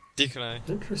 Decline. Decline.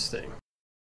 Interesting.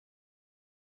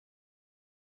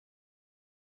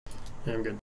 Yeah, I'm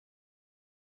good.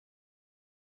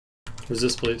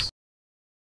 Resist, please.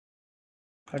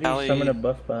 How do you Ali- summon a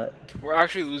buff bot? We're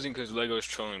actually losing because Lego's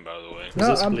trolling, by the way. No,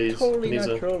 Resist, I'm please. totally Needs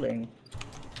not a- trolling.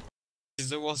 This is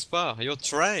the worst part. You're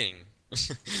trying.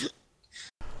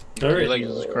 Alright, Like,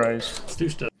 Jesus Christ. let's do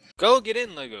stuff. go get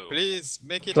in, Lego. Please,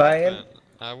 make it Fly in. happen.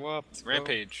 I warped. Go.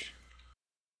 Rampage.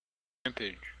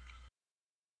 Rampage.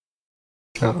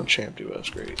 Oh, champ do us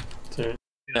great. It's alright.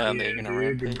 Yeah, they're gonna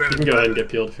rampage. You can go ahead and get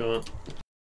peeled if you want.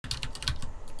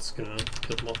 Just gonna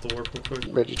kill them off the warp real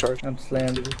quick. Reggie charge. I'm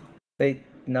slammed. They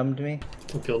numbed me.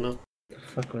 I'm peeled now. The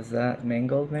fuck was that?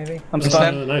 Mangled, maybe? I'm Uh,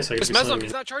 stunned. nice, I Just can mess be him. slamming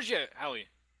He's you. not charged yet, Hallie.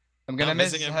 I'm gonna I'm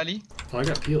miss missing him. Halley. Oh, I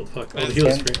got peeled, fuck. Oh, the Mez. heal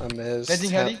is free. I'm Miz.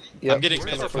 Mezzing Heli? Yep. I'm getting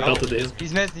Where's messed the up. Belted the heal.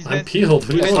 He's missed, he's I'm missed. peeled, what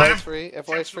are you Wait, doing? FY is free.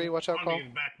 FY is free. Watch out, call.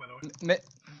 Back, by the way. Me-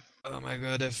 Oh my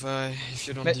god, if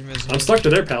you don't demez. I'm stuck to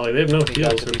their pally. They have no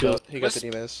heals or heals. He got the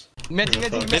demez.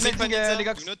 Mezzing, les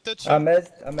gars. Do not touch.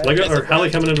 Lego or Hallie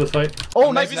coming into the fight.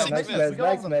 Oh, Nice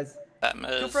Mez.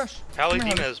 Go fresh. Hallie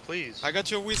Demez, please. I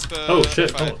got your wisp. Oh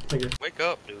shit! Oh, thank you. Wake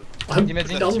up, dude. I'm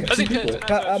Demezing. down with two people.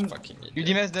 You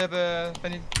demez the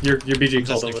Penny. Your BG I'm called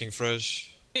just over. looking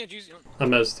fresh. I'm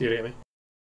mezzed. You get me.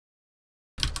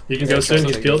 You can go soon.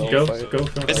 He's peeled. Go.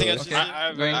 Missing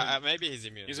it. Maybe he's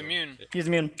immune. He's immune. He's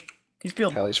immune. He's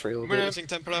peeled. Hallie's free a little bit. Missing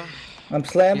Templar. I'm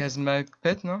slammed. He has my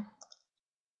pet, no?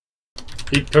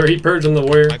 He purged on the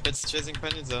warrior. My pet's chasing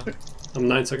Panizza. I'm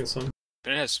 9 seconds on.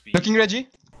 Penny has speed. Looking Reggie.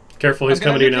 Careful, he's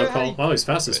coming to you now, look, Call. Wow, he's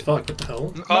fast as fuck. What the hell?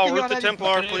 Call root the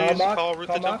Templar, please. Call root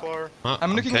the Templar.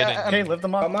 I'm looking at. Okay, lift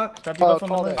them up. Got debuff on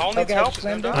the list. Call needs help.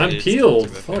 I'm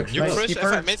peeled. Fuck. You Nice.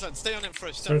 fresh. Mason, stay on him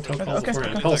fresh.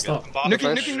 Call, stop.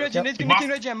 Looking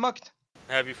Reggie, I'm mocked.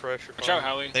 Have you fresh. Watch out,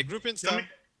 Hallie. They group in stuff.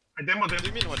 I demoed What do you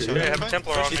him. mean watch Yeah. out? I have a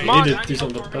Templar on me. You need to do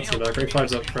something. That's the back. Rank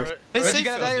 5's up first. Hey, Reggie safe.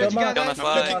 gonna die, Reggie gonna Gonna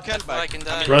die. fly. I can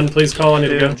die. Run, please, Call. I need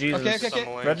to go. Jesus.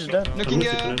 Okay. Reg is dead. Looking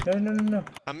No.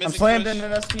 I'm I'm slammed in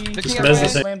an ST. Looking at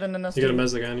Mez. Slammed in an ST. You gotta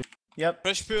mez the guy on you. Yep.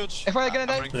 Fresh purge. If I gonna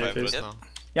die. I'm rank 5 plus Yeah. now.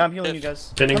 Yeah, I'm healing you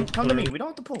guys. Pinning. Come to me. We don't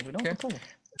have to pull.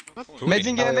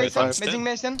 Mezzing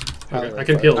Mason. Okay, I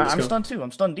can peel. Let's I'm go. stunned too.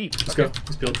 I'm stunned deep. Let's go.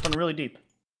 He's peeled. Stunned really deep.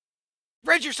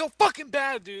 Reg, you're so fucking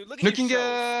bad, dude. Looking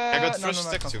I got fresh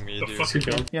stuck to me, dude. Keep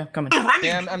going. Yeah, coming.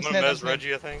 Yeah, I'm I'm gonna mez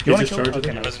Reggie, I think. You just charged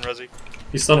Okay, it. nice. Mez and Rezzy.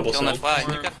 He's stunnable, Kill on so. fly.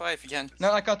 You can fly if you can.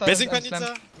 No, I can't. Missing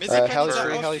Panizza. Missing Hallie's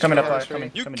free. Panizza. Hallie's Coming free. up, Hallie's free.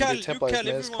 coming. You Coming. can, Do Templar's you can, mez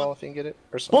everyone. call if you can get it.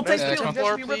 Or Bolt something. takes peeled.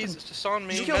 Templar, Just please. It's just on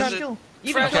me. kill. Just kill.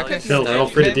 Even Kill, they're all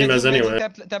free to demez anyway.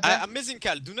 I'm missing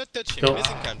Cal. Do not touch him. Go.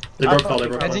 Missing Cal. They broke Call. I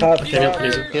can't help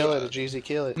it. Kill it, Jeezy,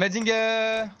 kill it. Mezzing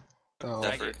Oh.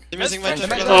 Missing my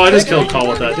Oh, I just killed Call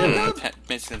with that, didn't I?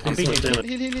 Mason. I'm so damn it.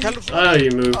 Heal. Ah, you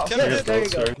moved. I there got you both,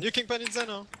 go. sorry. You can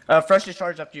Panizza now. Fresh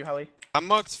discharge after you, Hallie. I'm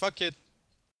mocked. Fuck it.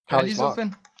 Hallie's He's mocked.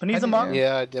 open. Panizza mock.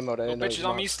 Yeah, I demoed. I didn't know Bitch he is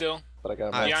on was me mocked, still. but I got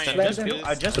him. I mocked.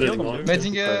 I just Put it killed in him. one. dude.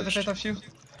 Mezzing Purged. the pet of you.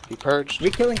 He purged.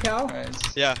 We killing Cal?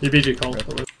 Nice. Yeah. You BG Call.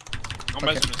 I'll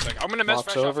mess in a second. I'm gonna mess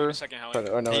Walks fresh off over. in a second, Hallie.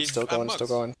 Oh no, He's it's still going, unmocked. still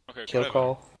going. Okay, Kill whatever.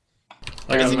 call.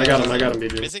 I got him,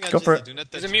 BG. Missing Go for Agility. it. Do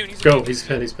not touch He's him. immune. Go, he's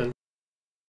pinned.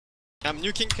 I'm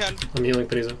nuking Cal. I'm healing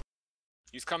Panizza.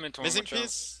 He's coming to him. Missing watch out.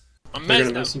 please. I'm They're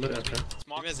messed gonna up. miss him, but okay.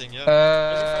 Amazing,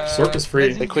 yeah. Sork is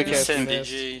free. They quick ass SMBG.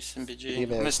 He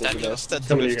missed, Missed he that. missed. Stat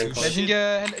Coming to level you two.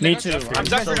 guys. Mezzing Me too. I'm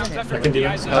Zephyr. I can do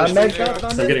that.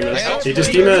 I'm getting messed. He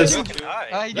just demessed.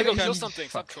 He did heal something.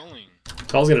 Stop trolling.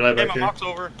 Call's gonna die Hey, back my here. mock's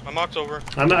over. My mock's over.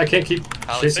 I can't keep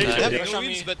Hallie's chasing dead. you. Yeah, no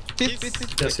wins, but Pit.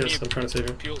 Yes, I'm trying to save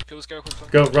you. Peel the scare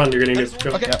quick. Go, run, you're gonna need to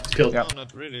go. Okay. It's peeled. No,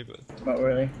 not really, but Not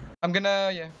really. I'm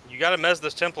gonna, yeah. You gotta mez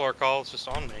this Templar call. It's just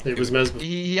on me. It was Mez.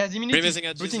 He has immunity. missing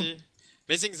at Booting. GC.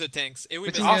 Missing the tanks. Eh, we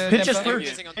Booting, missing- Pitch is Templar. purged.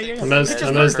 Missing on Hey, tanks. I'm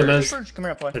Mez. Come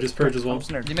here, play. I just purged as well. I'm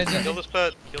snared. Mezzing. Kill this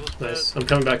pet. Kill this pet. Nice. I'm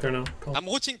coming back there now. Call. I'm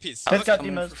rooting peace. Pitch got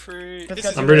Coming demons. for free. Pitch This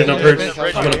got is- I'm rooted, I'm purged. Reggie,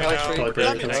 I'm gonna Reggie, probably Slam purge. him, Okay.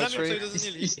 slam him so he doesn't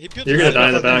heal. He peeled You're gonna die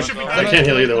in the back. should be I can't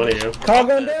heal either one of you. Cal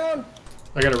going down?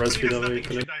 I got a res He speed has over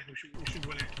nothing. you. We should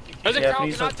win it. Mezzing Yeah, Cal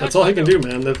please cannot don't- That's touch all he can Lego. do,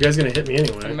 man. The guy's gonna hit me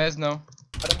anyway. Mez, no.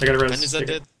 I got a res. Panizza Take it.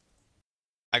 dead.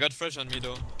 I got fresh on me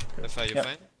though. If you Yeah.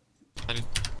 fine?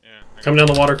 Yeah. Come down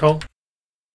the water, Call.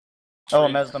 Oh,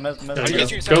 Mez. There you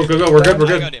Yes, go. you're Go. We're good.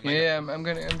 I got him. Yeah, I'm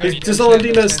gonna. He's just all on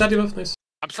D-Mez. Stab you both. Nice.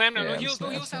 I'm slammed now. Yeah, No I'm heals, no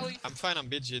slammed. heals, Hallie. I'm fine, I'm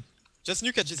BG. Just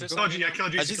nuke at GC. Oh, G, I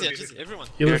killed At GC. GC, everyone.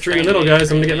 Healing free in the middle,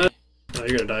 guys. I'm gonna get that. Oh,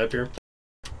 you're gonna die up here.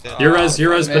 Yeah. Your res,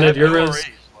 Bennett. Your res.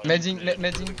 Mezzing.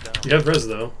 You have res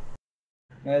though.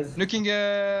 Mez. Looking,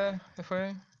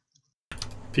 FYI.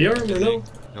 PR or no?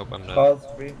 Nope, I'm not. Calls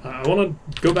free. I wanna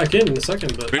go back in a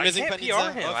second, but We're I missing can't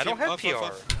Panizza. PR him. Off I don't him, have off, PR. off,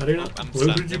 off. how do you not? I'm Who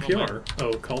stuck, did you never PR? mind.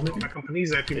 Oh, Call maybe? My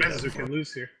company's if he messes, we can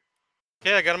lose here.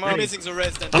 Yeah, I got him We're on. missing the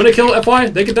rest. I'm gonna kill FY.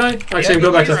 They could die. Actually,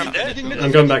 go back I'm to. dead.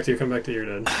 I'm going back to you. Come back to you.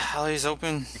 You're dead. Hallie's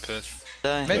open.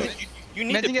 Die. Mezzing. You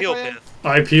need to Mezzing peel FYI. pit.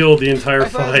 I peeled the entire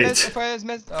FYI fight. is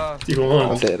Mez. Oh. Do you I'm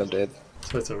want? dead, I'm dead.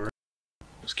 So it's over.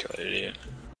 Just kill an idiot.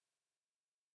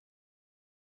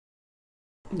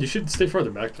 You should stay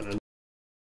farther back, Bennett.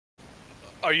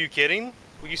 Are you kidding?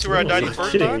 Well, you see where I died the I'm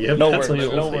first kidding. time? You have No pets on words,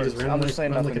 your no whole face. words. Ran I'm like, just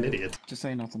saying ran like nothing. an idiot. Just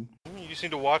say nothing. You just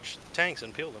need to watch tanks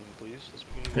and peel them, please. That's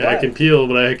what you need. Yeah, I can peel,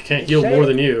 but I can't heal more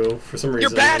than you for some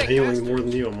reason. bad I'm at healing casting. more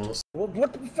than you almost. What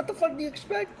the fuck do you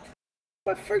expect?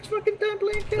 My first fucking time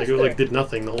playing Like caster. it did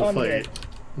nothing the whole Oh, fight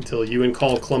until you and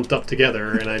Call clumped up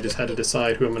together, and I just had to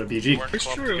decide who I'm gonna BG.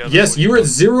 It's true. Yes, you were at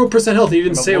 0% health. And you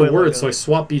didn't I'm a say a boy word, like so I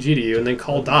swapped BG to you, and then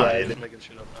Call I'm died. making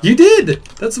shit up now. You did.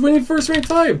 That's when you first ranked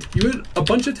 5. You had a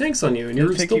bunch of tanks on you, and you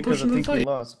were still pushing the I fight.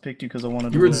 lost. Picked you because I wanted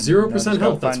You to were at win. 0% Now I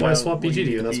health. just That's gotta why I find swapped out BG to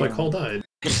you, and what that's why need Call to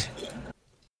be died.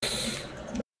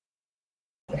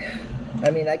 I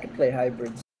mean, I could play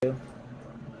hybrids too.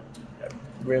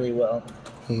 Really well.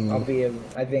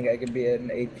 I think I could be an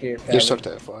 8 tier. You're stuck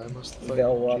to FY most of the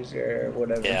Bell Walker,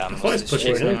 whatever. Yeah, I'm FY's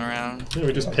pushing in. around. Yeah,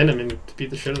 we just pin him and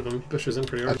beat the shit out of him. He pushes in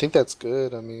pretty hard. I think that's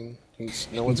good. I mean,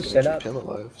 no one's gonna keep him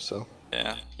alive, so.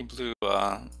 Yeah, he blew. If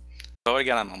I would've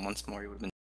got him on once more, he would've been.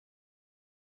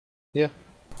 Yeah.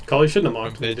 Call, you shouldn't have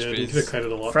mocked when you did. You could have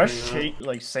kited a lot. Fresh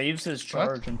like saves his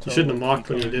charge until. You shouldn't have mocked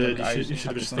when you did. You should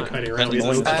have just been kiting around.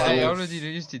 I already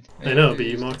used it. I know, but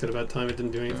you mocked it at a bad time. It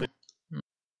didn't do anything.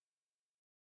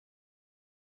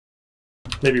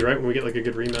 Maybe right when we get like a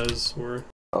good remez or.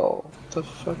 Oh, the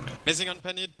fuck. Missing on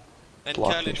Penid. And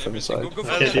Block me from the side. Go for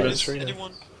Can't it. do it.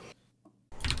 Anyone?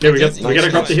 Yeah, we gotta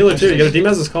grab the healer too. You gotta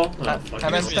demez this call. Oh, fuck.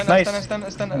 Nice.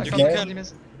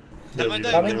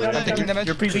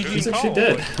 Your PVG. She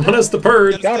did. Want us to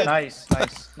purge. Nice,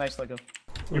 Lego.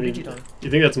 You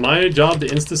think that's my job to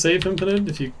insta-save him, Penid,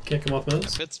 if you can't come off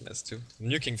meds? Pet's missed too. I'm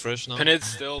nuking fresh now. Penid's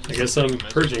still. I guess I'm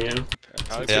purging you.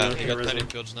 Yeah, he got Penid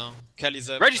purge now. Kelly's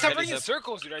up. Reggie, stop running in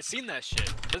circles, dude. I seen that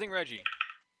shit. Nothing Reggie.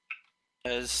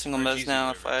 There's single mez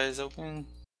now. If I is open.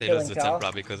 They lose the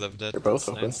Templar because of that. They're both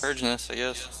open. Purging this, I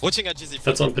guess. Watching at GZ.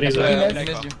 That's on Penny's eye.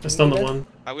 I stunned the one.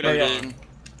 I would have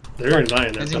They're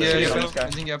dying there.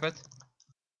 Messing up it.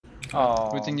 Oh,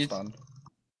 Putting it.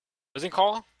 Does he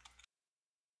call?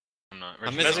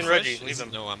 I'm missing Reggie. Leave him.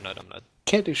 No, I'm not.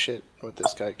 Can't do shit with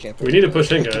this guy. Can't. We need to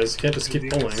push in, guys. Can't just keep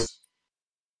pulling.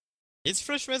 Is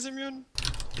fresh res immune?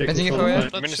 Messing it for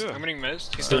you? I'm winning Miz.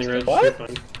 He's stealing red. What?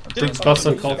 Buffs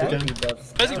on call again.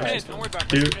 Messing Penid, don't worry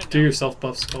about it. Do yourself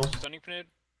buffs, call. Stunning Penid.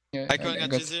 I going at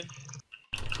GZ.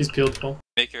 He's peeled, call.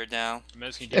 Make her down.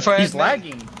 He's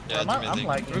lagging. Yeah, I'm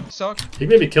lagging. He can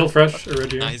maybe kill fresh or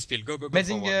Reggie. Nah, he's peeled. Go.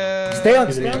 Messing. Stay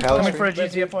on. Coming for a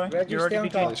GZFY. You're already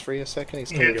He's BG. free a second. He's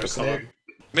Here you taking go, the call. side.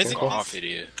 Missing Off, piece.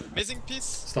 idiot. Missing piece.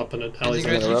 Stopping it. Ali's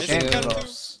Messing in Missing Interrupting. cal too.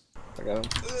 I got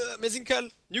him. Missing cal.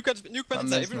 Nuke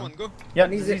Panza. Everyone go. Yeah,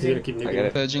 He's gonna keep I nuking. got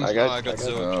it. Purging. I got got it.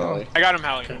 Zoe. I got him,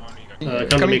 Hallie.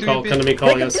 Come to me, call. Come to me,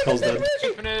 call. Yes, call's dead.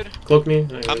 Cloak me.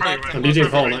 I'm I'm DJing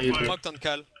call, not you. mocked on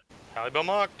cal. Hallie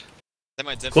mocked. They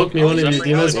might zep. Cloak me one of you.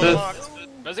 Demez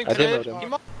pet. Messing I did Penid.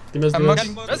 him. Demez I'm pet.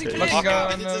 mocking.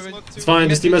 Okay. It's fine.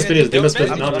 Just Demez pet. Demez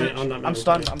pet. Not me. I'm not. I'm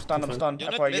stunned.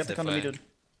 FY, you have to come to me, dude.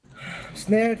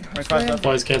 Snared.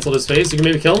 Fly's cancelled his face. You can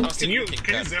maybe kill him. Can you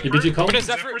You BG call?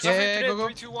 Yeah, go.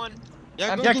 3, 2, 1.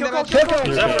 Yeah, I'm go. picking kill, them kill, up.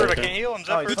 kill. Zephyr, I okay. can't heal him.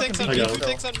 Oh, Zephyr. Two tanks on I me. got 2 him.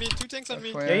 tanks on me. 2 tanks on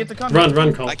me. Yeah, you have to come.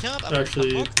 Run, call. I can't.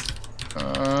 Actually, I'm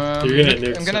mocked. You're gonna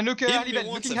nuke. I'm gonna look Heal me Halibel.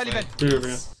 once, Looking FY. Halibel. Do it over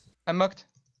here. I'm mocked.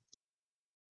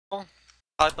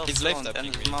 He's left, I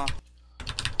think.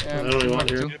 I don't really want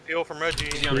here. Get a peel from Reggie.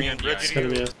 He's on me. Reggie It's to gonna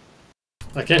heal. be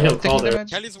a... I can't heal call Taking there.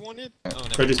 damage. Kelly's wanted. Oh,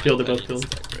 never Reggie's mind. peeled, they're both Kelly's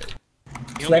peeled. that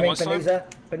great. Slamming Paniza.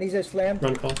 Paniza slam.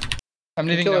 Run call. I'm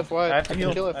leaving Kill now. FY. I have to I heal.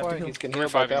 can kill I have to FY. heal. He's can We're heal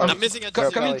five back out. out. I'm missing a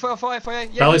Come GZ. in for FYA.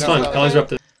 Yeah. Valley's fine. Valley's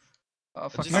dropped it. Oh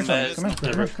fuck. Come on,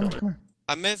 Come here. Come here.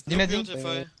 I missed. Demez. Don't purge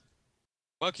FY.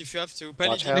 Mark if you have to.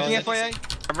 Watch Penny. Looking out.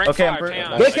 FYA. I'm rank Okay, 5. I'm per- hang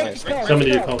on. Nice, They nice. can Coming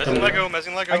to you, call. Messing Coming to you. Lego,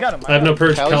 messing Lego. I got him. I have no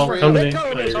purge. Call's Call. free. Come to me. Let go.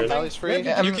 Yeah, you're good. Valley's free. I'm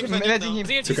Nuking Penny medding now. him.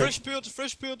 It's okay.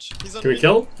 Fresh purge. He's on Can we me.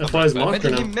 kill? FY's mocked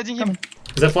or no? Medding him.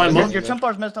 Is FY mocked? Your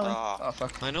Templar's messed up. Oh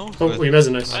fuck. I know. Oh, we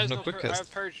mezzing nice. I have I no quick have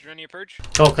cast. purge. Do you need a purge?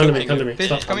 Call, come to me, come to me. Bitch,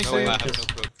 Stop. coming No, to I you. have no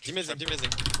cloak. Demezing.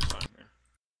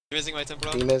 Demezing my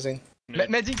Templar. Demezing.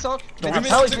 Medding sock.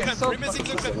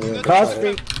 Cross free.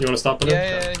 You wanna stop it?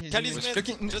 Yeah, he's Kelly's was missed.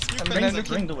 looking. Just nuke I'm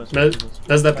Penny. gonna look.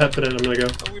 That's that pet put in. I'm gonna go.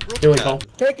 Oh, we broke Healing that. call.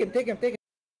 Take him.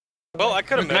 Well, I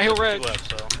could have Can I messed heal with Reg? two left,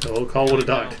 so. The whole call would have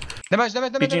died. Damage.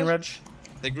 BG and Reg.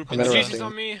 They group I'm in. interrupting. GG's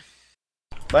on me.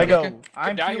 Lego.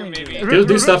 I'm Die here, healing maybe. you.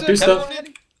 Do stuff, do stuff.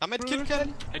 I'm at kill Cal.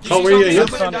 Call, where are you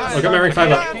GG's getting on me. Look at my rank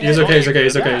 5 up. He's okay, he's okay,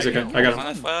 he's okay, he's okay. I got him.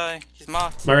 On FY. He's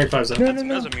mocked. My rank 5's up. No. That's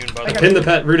immune, by the way. Pin the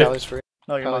pet, root it. Valley's free.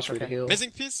 No, you're Valley's not free to okay. heal.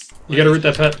 Missing piece. You gotta root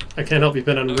that pet. I can't help you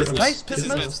pin on root. I'm Nice, just-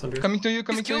 nice. just under. Coming to you.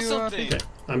 Coming to Kill you. something. Okay,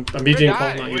 I'm BGing call,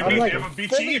 not Wait, you. I'm wait, like they have a BT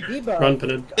fully here. debuffed. Run,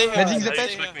 Pinid. Medding the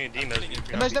Just pet. make me a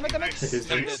demez. Damage. Okay,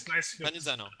 Nice, nice.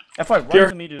 Panizza now. FY, run Pure.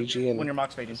 to me, dude. BG and- When your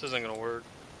mock's fading. This isn't gonna work.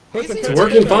 It's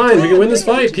working fine. We can win this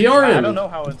fight. PR I don't him. know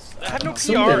how it's. I have no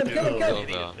So PR, good. dude.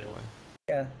 Oh,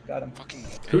 Yeah, got him.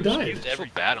 Who died? I feel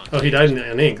bad on Oh, he died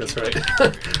in ink. That's right.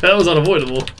 That was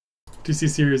unavoidable. 2C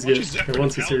serious get or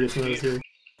 1C serious when I was here.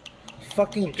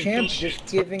 Fucking champ just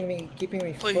keeping me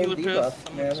full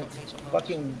debuff, man. It's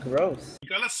fucking gross. You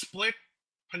gotta split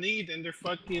Panid and their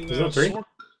fucking Is that three? Sork.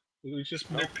 We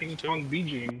just they're ping pong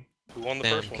BGing. Who won the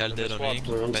Damn, first Cal one? dead on me.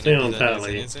 Well, I'm Penny staying on didn't Pat. do Like,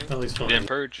 anything. Pally's fine. Damn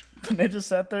purge. They just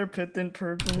sat there, Pit didn't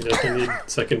purge We them. definitely need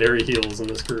secondary heals in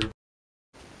this group.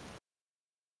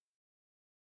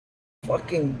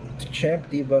 Fucking champ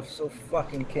debuff so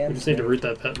fucking We just need to cancel. root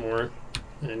that pet more.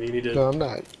 and you need to. No,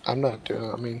 I'm not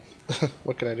doing. I mean,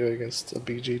 what can I do against a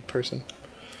BG person?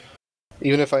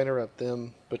 Even if I interrupt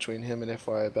them between him and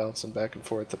FY, bouncing back and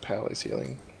forth, the Pally's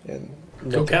healing and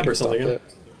go cab or something. Yeah.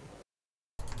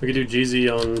 We could do GZ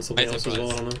on something else as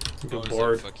well. I don't know. Go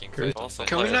board.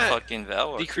 Can we not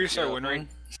decrease our win rate?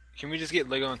 Can we just get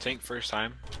Lego on tank first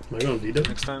time? Am I going to Vita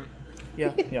next time?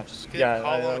 Yeah.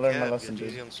 I learned my lesson,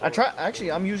 dude.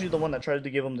 Actually, I'm usually the one that tries to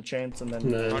give him the chance, and then.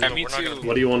 Me too.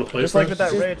 What do you want to play? Just like with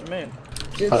that rage, man.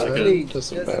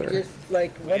 Just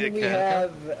like when we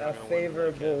have a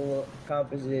favorable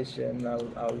composition,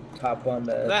 I'll top on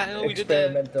the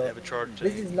experimental.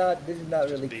 This is not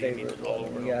really favorable.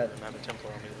 We got.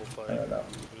 I don't know.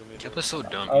 Templa's so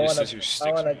dumb. I want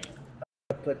to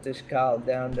put this Kyle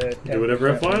down to 10%. Do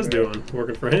whatever FY's doing.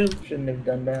 Working for him. Shouldn't have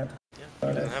done that. He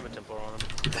doesn't have a Templar on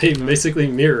him. They basically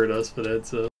mirrored us for that,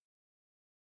 so.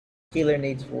 Healer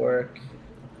needs work.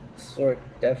 Sword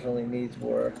definitely needs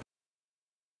work.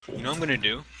 You know what I'm gonna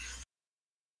do?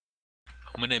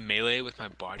 I'm gonna melee with my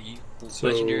body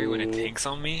legendary when it tanks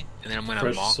on me, and then I'm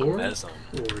gonna mock Mesm.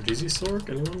 Or GZ Sork?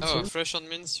 Anyone? Oh, fresh on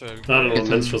Minstrel. I don't know what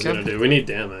Minstrel's gonna do. We need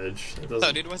damage. I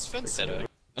thought it was fun setup.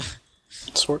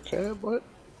 Sword cab? What?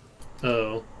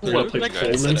 Oh. They're gonna play full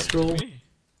Minstrel?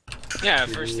 Yeah,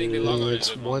 first thing they log on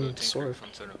is one sword.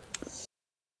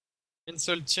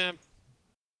 Insult champ.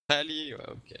 Pally,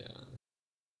 okay.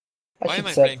 Why am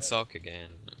I playing Sock again?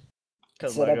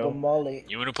 Set up a molly.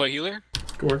 You wanna play healer?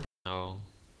 Go. No.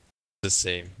 The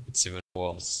same. It's even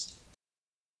worse.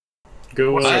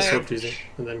 Go Sword GZ,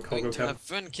 and then call go cap. Have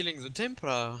fun killing the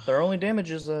Templar. Their only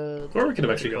damage is Or we could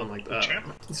have actually gone like that.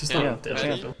 It's just not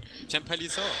dead. Champ Pally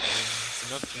Sock. It's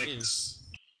enough for me.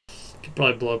 Could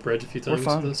probably blow up Reg a few times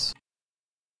with this.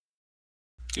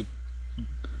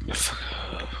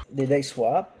 Did they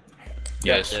swap?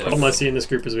 Yes. All I'm seeing in this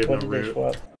group is we have no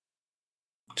root.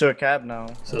 To a cab now.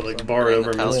 So like Bard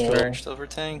over Minstrel. Over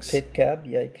tanks. Pit cab,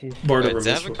 yikes. Bard over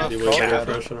Minstrel could be way better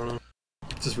fresh, I don't know.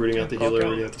 Just rooting out the healer,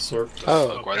 rooting out the Sork.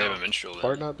 Oh, why they have a Minstrel then?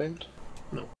 Bard not banned?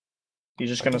 No. You're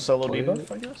just gonna solo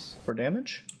debuff, I guess? For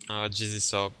damage? GZ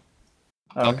Sock.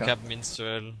 Okay. Cap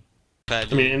Minstrel. I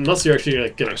mean, unless you're actually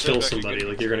like gonna kill somebody,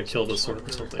 like you're gonna kill the Sork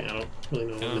or something. I don't really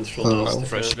know what Minstrel does.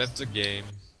 Fresh left the game.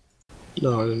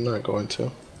 No, I'm not going to.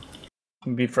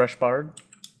 Be fresh Bard.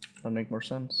 That'd make more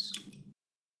sense.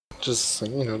 Just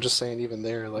saying, even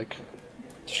there, like,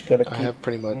 I have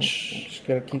pretty much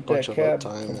a bunch of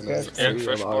uptime and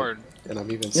fresh Bard. And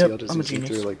I'm even CL'd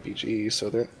through like BGE,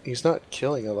 so he's not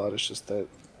killing a lot. It's just that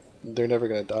they're never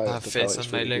gonna die. Face on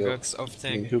my Legox off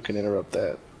tank. I mean, who can interrupt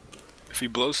that? If he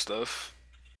blows stuff.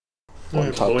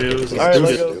 On top of it. Alright,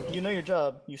 Lego, you know your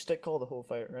job. You stick call the whole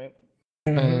fight, right?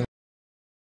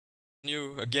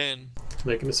 You again.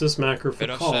 Make an assist macro for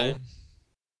Call.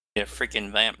 Yeah,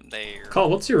 freaking vamp there. Call,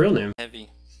 what's your real name? Heavy.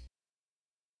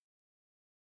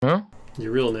 Huh?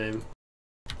 Your real name.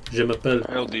 Je m'appelle.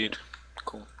 Indeed.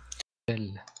 Cool.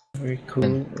 Very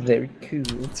cool, very cool.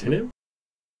 What's your name?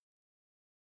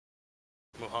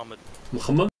 Muhammad.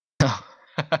 Muhammad?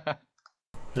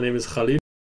 My name is Khalid.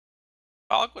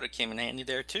 Dog would have came in handy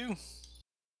there too.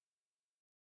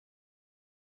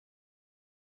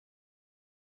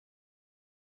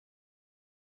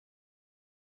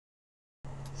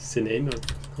 Sinane?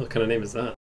 What kind of name is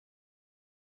that?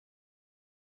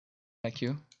 Thank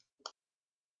you.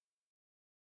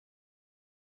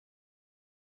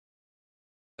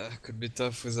 Could be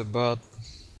tough with a bot.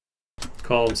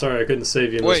 Call, I'm sorry I couldn't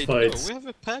save you in this fight. No, we have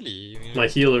a Pally. My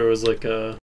healer was like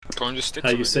just how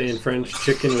you say in French,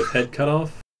 chicken with head cut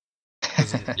off?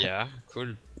 Yeah,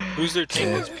 cool. Who's their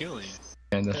team that's peeling?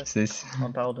 Kind of this.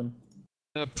 On Paladin.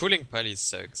 Pulling Pally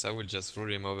sucks. I would just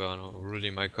root him over and root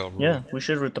in my core. Yeah, we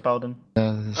should root the Paladin.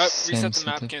 Reset the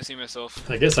map, can't see myself.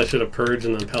 I guess I should have purged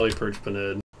and then Pally purged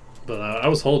Bened. But I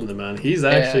was holding him, man. He's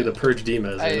actually the purge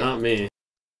D-Measure, not me.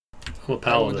 I'm a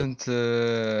Paladin. I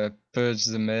wouldn't purge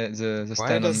the Why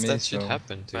stand does on me, that shit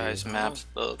happen to Guys, you? maps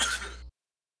bugged.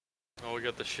 Oh, we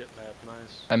got the shit map,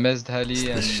 nice. I messed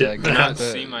Halley and I cannot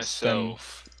see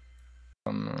myself.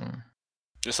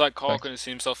 Just like Call couldn't see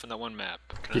himself in that one map.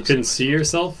 You couldn't see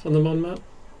yourself on the one map?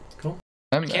 Cool.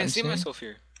 I can't see myself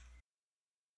here.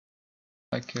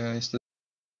 Like,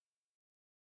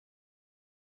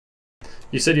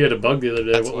 you said you had a bug the other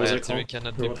day. That's what was it why called?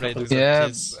 cannot be played with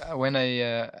when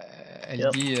I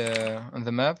LD on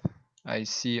the map, I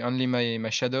see only my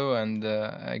shadow, and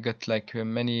I got like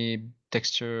many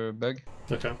texture bug.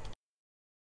 Okay.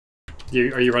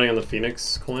 Are you running on the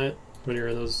Phoenix client when you're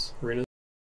in those arenas?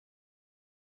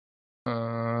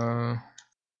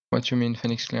 What you mean,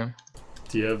 Phoenix client?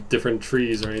 Do you have different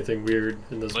trees or anything weird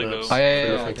in those maps?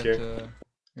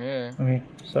 Yeah. Okay,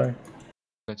 sorry.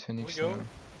 But Phoenix. We go.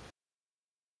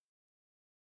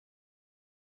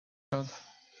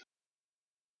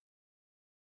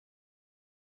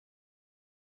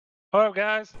 Hello,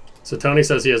 guys. So Tony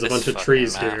says he has a bunch of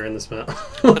trees here in this map.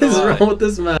 What is wrong with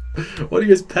this map? Why do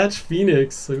you guys patch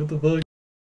Phoenix? Like, what the fuck?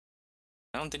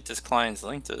 I don't think this client's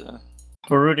linked to.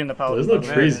 We're rooting the power. There's no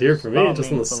trees here for me,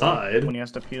 just on the side. When he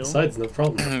has to peel. The side's no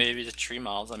problem. Maybe the tree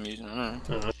models I'm using. I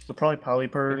don't know. So probably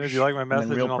polypurge. Do you like my message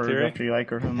and real in all purge theory? after you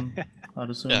Iker him. I'd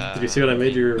assume. Yeah. Did you see what I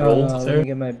made you roll, Let Sarah? me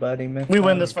get my body myth. We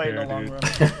win this fight in the long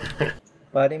run.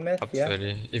 Body myth, yeah.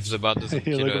 Hopefully, if the bot doesn't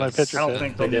You kill look at my us. picture. I don't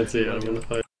think I can't see it, I'm in the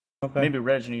fight. Okay. Maybe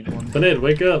Reg needs one. Bened,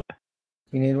 wake up!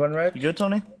 You need one, Reg? You good,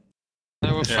 Tony?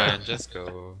 No, we're fine, just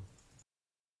go.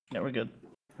 Yeah, we're good.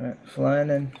 Alright, flying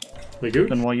in. We good?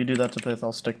 Then while you do that to Pith,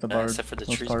 I'll stick the bard. Except for the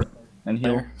most trees part, and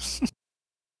heal.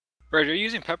 Reg, are you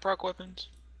using pep rock weapons?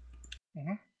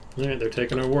 Alright, they're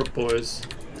taking our warp, boys.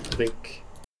 I think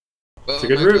Oh it's a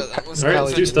good my route. God, that was Alright,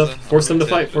 let's do stuff. Force them to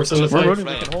fight, force them to We're fight. rooting,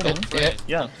 we can hold him.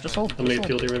 Yeah, just hold. I'm gonna get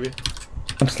peeled here, maybe.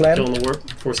 I'm slamming. Killing the warp,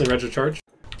 forcing Reg to charge.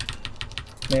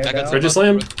 There I got Reg is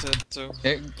slammed.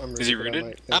 Is he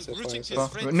rooted? I'm rooting his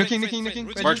friend.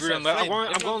 Nooking. March root on left.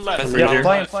 I'm going left. I'm right here.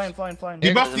 Flying. Debuff,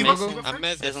 Yeah, debuff. I'm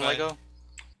messed. Doesn't let go.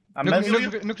 I'm Nook,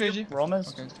 messing. Nook, Reggie. We're all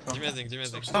messed. Demessing.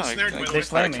 They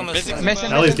slam me.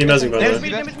 Allie's demezzing, by the way.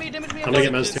 Damage me. I'm gonna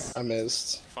get mezzed too. I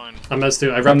missed. Fine. I'm mezzed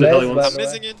too. I wrapped the belly once. I'm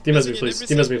missing it. Demezz me, please.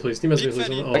 Demezz me, please. Demezz me, please.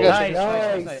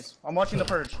 Oh, Nice. I'm watching the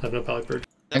purge. I have no poly purge.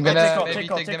 I'm gonna Take maybe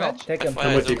off. take damage. Take him.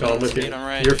 I'm with you, Call. I'm with you.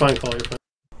 You're fine, Call. You're fine.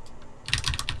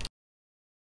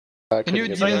 Can you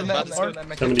do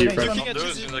Coming to you, Fresh.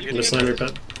 I'm gonna slam your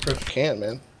pet. Fresh. Can,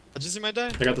 man. Did you my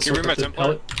die? I got the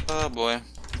sword. Oh boy.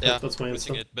 Yeah, that's my pushing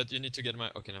instant. it, but you need to get my.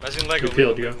 Okay, no. You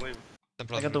peeled, you go.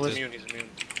 I got the whip.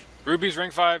 Ruby's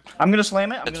rank 5. I'm gonna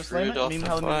slam it. I'm gonna It's slam it. rude off Meme the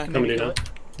how fly. Coming to you now.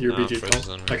 You're No, BG, Fresh is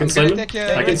Call. on I right. can slam him. take,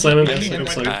 I can slam him. I Yes, I can can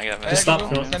slam I him. got Just stop,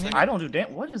 Call. I don't do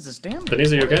damage. What is this damage?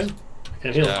 Denise, are you okay? I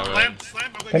can't heal. Yeah, Slam, right.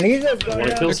 slam. Paniza's I going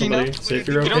wanna kill down. somebody. See if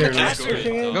you're Get on okay the or not. caster.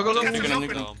 Go. You're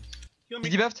gonna No. He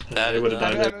debuffed. They would have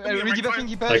died. Redebuffing,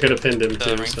 he I passed. could have pinned him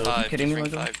too, Rank so. 5. Kidding me,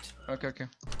 Rank Lego? 5. Okay.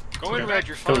 Go in, Reg,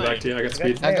 you're fine. Coming back to you, I got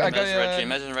speed. I got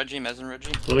Imagine Reggie. Let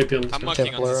me peel him. I'm marking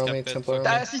on Templar this on me, captain. Templar on me.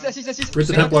 Assist. Root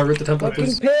the Templar,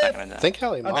 please. Fucking Pith. I think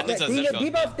Hallie mocked. That's a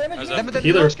Debuff damage.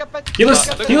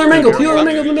 Healer. Healer mangled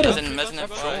in the middle. Mezzin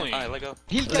F5. Alright, let go.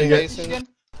 Heal Jason. again.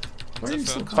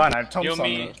 It's fine. I have Tom's on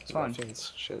me. it. It's fine.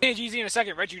 Shit. Hey, GZ in a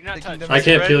second. Reg, you do not touch. I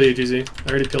can't peel you, GZ. I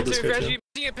already peeled this guy too.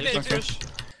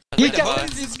 He can't.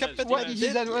 What?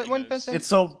 He's at 1%. It's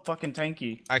so fucking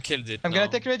tanky. I killed it. I'm gonna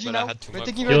now, take Reggie but I now. had to We're mark.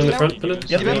 taking Heal in Reggie the now. front, pin it.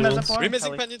 Yep, Heal in that's once. a point.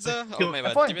 Remazing Panizza? Oh my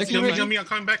bad. F1. Demessing Heal Panizza. me, I'm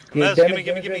coming back. Yeah, Gimme,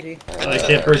 damage, gimme. I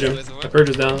can't purge him. The purge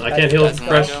is down. I can't heal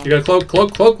Fresh. You got a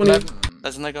cloak when you.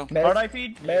 Doesn't let go. Hard I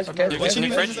feed.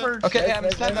 Okay, I'm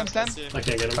slam. I can't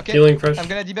get him. Okay. Healing Fresh. I'm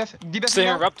gonna debuff. Stay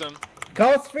Now. interrupt him.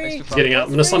 Calls free. He's getting out.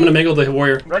 I'm gonna mangle the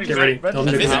warrior. Get ready. Tell him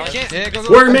to Ready. come out. Yeah, go.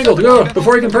 Warrior mangled. Go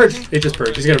before he can purge. He just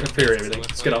purged. He's gonna fairy everything.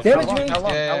 Let's get off. Damage How me.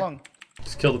 long? Yeah. How long?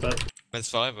 Just kill the pet. It's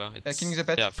forever. It's... Killing the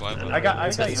pet. Yeah, forever. I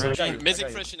got you. Missing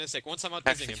Fresh in a sec. Once I'm out,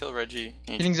 missing Actually him. kill Reggie.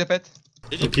 Killing the pet.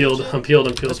 I'm peeled. I'm peeled.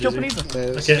 Let's kill GZ.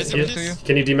 Panizza. I can't.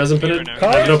 Can you demez and pin it?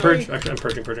 I have no purge. Actually, I'm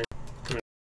purging.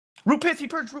 Root Pith. He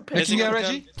purged. Root Pith. Making a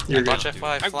Reggie. You're good. Watch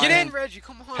F5. Get in, Reggie.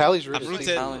 Come on. Hallie's I'm rooted.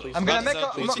 rooted. I'm gonna make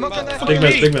a mock on that.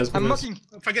 Big mess. I'm mocking.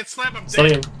 If I get slammed, I'm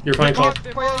Stunning dead. him. You're fine, Call. Knock,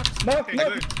 Okay,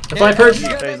 knock. good. If I purge,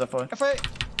 Phase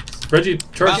F5. Reggie,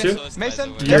 charge too. Mason.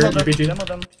 You're Demo them. BG. Demo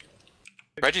them.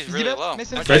 Reggie's really low.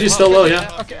 Reggie's still low,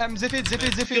 yeah. Okay, I'm Zephyr.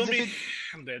 Kill me.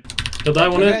 I'm dead. He'll die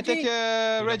I'm one gonna hit. take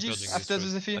Reggie after the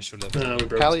Zephyr. I should have. No, we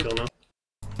broke Hallie. the skill now.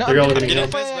 No, They're all I'm gonna gonna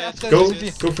get take after Go, the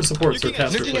Zephyr. go for support, so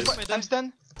caster, Looking, please. I'm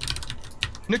stunned.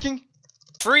 Looking.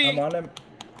 Free. I'm on him.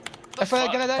 If I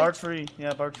gonna die. Bard free.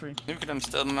 Yeah, Bard free. Look at him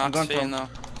still going max for fading him. though.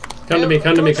 Come to me.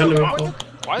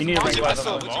 Why You is need to Monty break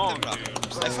so that long, dude? I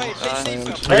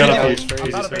got a I'm few. not Easy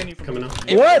a stuff. banny from Coming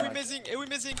out. What? Are we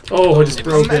missing? Oh, I just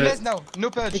broke I'm it. no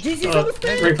purge. GZ's on the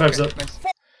stage. Rank 5's up. Nice.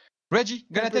 Reggie,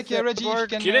 gonna take Reggie if you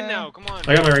can. Get in now. Come on.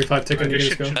 I got my rank 5 ticket. You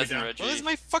guys go. Mezzin Reggie. Where's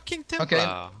my fucking temper? Okay.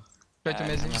 Try to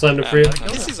mess him. Slam to free.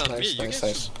 This is on me. Nice, You nice, guys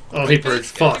nice. Oh, he purged.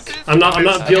 Fuck. I'm not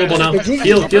peelable now.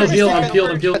 Heal. I'm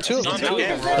peeled.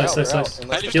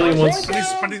 Nice. Healing once.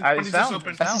 It's down.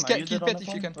 open. It's down. Assist, I used kill it on pet the if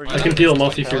you phone. can. Or I can peel him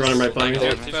off if you're running right by me.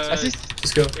 Assist.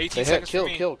 Just go. 18 They seconds hit. for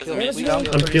me. Kill.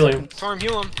 I'm peeling. Storm,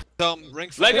 heal him.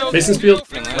 rank Lego. Mason's peeled.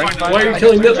 Why are you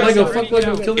killing Lego? Fuck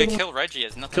Lego. Kill Lego. Kill Reggie.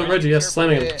 Has nothing. Kill Reggie. Yes,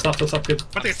 slamming him. Stop. Good.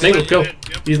 But Mangle, go.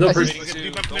 He's no person.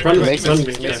 Run to me.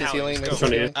 Mason's Yeah. healing. Just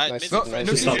run to you. Nice. Go. Nice.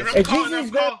 Just stop. Hey,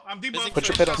 GZ's go. I'm debuffed. Put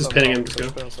your pit on Just someone. pinning him. Just Put your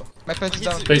go. pit on someone. My pet is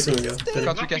down. Face him and go. Pin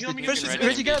him. Can't recast it. Reggie.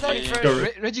 Reggie gonna die. Go.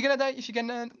 Reggie gonna die if you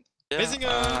can. Missing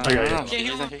I got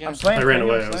you. I ran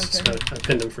away. I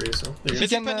pinned him for you, so. If you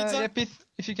can,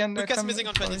 if you can. No,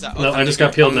 I just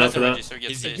got peeled now for that.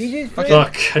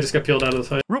 Fuck, I just got peeled out of the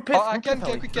fight. I can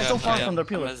quick so far from their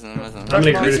peelers. I'm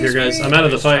gonna get rid of here, guys. I'm out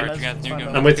of the fight.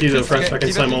 I'm with you though, Fresh. I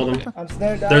can slam all of them.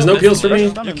 There's no peels for me.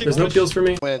 There's no peels for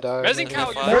me.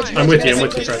 I'm with you,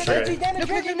 Fresh. Okay.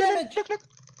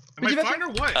 Am I fine or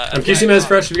what? I'm QC Mez,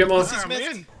 Fresh. If you get more.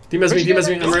 Demez me.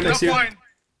 I'm right next to you.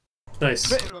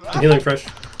 Nice. I'm healing Fresh.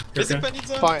 You're okay.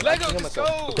 Fine.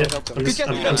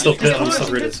 Yeah, I'm still pit. I'm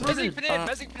still rooted. Your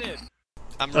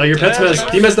pet's Mez.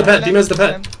 Demez the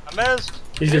pet.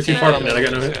 He's too far from it. I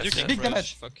got no hit. Big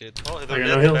damage. I got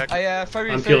no heal.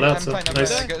 I'm peeled out, so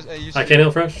nice. I can't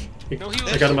heal Fresh. I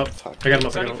got him up. I got him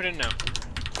up.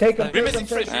 Take him. I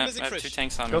have 2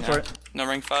 tanks on me. Go for it. No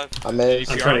ring 5. I'm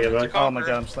trying to get back. Oh my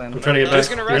god, I'm slammed. I'm trying to get back.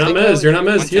 You're not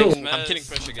Mez. Heal. I'm killing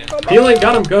Fresh again. Healing.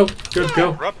 Got him. Go. Good.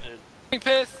 Go.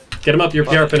 Get him up. You're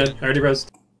PR pinned. I already rezzed.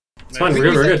 It's fine.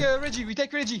 We're good. We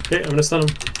take Reggie. Okay, I'm gonna stun him.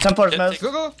 Templars, Mez.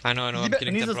 Go. I know. I'm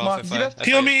killing Templar.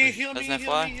 Heal me.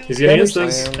 He's getting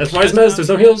instants. That's why he's Mez. There's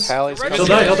no heals. He'll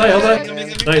die.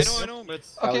 Nice.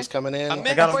 Hallie's coming in.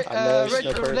 I got him. I'm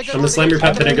gonna slam your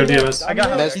pet pit and go DMS. I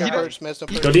got him. Mez no purge. Mez no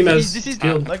purge. Go DMS.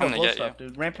 Healed. Lego blow stuff,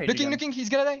 dude. Rampage again. Looking, he's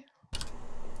gonna die.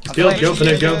 He's healed. Go,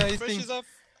 Finette, go.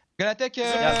 Gonna take.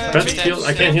 Pet's healed.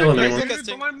 I can't heal him anymore.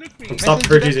 I'm stopped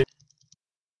purge easy.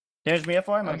 Damage me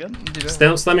FY, am I good?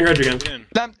 Slamming Reg again.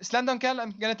 Slam down Cal,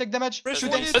 I'm gonna take damage.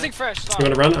 Shooting. You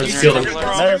wanna run? I just healed him.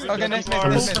 Okay, nice.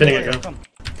 I'm just pinning it, go.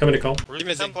 Coming to call. Root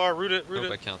it.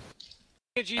 I can't.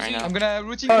 I'm gonna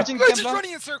routing Templar.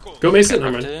 Go Mason,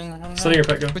 I'm running. Stunning your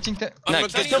pet, go. He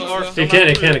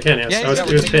can, yes.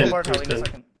 It was pinned.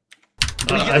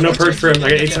 I have no purge for him, I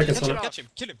got 8 seconds on it.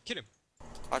 Kill him.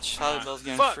 Watch Hallibell's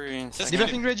getting free.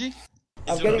 Debuffing Reggie.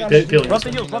 I'm getting on Buff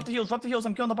the heals,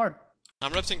 I'm killing the bard.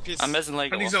 I'm rupting piece. I'm mezzing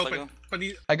Lego. He's open.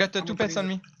 I got 2 pets on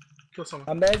me. Kill someone.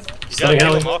 I'm Mez. Stunning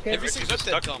Hallie. Everything's up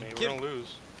Tom. We're gonna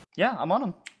lose. Yeah, I'm on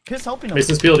him. Piss helping him.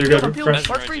 Mason's peeled, you're good.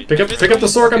 Fresh. Pick up the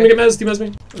Sork, I'm gonna get Mez, demez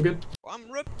me. I'm good.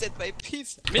 I'm rupted by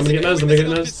piece. I'm gonna get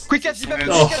Mez. Quick at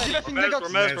debuffing,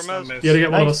 Mez. You gotta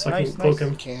get one of us, I can cloak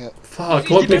him. Can't. Fuck,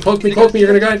 cloak me,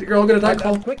 you're all gonna die,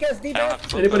 call. Quick as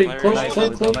debuff. Anybody, cloak.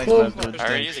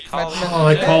 Oh,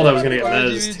 I called I was gonna get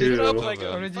Mez too. I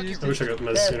wish I got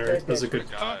Mez sooner, that was a good...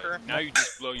 Now you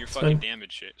just blow your fucking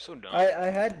damage shit, so dumb.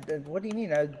 I had, what do you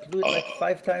mean? I blew it like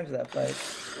 5 times that fight.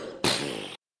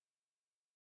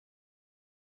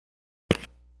 I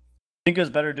think it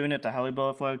was better doing it to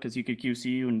Hallibell FY because you could QC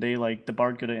you and they the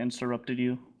bard could have interrupted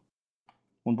you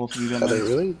when both of you got. Are they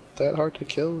really that hard to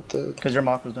kill with the? Because your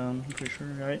mock was down, I'm pretty sure,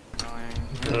 right?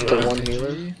 The one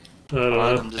healer. I don't know.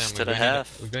 I'm just at a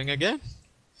half. We're going again?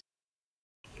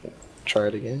 Try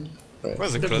it again. Right.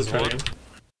 Where's the close one?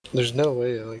 There's no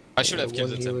way. I should have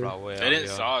killed the Templar way. They didn't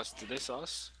sauce. Did they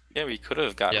sauce? Yeah, we could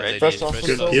have got Reggie.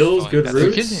 Good heals, good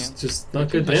roots, just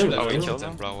not good damage. We killed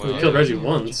him. We killed Reggie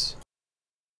once.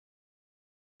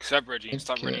 Except Reggie,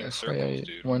 stop running in circles,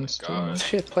 dude.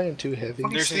 Shit, playing too heavy.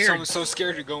 Someone's so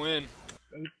scared to go in.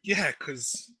 Yeah,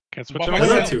 cause can't switch them.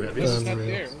 They're not too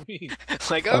heavy.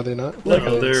 Like, are they not?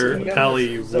 No, they're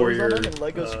Alley Warrior.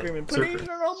 Lego screaming, please, Reggie's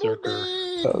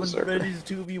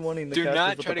 2v1ing the do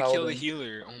not with try the to kill the paladin.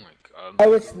 healer. Oh my god. I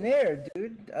was snared,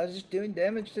 dude. I was just doing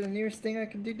damage to the nearest thing I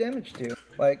could do damage to.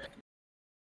 Like.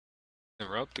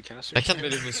 Interrupt the caster. I can't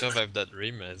believe we survived that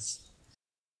remez.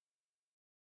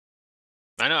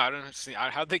 I know, I don't see.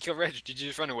 How'd they kill Reg? Did you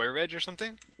just run away, Reg, or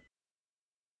something?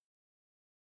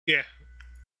 Yeah.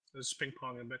 There's ping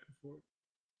ponging back and forth.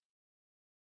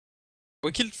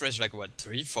 We killed Fresh like what,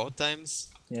 3-4 times?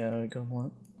 Yeah, I got one.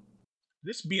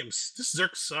 This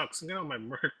Zerk sucks. Get on my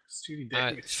merc. It's too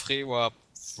damage. Free warp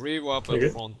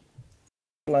up front.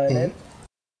 By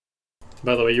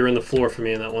the way, you were in the floor for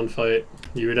me in that one fight.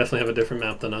 You would definitely have a different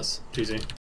map than us, GZ.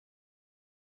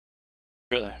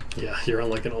 Really? Yeah, you're on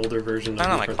like an older version of I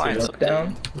don't know, my client's up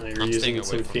down. No, you're using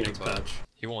some Phoenix patch.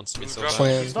 He wants me so bad.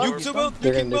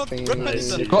 They're gonna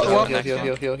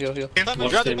heal.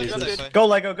 Go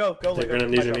Lego, go They're Lego. gonna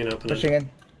need me up. Pushing in.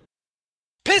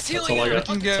 Piss healing!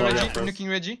 Looking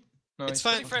Reggie. No, it's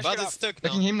fine, Bad is stuck now.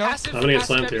 Looking him now. I'm gonna get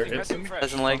slammed here.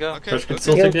 As in Lego. Fresh can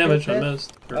still take damage, I'm Mez.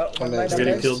 I'm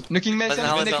getting killed. Looking Mason,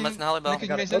 looking Mason. I'm on.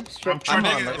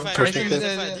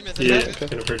 Yeah,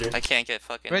 gonna purge you. I can't get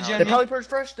fucking. Reggie, They probably purge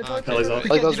Fresh, they probably Kelly's up.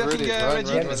 Lego's rooted. I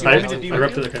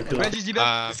ripped it, I can peel it. Reggie's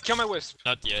debuff. Just kill my wisp.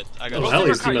 Not yet. I Oh, got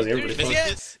Hallie's teaming everybody.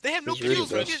 Yes! They have no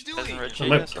kills, what are you guys doing? I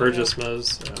might purge this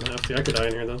Mez. I could die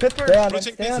in here though. They're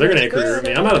They're gonna anchor root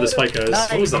me. I'm out of this fight, guys.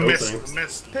 What was that Miss. opening?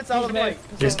 Pits out of the fight.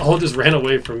 They all just ran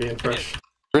away from me and Fresh.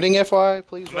 Rooting FY,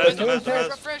 please.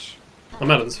 I'm I'm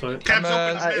out of this fight.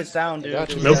 It's down,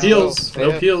 dude. No peels.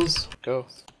 No peels. Go.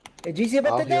 Hey, GC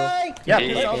about to die! Yeah,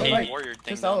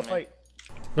 piss all the fight.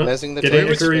 Messing the Getting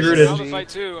Ikari rooted.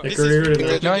 Ikari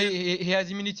rooted. No, he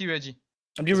has immunity, Reggie.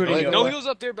 I'm rooting you. No heals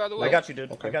up there, by the way. I got you,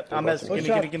 dude. I got. I'm as. Gimme.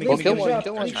 Kill one.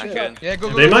 Yeah, go.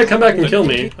 They might come back and kill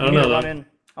me. I don't know though.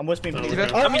 I'm whispering.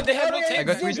 I mean, they have no tank. I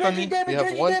got respawn me. You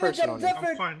have one person on you.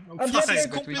 I'm fine. I'm fine.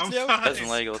 Doesn't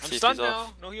leg, let's see if he's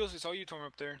off. No heals, it's all you, Torm,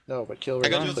 up there. No, but kill I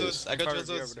got Reggie, your Zos. I got your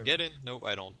Zos. Get in. Nope,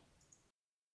 I don't.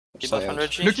 Keep up on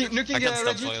Reggie. Looking, I can stop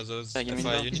Reggie. for your Zos. Yeah, give me If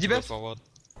I no. you need to go forward.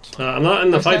 I'm not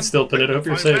in the fight still, Pinit. I hope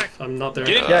you're safe. I'm not there.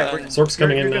 Yeah, Sork's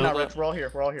coming in now. We're all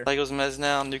here. Lego's Mez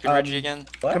now, nuking Reggie again.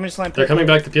 Come in, slam. They're coming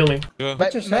back to peel me. Go.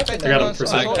 What's your sniper? I got him for a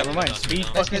second. Never mind. Speed.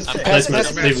 Nice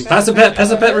mess. Leave him. Pass a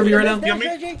pet, Ruby, right now.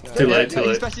 Too late.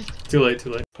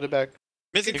 Put it back.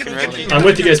 I'm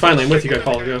with you guys finally. I'm with you guys.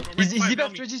 Call. Go. He's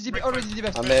debuffed, Reggie's already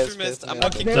debuffed. I'm messed. I'm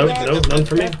walking. No, none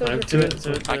for me. I have 2 minutes.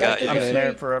 I got you. I'm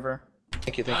snared forever.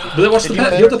 Thank you. But then watch the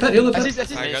pet. Heal the pet.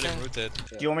 Assist. I got him rooted.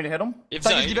 Do you want me to hit him? If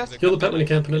Heal the pet when you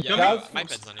can, Pinit. My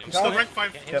pet's on you. I'm still rank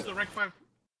 5. I'm still rank 5.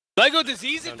 Lego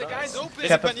disease if the guy's open.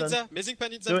 Missing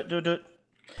Panizza. Do it.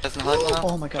 Doesn't hug now.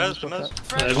 Oh my god. I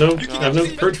have no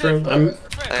purge for him. I'm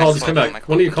called. Just come back.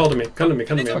 One of you called to me. Come to me.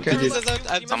 Okay.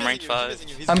 I'm rank 5.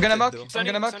 I'm gonna mock.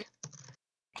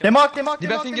 They mock.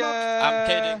 Debuffing, I'm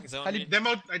kidding. I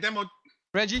demoed.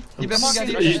 Reggie, I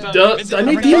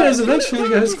need demons eventually,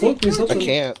 guys. Cloak me something. I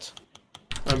can't.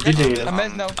 I'm beating you. I'm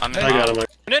Mez now. I got him.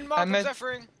 And then mock, I'm I'm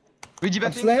Zephering. We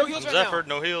debuffing. No heals right now. Zephyr,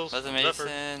 no heals. Mez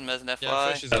Mason, Mez Yeah, FY.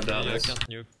 Fresh is on me. I can't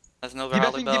nuke. Mez Nova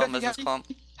Rally Bell, Mez's Clump.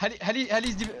 Hali's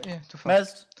debuffing. Yeah, too far.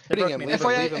 Mez. Hitting him. Leave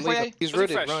him. He's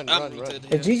rooted. Run.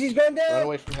 If GC's going down? Run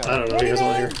away from him. I don't know. You guys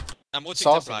all here. I'm watching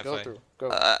Sauce top him. right. Go through. Go.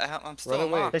 I'm still Run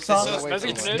away. mocked. They saw Run away from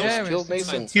him. Yeah, Kill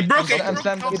Mason. He broke it. I'm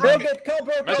slammed. You broke it, Cole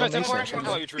broke it.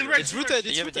 It's rooted.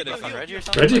 It's rooted.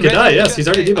 Reggie could die. Yes, he's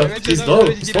already debuffed. He's low.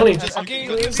 He's 20.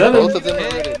 7. Both of them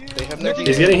are rooted. They have no.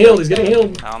 He's getting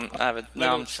healed. I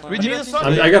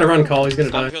gotta run, Call. He's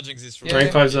gonna die.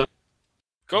 Rank 5's up.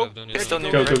 Go. Go.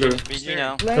 BG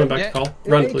now. Coming back to Call.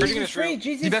 Run, please. GC's free.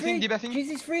 Debuffing.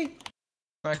 GC's free.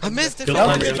 I missed it.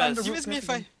 You missed me if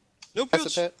I. No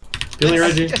That's a pills. pet. Healing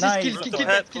Reggie. Root the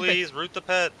pet, please. Root the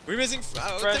pet. We're missing.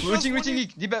 Rooting. Right,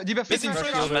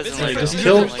 just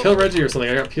kill Reggie or something.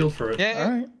 I got peeled for it. Yeah.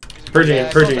 Alright. Purging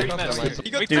it.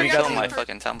 Dude, you got my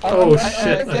fucking temple. Oh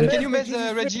shit. Can you make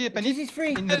Reggie Panis? GC's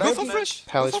free. In the Go for back? fresh.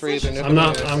 Hallie's free. I'm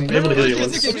able to heal you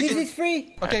once. GC's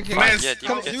free. Okay. I'm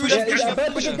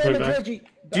about to get damage, Reggie.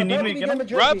 Do you need me to get him? Like,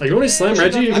 you want me to slam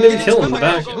Reggie? You can maybe kill him in the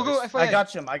back. I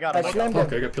got him. I slammed him.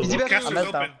 Okay, I got peeled Both out. casters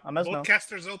open. I'm Mez now. Both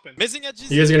casters open. Missing at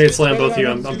GC. You guys are gonna get slammed, both of you.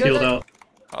 I'm peeled out.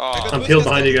 I'm peeled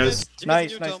behind you guys.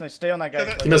 Nice. Stay on that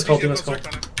guy. You missed Call.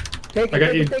 I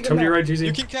got you. Come to your right, GZ.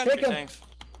 You can catch me. Thanks.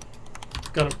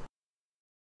 Got him.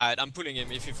 Alright, I'm pulling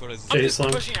him if he follows. Okay, he's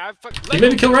slam. You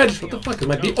made me kill Reg. What the fuck? It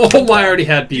might be. Oh, I already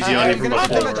had BG on you from I'm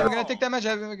before. gonna take damage.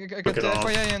 I got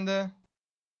FYI and.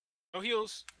 No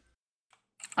heals.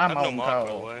 I'm no home, mock,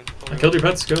 Kyle. I killed your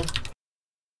pets. Go.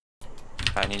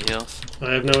 I need heals.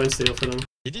 I have no insta heal for them.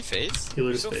 Did he face?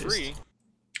 Healer's phased.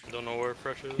 Don't know where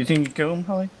fresh is. You think you kill him,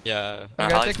 Holly? Yeah. I'm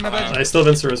gonna take my badge. I still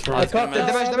have insta res for I him. caught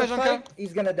Damage, Uncle.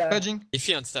 He's gonna die. Purging. If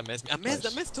he unsta Mez.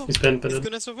 Mez though. He's pinned. He's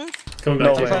gonna survive. Coming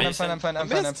back to you. I'm fine.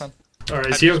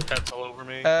 Alright, it's you. Pets all over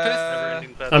me.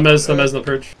 I'm Mez, no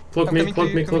purge. Cloak me.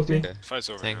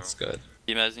 Thanks, good.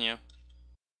 He mezzing you.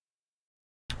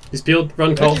 He's peeled.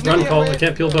 Run, Call. I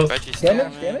can't peel both.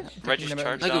 Damage? Reggie's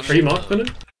charged on Are you mock, Pinnin?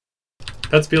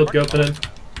 Pets peeled. Go, Pinnin.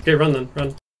 Okay, run then.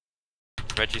 Run.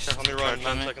 Reggie's Let me run.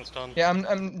 9 me. seconds stun. Yeah,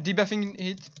 I'm debuffing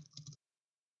heat.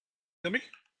 Kill me?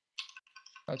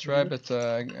 I'll try, but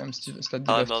I'm still debuffed.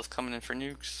 Volleyball's coming in for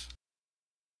nukes.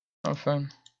 I'm fine.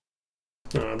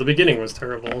 The beginning was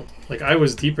terrible. Like, I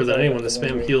was deeper than anyone to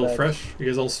spam heal fresh. You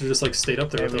guys also just like stayed up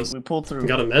there with us. We pulled through.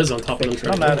 Got a Mez on top of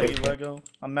them. I'm mad at you, Lego.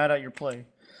 I'm mad at your play.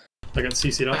 I got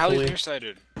CC'd out How fully.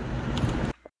 nearsighted?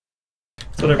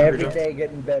 Every day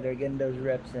getting better, getting those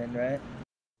reps in, right?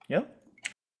 Yep.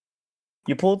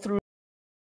 You pulled through.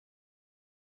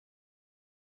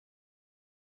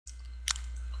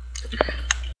 That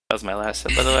was my last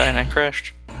set, by the way, and I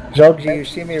crashed. Zog, do you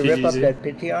see me rip up that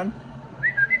Pythsham?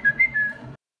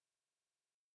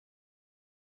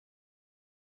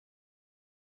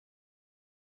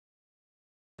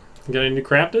 You got any new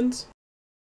Craptons?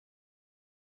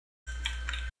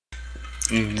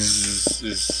 Are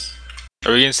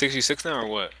we getting 66 now or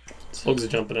what? Slugs are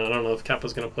jumping out. I don't know if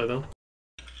Kappa's gonna play though.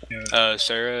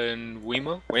 Sarah and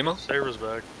Waymo? Sarah's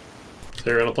back.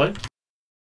 Sarah gonna play?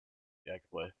 Yeah, I can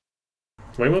play.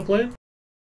 Waymo playing?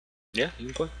 Yeah, you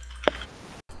can play.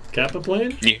 Kappa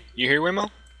playing? You here, Wimo?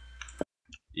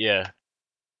 Yeah.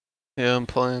 Yeah, I'm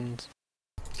playing.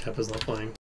 Kappa's not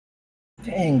playing.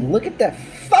 Dang, look at that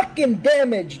fucking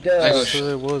damage, dude. I sure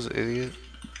there was, idiot.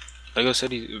 Lego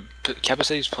said Kappa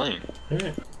said he's playing.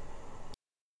 Alright.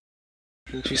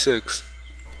 56.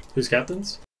 Who's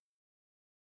captains?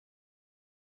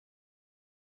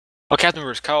 Oh, captain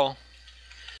versus Call.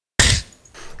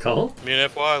 Call? Me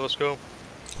and FY, let's go.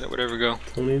 Yeah, whatever, go.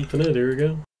 Tony Infinite, here we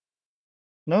go.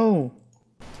 No.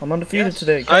 I'm undefeated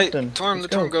today, Alright, captain. Torm,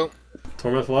 let Torm go.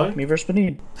 Torm FY? Me versus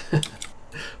Panid.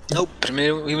 Nope,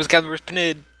 he was captain versus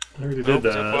Panid. I already did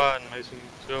that.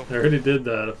 I already did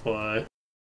that, FY.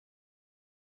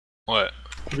 What?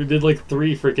 We did like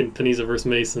 3 freaking Peniza versus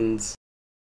Masons.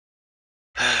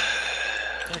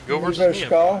 Go versus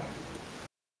Call.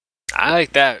 I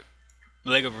like that.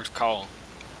 Lego versus Call.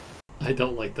 I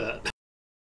don't like that.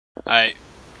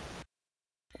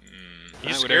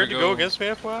 You scared to go against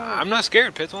me, FY? I'm not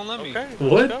scared, Pitts won't let me.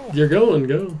 What? You're going,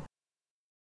 go.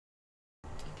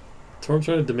 Torm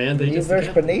trying to demand that he gets the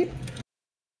captain.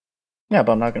 Yeah,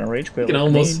 but I'm not gonna rage quit. You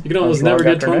can almost never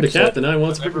get Torm to captain. I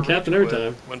want to freaking captain every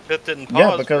time. When Pitt didn't pause,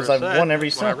 yeah, because I've won every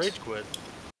set. I rage quit.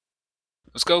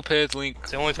 Let's go, Pitt. Link.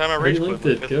 It's the only time I rage quit.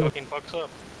 When Pitt fucking fucks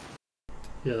up.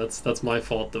 Yeah, that's my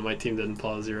fault that my team didn't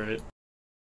pause you, right?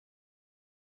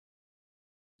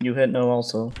 You hit no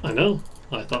also. I know.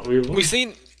 I thought we were. We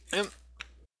seen him,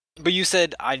 but you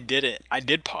said I did it. I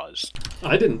did pause.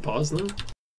 I didn't pause, no.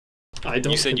 I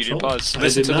don't. You said you did pause. I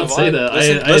did not say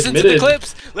that. Listen to the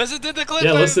clips. Listen to the clips.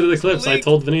 Yeah, listen to the clips. I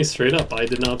told Vinny straight up. I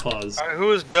did not pause. Alright,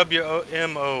 who is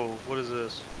WMO? What is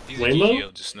this?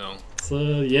 Waymo? Just know. It's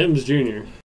Yems Jr.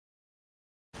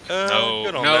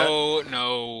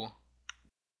 No.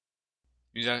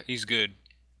 He's good.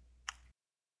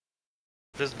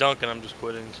 If it's Duncan, I'm just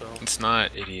quitting, so. It's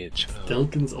not, idiot.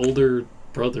 Duncan's older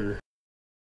brother.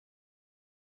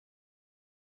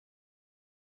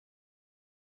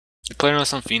 He's playing on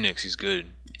some Phoenix, he's good.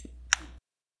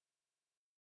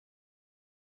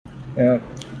 Yeah,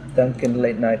 Duncan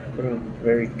late night crew,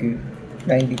 very good.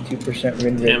 92%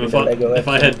 win rate. Damn, if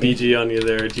I had BG on you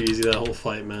there, Jeezy, that whole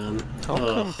fight, man. How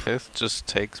come Pith just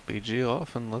takes BG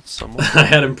off and lets someone... I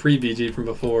had him pre-BG from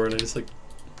before, and I just, like,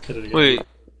 hit it again. Wait,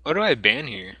 what do I ban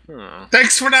here?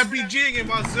 Thanks for that BG again,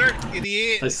 Zerk,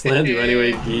 idiot. I slammed you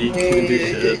anyway, geek. You can do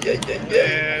shit.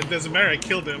 Yeah, it doesn't matter, I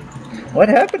killed him. What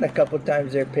happened a couple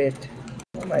times there, Pitt?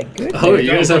 Oh my goodness. Oh,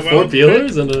 you guys have 4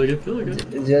 peelers and a good peeler,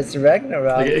 good. Just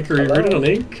Ragnarok. Like Ikari written on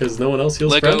ink, because no one else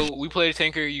heals Lego, fresh. we played a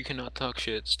tanker, you cannot talk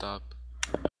shit, stop.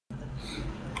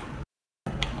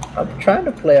 I'm trying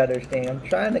to play other thing. I'm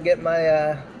trying to get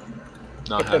my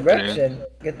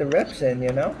get the reps in,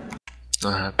 you know?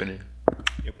 Not happening.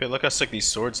 Yo, Pit, look how sick these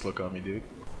swords look on me, dude.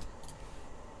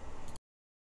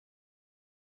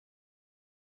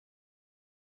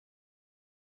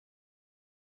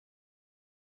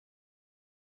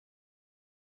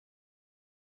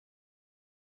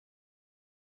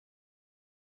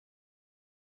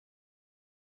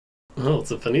 Oh,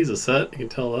 it's a Paniza set, you can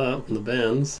tell that from the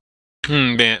bands.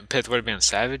 Pith would have been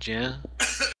Savage, yeah.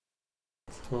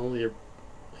 Well,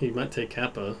 he might take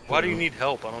Kappa. Why do you need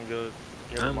help? I don't get it.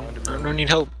 I don't need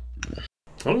help. I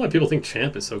don't know why people think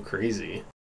Champ is so crazy.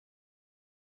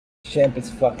 Champ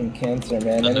is fucking cancer,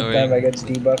 man. Anytime I get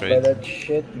debuffed by that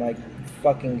shit, my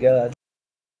fucking god.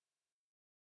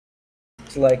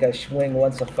 It's like I swing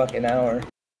once a fucking hour.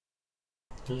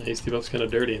 Yeah, ace debuff's kind of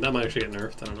dirty. That might actually get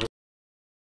nerfed, I don't know.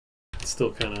 It's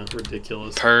still kind of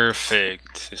ridiculous.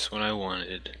 Perfect. This is what I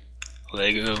wanted.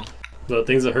 Lego. But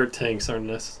things that hurt tanks aren't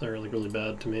necessarily really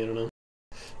bad to me, I don't know.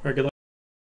 Alright, good luck.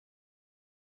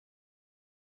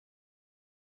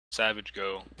 Savage,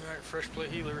 go. Alright, fresh play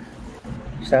healer.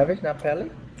 Savage, not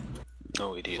Pally?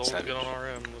 No, idiot, Savage. Get on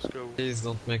RM, let's go. Please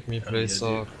don't make me play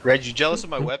soft. Reg, you jealous of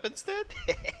my weapons, dude?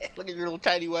 Look at your little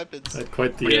tiny weapons. That's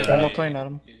quite the... I'm not playing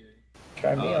Adam.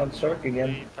 Try me on Sork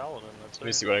again. Let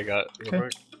me see what I got. Okay.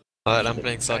 Alright, I'm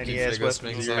playing Saki. Lego's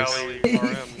playing Saki.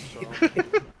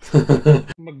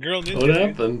 My girl did what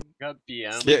happened? Got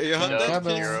BM. Yeah, you have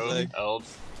that Hero,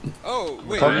 elves. Oh,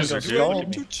 wait.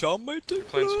 Two charm my turn?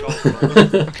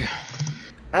 Okay.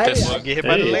 Get hit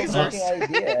by the laser.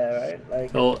 Idea, right?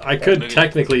 Like, well, I could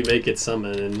technically make it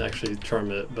summon and actually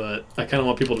charm it, but I kind of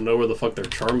want people to know where the fuck their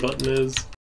charm button is.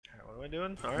 What am I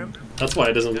doing? RM? That's why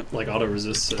it doesn't like auto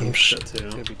resist and shit too.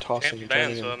 Gonna be tossing you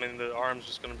ban, so I mean the RM's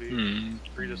just gonna be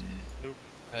free to noob.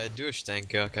 Do a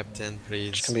tanker, Captain,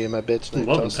 please. Just gonna be in my bitch. I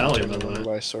love the Pally, by the way.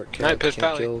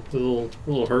 Pally.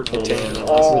 Little hurtful.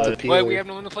 Wait, we have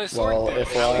no one to play Sword. Well,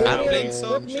 if I'm playing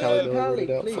some Pally,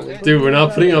 dude, we're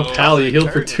not putting up Pally. Heal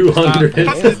for 200.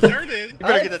 You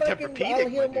better get that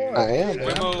Tempur-Pedic, my dude. I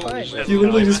am. You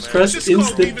literally just press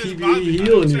instant PvE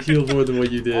heal and you heal more than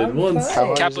what you did once. How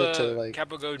hard Kappa, is it to like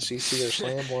Kappa go. CC or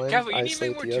slam one, Kappa, you need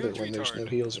isolate more the other tunes, when there's no retard.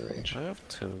 heals in range? I have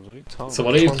to. So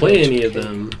why don't you play any of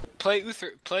them? Play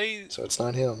Uther. Play. So it's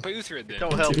not him. Play Uther then.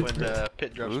 Don't help when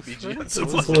Pit drops BG. That's a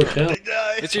full account.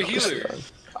 It's your healer.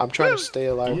 I'm trying to stay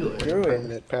alive Healer. with a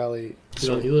permanent pally. He's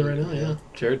on healer right now, yeah.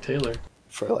 Jared Taylor.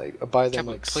 For like, buy them Kappa,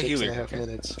 like play 6.5 healer.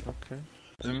 minutes. Okay.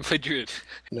 Let me play Druid.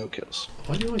 No kills.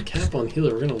 Why do you want Cap on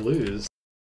healer? We're gonna lose.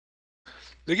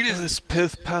 Look at his. This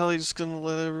Pith Pally's gonna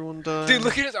let everyone die. Dude,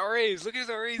 look at his RAs. Look at his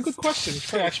RAs. Good question.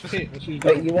 Trash pit.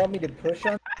 Wait, you want me to push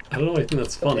on? I don't know, I think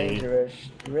that's funny. Dangerous.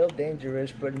 Real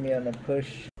dangerous putting me on a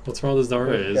push. What's wrong with his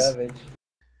RAs? Savage.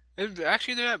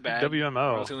 Actually, they're not bad.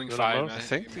 WMO. Healing They're 5. most- I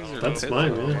think these are That's Pith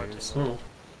mine, Pallies. man. Oh,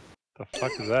 The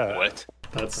fuck is that? What?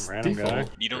 that's Some random default. guy.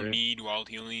 You don't need wild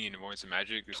healing and avoidance of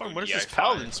magic. There's no What is DI this 5.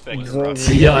 Paladin spec?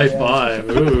 CI 5.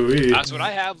 Ooh, wee. That's what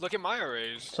I have. Look at my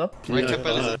arrays. What's up? My Yeah, Kappa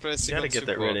is uh, pressing You gotta on get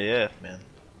that support. red AF, man.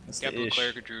 That's the Kappa, ish.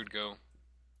 Cleric, or Druid, go.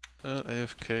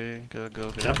 AFK, gotta go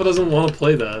here. Kappa doesn't want to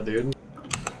play that, dude.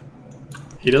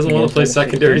 He doesn't want to play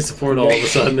secondary support all of a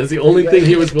sudden. That's the only thing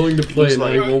he was willing to play, and now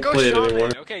he won't Go play it Shaman. anymore.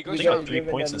 Okay, go I think Shaman. got 3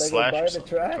 points in slash or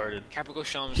something retarded. Kappa, go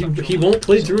Shaman. He won't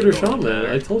play Druid or Shaman.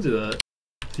 I told you that.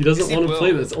 He doesn't Yes, he want to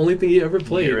play will. this. It's the only thing he ever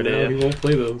played. You're an Now AF. he won't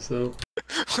play them. So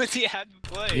What's he had to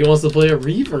play? he wants to play a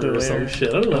Reaver or some shit.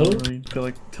 I don't know. Go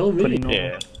like Tell me. putting all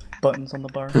Yeah. buttons on the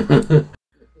bar.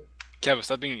 Kappa,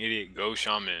 stop being an idiot. Go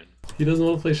Shaman. He doesn't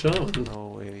want to play Shaman.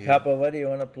 No way. Kappa, what do you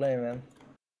want to play, man?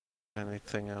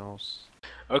 Anything else?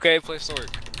 Okay, play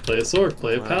Sork. Play a Sork.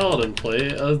 Play a Paladin. Play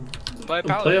a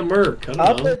Play a Merc. I I'll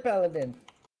don't play know. Paladin.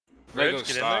 Rego, Get in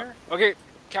stop. there. Okay,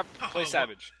 Cap, play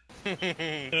Savage.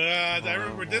 I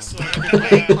remember this one. Go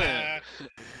ahead,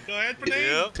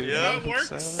 Pernay. Yep, That yep.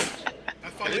 works. I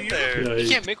follow you. Yeah, You he-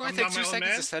 can't make one I'm take not 2 my own seconds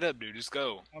man. to set up, dude. Just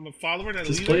go. I'm a follower. That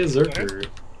Just leader. play a Go ahead. Zerker.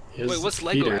 He has Wait, what's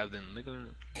Lego Peter. have then? Lego...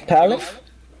 Paladin?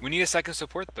 We need a second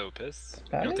support though, Piss. You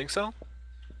Paladin? don't think so?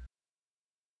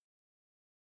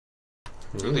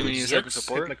 Ooh. Really, we need a second Zerk's hit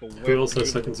support? like a Who else has web,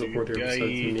 second dude. support here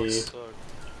besides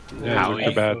me? Yeah, Howie.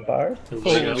 too bad. Bar? And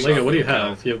Lego. Lego, what do you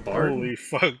have? You have Bard? Holy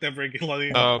fuck, never again.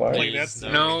 Playing please,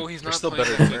 that. No, he's We're not still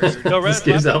playing better that. than This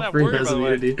gives out free res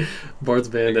immunity. Bard's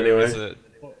banned anyway.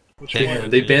 Which Dang one?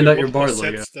 it. They banned out your Multiple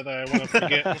Bard, Lego. sets that I want to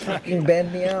forget. Fucking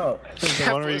ban me out. The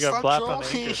one where you got blapped on the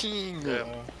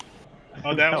anchor.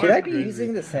 Oh, that Should one? I be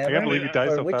using this hammer? can't believe you died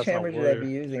or so which fast on hammer should I Warrior.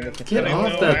 be using? If it's Get I didn't off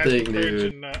know I that had thing, courage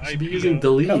dude. in, You should be IP, using though.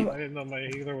 delete. I You didn't know my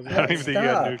healer was I don't even think you got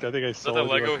Stop. nuked. I think I Is that sold the you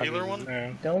Lego like healer 100. one?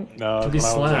 Yeah. Don't No, It'd be when I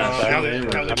was slash. back Cali- in, Cali-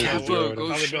 I Cali- didn't do Kappa, it. go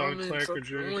Cali- Shaman. Cali- Stop Cali-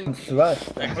 trolling.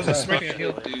 thrust. I was just making a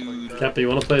healer. Dude. Kappa, you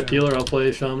want to play a Peeler? I'll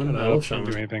play Shaman. I love Don't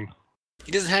do Shaman. anything.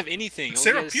 He doesn't have anything.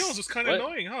 Sarah All he has- Peels was kind of What?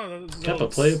 annoying, huh? Kappa,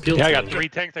 play a Peel. Yeah, I got tank. 3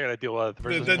 tanks I gotta deal with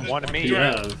versus one What me. do you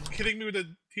have? Hitting me with a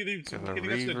hitting Got a us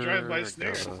with a drive-by Reaver,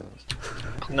 snare.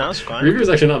 No, it's fine. Reaver's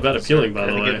actually not bad at peeling, by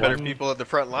the Trying to get better way. people at the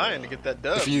front line to get that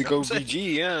dub. If you know go what I'm saying?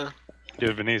 BG, yeah.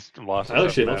 Dude, Venice lost. I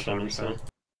actually love match Shaman, so.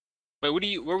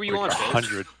 Wait, where were you on? like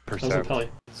Piss? 100%. Probably.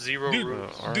 Zero Dude,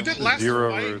 roots. Dude, that last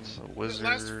Zero fight, roots, that wizard.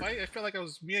 last fight, I felt like I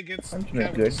was me against I'm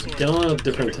Captain good. Sword. Get on a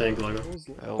different tank, Lego.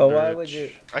 Oh, why would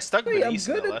you? I stuck Hey, I'm Venice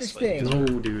in good that at last this fight. thing.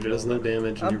 No, dude, it does no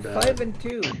damage and I'm you're 5 bad. and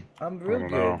 2. I'm I real don't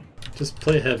good. know. Just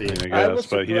play heavy. I mean, I I will guess,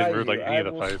 but he didn't surprise move like you. any of the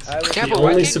I will- fights. I will The Kappa,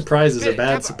 only why surprises are can't-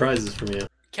 bad Kappa- surprises from you.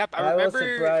 Cap, I I was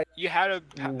remember surprised. you had a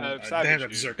Damn, Savage, that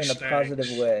dude. Zerk In a stacks.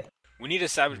 positive way. We need a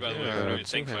Savage, by the way. Yeah, We're doing a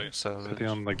tank fight. Put the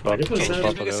on like I buff. could put Can't you Savage.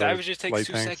 just make a Savage? It takes light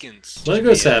 2 tanks. seconds.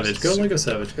 Lego Savage. Go Lego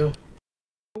Savage. Go.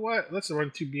 What? Let's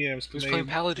run 2 BMs. Who's Pernay. playing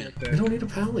Paladin? You don't need a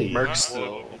pally. Merc Well,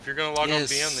 still. if you're gonna log on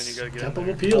Yes. BM, then you gotta get in Kappa there.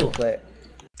 will peel. Play it.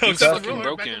 Oh, He's that's fucking right,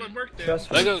 broken. back on my birthday. Trust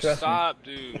me. Lego, trust stop,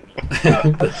 dude. Me.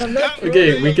 I'm not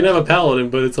Okay, we can have a Paladin,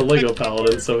 but it's a Lego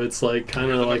Paladin, so it's like kind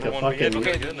of like a Number one fucking.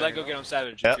 Okay, then Lego get on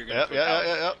Savage. Yep, if you're gonna yep, play yep, Paladin.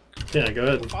 yep, yep. Yeah, go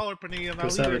ahead. Follow Pernay and Go I'll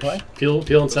Savage. leader.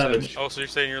 Peel and Savage. Oh, so you're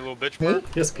saying you're a little bitch, Me? Mark?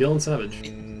 Yes, Peel and Savage. Yes.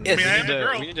 I mean, We I need am a a,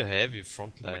 girl. we need a heavy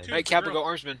front line. Alright, Kappa, go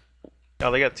Armsman.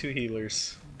 Oh, they got 2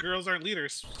 healers. Girls aren't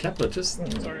leaders. Kappa, just.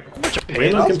 Sorry.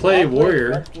 Waymo can play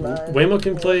Warrior. Front line. Waymo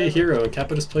can play Hero, and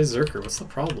Kappa just plays Zerker. What's the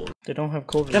problem? They don't have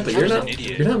cold Kappa, you're Kappa's not. an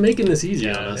idiot. You're not making this easy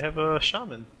on Yeah, us. they have a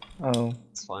shaman. Oh.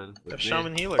 It's fine. They have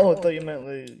shaman healer. Oh, I thought you meant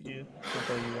like you. I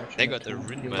thought you actually They meant got the to-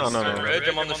 Rin you- No, no, no. Reg,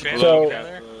 I'm on the channel. So- Get in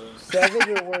there. Savage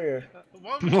or warrior?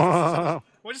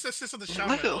 What is the assist of the shaman?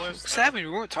 Lego, Savage,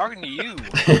 we weren't talking to you.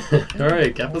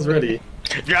 Alright, Kappa's ready.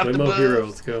 Drop the Waymo buzz. Hero,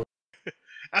 let's go.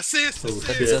 Assist! Oh, Assist!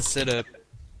 shit. Just set up.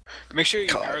 Make sure you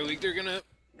power leak. They're gonna.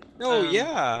 Oh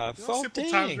yeah, You know, 4 simple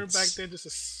times were back tanks. then, just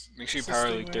a Make sure you system,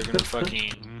 power leak. They're man. gonna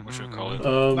fucking. What should we call it?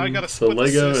 Now you gotta So split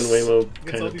Lego and assists Waymo against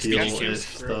kind all of these peel-ish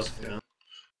games, bro. stuff, yeah.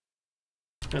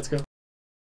 Let's go.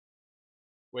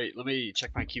 Wait, let me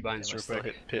check my keybinds real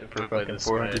quick. Hit pit for fucking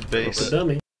 400 base.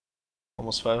 Dummy.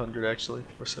 Almost 500 actually,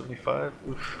 475.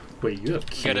 Oof. Wait, you have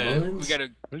keybinds? We gotta.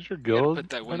 What's your We goal? gotta put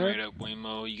that win rate up,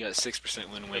 Waymo. You got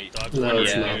 6% win rate. No,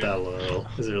 it's not that low.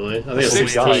 Is it really? I think it's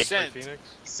 6%.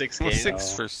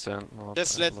 6%.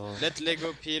 Just let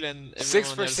Lego peel and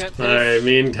 6%. Alright,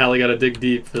 me and Callie gotta dig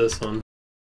deep for this one.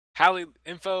 Hallie,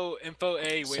 info A,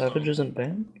 Waymo. Savage isn't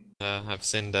banned? I've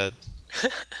seen that.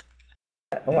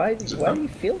 Why do you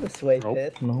feel this way,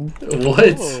 Pit? No.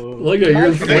 What? Lego, you're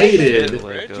inflated.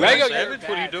 Lego, Savage, what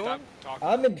are you doing?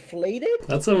 I'm inflated?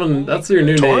 That's someone. That's your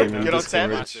new name. in Get on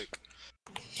Discord. Savage.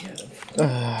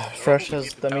 Fresh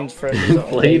has, that means Fresh is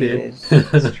Inflated.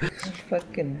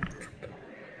 Fucking.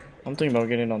 I'm thinking about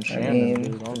getting on I Shannon. mean,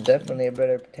 dude, honestly. definitely a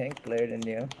better tank player than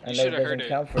you. I know it doesn't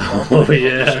count for Oh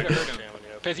yeah.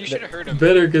 Pith, you should have heard him.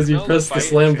 Better because you press the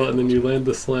slam button and you land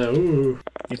the slam. Ooh.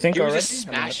 You think He was already? just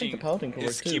I mean, I think smashing the Paladin could work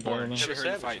his too, but I don't keyboard. know. Should have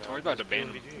heard the fight. Tori's about to ban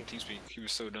him in TeamSpeak. He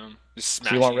was so dumb. Just So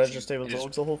smashing. you want Reg to his- stay with his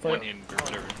Zogs the whole fight? one hand or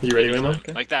whatever. You ready,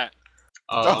 Waymo? Like that.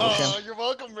 Oh, you're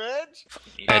welcome, Reg.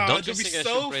 Don't you that'd be think I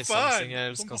so should play fun. something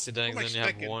else, Come on, considering come then on, you have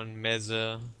second. one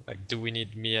measure? Like, do we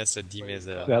need me as a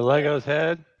D-measure? That Lego's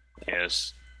head.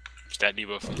 Yes. Stat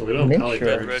debuff. We don't have Callie Sure.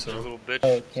 better, Red's a so. little bitch.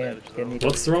 Oh, can't.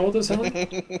 What's wrong with this, Hallie?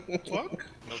 Fuck.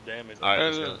 No damage.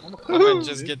 I might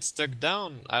just get stuck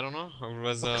down. I don't know. It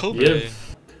was Yeah.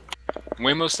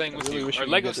 Waymo's staying with you. Or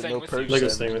Lego's staying with you.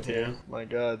 Lego's staying with you. My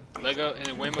god. Lego and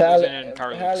then Waymo goes in and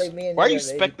power Hallie, leaves. me and Why do you you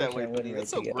have expect that 80% way, win buddy? rate That's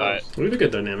so together. gross. We have a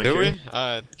good dynamic Do here.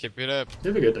 we? Keep it up. We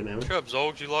have a good dynamic. Shut up,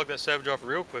 Zolg. You logged that Savage off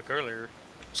real quick earlier.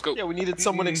 Let's go. Yeah, we needed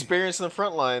someone experienced in the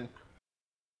front line.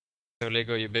 So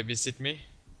Lego, you babysit me?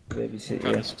 Babysit,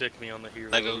 Trying yeah. to stick me on the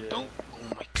hero. Lego, don't.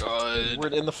 Oh my god. We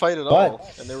weren't in the fight at What?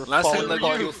 all, and they were Last falling time Lego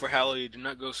apart. killed for Hallie did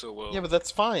not go so well. Yeah, but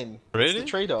that's fine. Really? It's the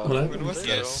trade-off. What When happened? was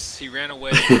Yes, he ran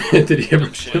away. Did he ever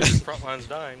Dumb shit. kill? Frontline's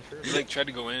dying. Sure. He like tried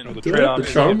to go in. The Do I trade-off have the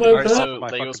is charm you like have to that? up my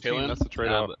Lego's fucking team, killing. That's the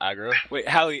trade-off. Aggro. Wait,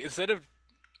 Hallie, instead of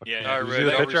yeah, Alright, Did you see the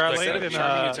Red, picture I I'll linked respect in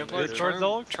that. Templar, Discord,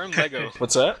 Zolg? turn Lego.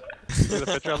 What's that? See the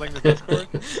picture I linked in Discord?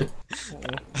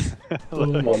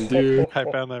 Oh, dude. I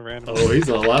found that random. Oh, he's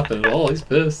not laughing at all. He's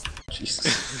pissed.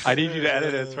 Jesus. I need you to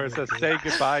edit it where it says say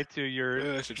goodbye to your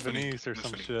Yeah, that shit's funny. Denise or That's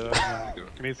some funny. shit. I don't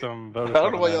know. We need some voters. I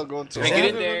don't know on why that. y'all going to. Can I get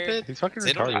in there? He's fucking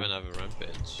They don't retarded. even have a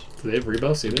rampage. Do they have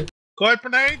rebuffs either? Go ahead,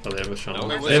 Grenade. Oh, they have a shaman. No,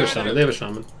 They have a what's shaman. that? They have a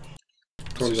shaman.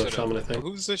 Storm's Shut a up. shaman, I think.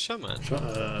 Who's the shaman?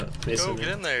 Go Mason. get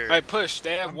in there. Alright, push.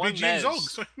 They have one BG and mez.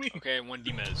 Zogs, what do you mean? Okay, one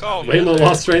D-mez. Oh, Waymo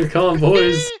lost strength con,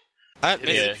 boys.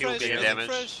 Yeah, he'll gain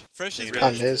damage. Fresh is I'm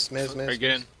bad. Alright,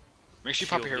 get in. Make sure you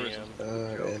pop your Shield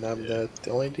heroes. And I'm the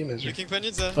only demon. Looking for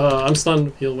Nidza. I'm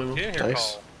stunned. Heal Waymo. Get in here,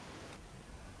 Nice. Call.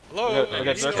 Hello. I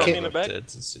got you Zerk know- in the back.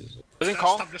 Doesn't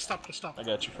call. Just stop. I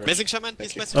got you first. Amazing shaman,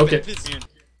 please, Thank Mez. Okay. Please.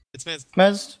 It's Mez.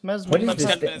 Mez, What is Mez. this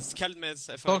Cal thing? Mez. Cal Mez.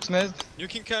 I Folks, found. Mez. You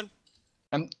can Cal.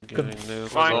 I'm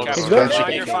Fine, Kappa. It's You're good.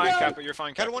 fine, you're fine, Kappa. You're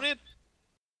fine, Cal Kappa. won it.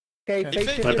 Okay, Okay.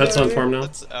 fake My shit pet's over on here. farm now.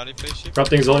 That's early play ship.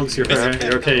 Dropping Zolgs. You're okay.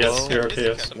 You're okay, yes. You're okay,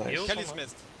 yes. Cal is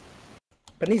Mez.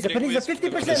 Panisa, Okay,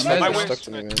 50%. My Mez. wish. Stuck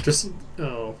to me, man. Just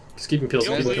keep him peeled.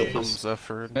 Keep him peeled, please.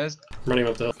 Mez. Running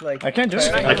up the hill. Like, I can't do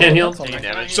it. I can't heal.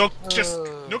 So just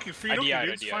nuking free nuking, IDI,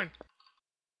 dude. It's IDI. fine.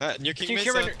 New King Can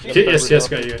you Mesa. Yes,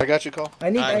 got you. I got you, call. I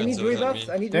need I'm rebuffs.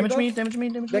 I need Damage me, rebuffs. damage me,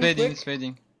 damage me. Like, Fading, quick. it's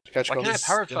fading. Got you, Why call. can't I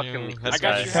power fuck him? I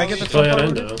got you. Can I get the Play top out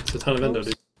part? endo. It's a ton of endo,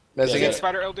 dude. Mezzing Against it.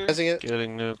 Spider Elder. Mezzing it.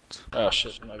 Getting nuked. Oh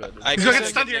shit, my bad. I He's gonna got get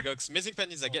stunned here. Missing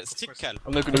pen is I get stick Cal.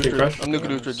 I'm nuking Okay, Ultra. crush. I'm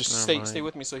nuking Ultra. Just Never mind. stay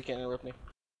with me so he can't interrupt me.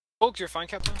 Folks, you're fine,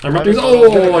 Captain. I'm wrapping.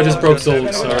 Oh, I just broke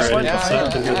Zolgs. Sorry. I Yeah,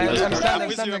 upset. Didn't heal the I'm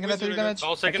Mez. stunned, I'm gonna take damage.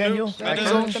 All I second can't nukes. heal. I I can't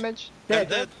don't heal. damage. I'm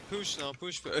dead. Push now,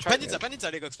 push. Panizza,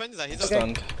 Legox, Panizza. He's Okay,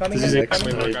 stunned. coming This is in. it.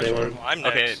 Coming in. They learn. I'm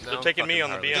Okay, next. They're now taking me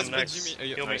on the fucking BM Just next. BG me.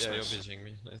 Heal me, You're please. BGing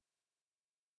me. Nice.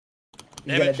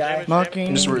 He's gonna die.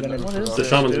 Mocking. Just read Gonna- that. What is The this,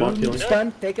 shaman's dude? mock healing.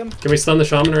 Stun, take him. Can we stun the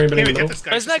shaman or anybody Can't in the even get middle? this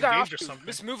guy. Let's Just not go engaged or off. something.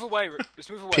 Let's move away. Let's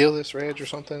move away. Peel this rage or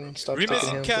something. Stop Remember,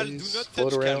 taking him, Cal, do please. not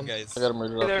Float touch Cal, around. guys. I got him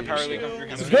murdered There, off Power the League. shit. You're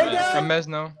Good gonna guy. I'm Mez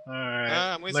now. Alright.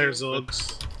 I'm with There's you. Zogs.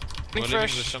 Think We're leaving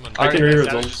fresh. the shaman. I can reroll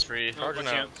Savage Zolgs. is free. Charging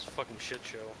Watch out. out. It's a fucking shit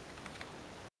show.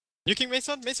 New King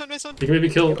Mason. You can maybe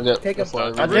kill. Yeah, Take him. that's why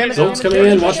I God read damn it. it. Zolgs coming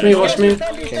in. Watch me. Watch me.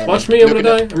 Watch me. I'm gonna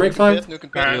die. I'm rank 5.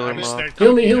 Nuking Alright, Peel. I missed that.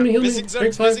 Heal me. Heal me. Heal me. Missing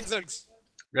Rank Zergs, 5. missing Zergs.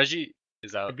 Reggie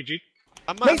is out. RPG.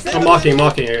 I'm I'm mocking. He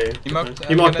mocked.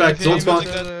 He mocked back. Zolgs mocked.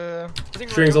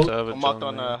 String Zolg. Savage I'm mocked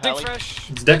on on me. Think Hallie. fresh.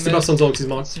 It's Dex buffs on Zolgs. He's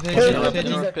mocked.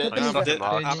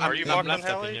 Are you mocked on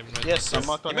Hallie? Yes, I'm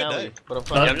mocked on He may Hallie. die. But I'm Yeah,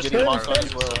 fucking I'm getting just mocked on kidding.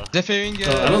 as well. Deferring.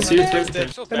 I don't see you.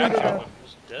 So bad.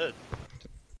 Dead.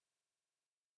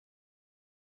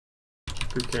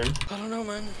 Good carry. I don't know,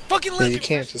 man. Fucking Yeah, legend. you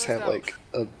can't just have like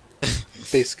a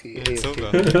basically It's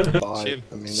AFK over. bot. Chill.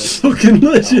 I mean, that's Fucking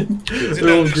legend! Isn't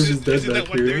Their whole that- group is dead isn't that back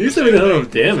what here. they're He's doing? doing a lot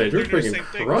of damage. We're They're doing the freaking same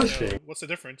thing, crushing. so what's the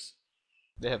difference?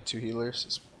 They have 2 healers.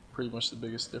 It's pretty much the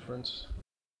biggest difference.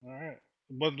 Alright.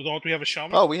 But don't we have a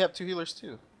shaman? Oh, we have 2 healers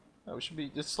too. Oh, we should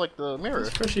be. It's like the mirror. It's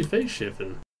freshy face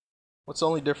shifting. What's the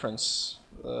only difference?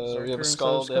 We have a Zerker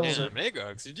skull. instead of They have skull.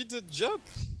 Megox, you did the job.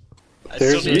 I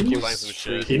There's still need he- keybinds with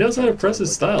shit. He knows how to press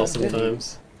his style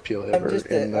sometimes. Peel I'm ever, just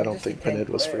a- and I I'm don't just a think Pinhead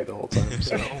was tank free the whole time.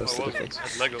 So No, that's I the wasn't. difference. I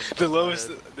had Lego The stuck in my lowest,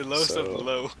 head. the lowest of So- the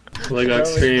low. Lego Bro,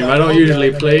 Extreme. it's I not don't old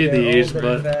usually down play there, these, old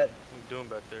and but fat, What are you doing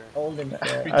back there? old and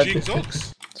fat. We I Jinx think-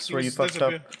 Oaks. That's where you There's fucked a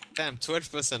up. bit- Damn,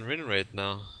 12% win rate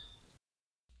now.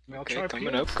 I'll Okay, try coming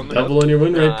Peel. up, coming up. double on your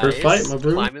win rate per Nice. fight, my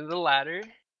bro. Climbing the ladder.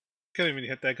 Can't even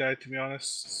hit that guy, to be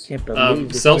honest. Can't believe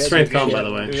this Self-strength Resi con, by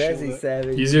the way. Resi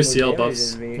Savage Use your more CL damage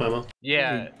buffs, than me. Mama.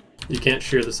 Yeah. You can't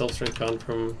shear the self-strength con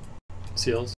from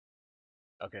CLs.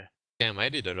 Okay. Damn, I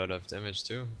did a lot of damage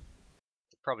too.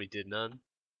 Probably did none.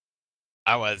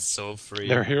 I was so free.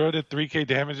 Their hero did 3k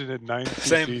damage and did 9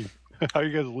 Same. CC. How are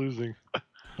you guys losing?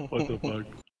 What the fuck?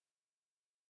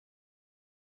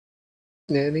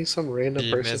 Yeah, I need some random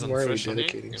He person. Why are we fresh on it,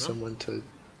 dedicating you know? someone to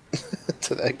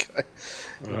to that guy?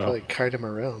 We'll Yeah. probably kite him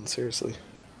around. Seriously.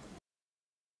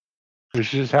 We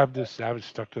should just have this savage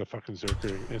stuck to the fucking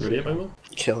Zerker. Ready up, Mama?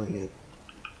 Killing it.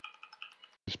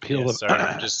 Just peel Yes, the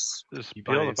sir. Just keep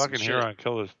peel buying the some fucking shit. hero and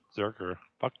kill this Zerker.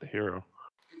 Fuck the hero.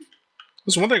 I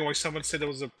was wondering why someone said there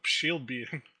was a shield beam.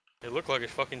 It looked like a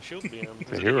fucking shield beam. The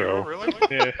Is it a hero. really?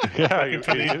 Yeah. Yeah, you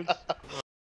idiot.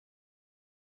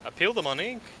 I peeled them on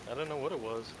ink. I don't know what it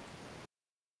was.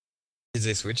 Did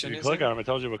they switch If you anything? click on them, it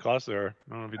tells you what class they are.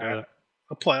 I don't know if you know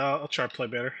that. I'll try to play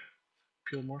better.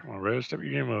 Peel more. Come on, Ray, step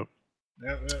your game up.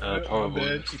 Yeah, probably. I'm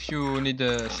dead. If you need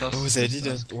a source, Oh, they did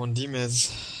that 1D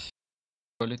mez.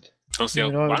 call it. Honestly,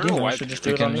 You know what I we don't do, know man? why Should just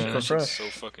people do it on can, ink or it's just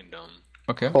fresh. so fucking dumb.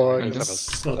 Okay. Well, I I'll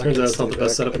guess Well, it I turns can out it's not stay the best back.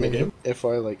 setup in the game. If I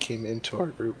like came into our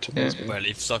group to Yeah. mess me. Well,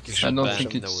 if Sock is I don't banned,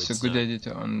 think no, it's a it's good not. idea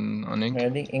to on ink. I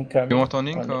think incoming. You want on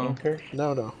ink on or? Inker?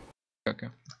 No, no. Okay.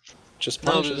 Just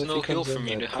No, punish there's him if no he comes heal for in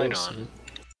me that to hide close, on. and-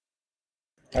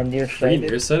 I'm Three nearsighted.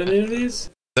 nearsighted immunities?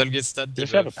 They'll get stat They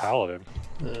should have a debuff. paladin.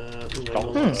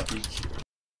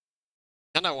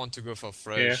 And I want to go for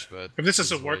fresh, but If this it's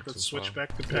doesn't work, way let's too switch far.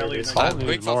 back to Yeah, Pally. it's and all then- Paladin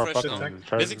Quick needs for more fresh fucking now.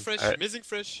 charge. Missing fresh, missing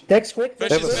fresh. Dex quick. Fresh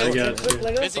Dex is quick. red. Dex quick,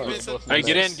 Lego. Missing, missing. Alright,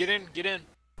 get in, get in.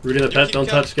 Rooting the You pet, keep don't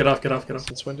going. touch, get off, get off, get off.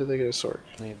 Since when did they get a sword?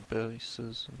 Need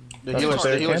bases. The That's healer's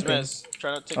fair mess. camping.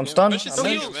 Try not to take I'm damage. stunned. Fresh is I'm so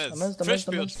missed. healed. I'm missed. I'm Fresh missed.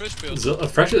 I'm build, missed. fresh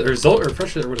build. Fresh or Zolt or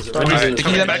fresh? What is it? Reggie's in Alright, this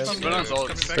taking time. that back. Run on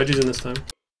Zolt. Reggie's in this time.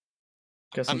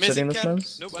 Guess I'm I'm sitting missing this cap.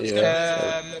 mess. Nope, I'm Yeah.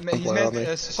 scared. He's Allow me.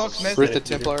 made socks made. Root the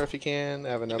Templar if you can. I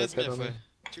have another Miss me pet on if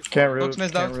me. Can't root. Looks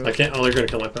messed Can't up. root. I can't. Oh, they're gonna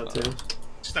kill my pet too.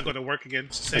 It's not going to work again.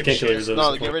 It's the I same can't kill shit. your Zost.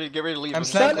 No, get ready to leave. I'm him.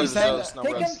 stunned, Please, I'm Zost, stunned. no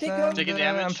Take rest. him, take him. Taking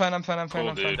damage? I'm fine. Cool,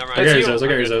 I'm dude. fine. I got your Let's Zost, I got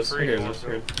your heal. Zost, I got your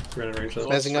Zost. We're gonna range that.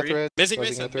 Mezzing up thread. Missing Mezzing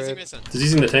Mason, up missing thread. Mason. Is he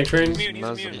using the tank train? He's immune, he's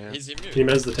Muzzle, immune. yeah. He's immune. He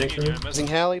mez the tank train? Mezzing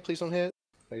Hallie, please don't hit.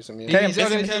 He's immune. He's Missing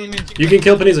already Mason. telling me. You can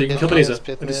kill Paniza, you can kill Pit Paniza. Mez,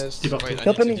 Pit I just Mez. debuffed Wait, him. I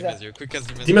Kill need to Paniza. demez you. Quick as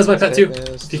demez. Demez my pet too, Pit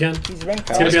if you can. He's ranked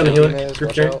It's gonna be on the healer. Mez, Group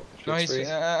watch carry. out. No, Shoot's he's.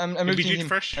 free. I'm Maybe looting Jade him.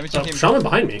 fresh. I'm Oh, looting him. Shaman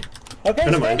behind me. Okay,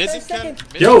 Never mind. Missing second.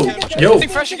 cap. Yo, yo. He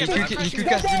could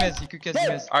cast Dimez. He could cast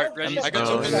Dimez. Alright, Reggie. I got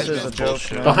Oh, you. this is a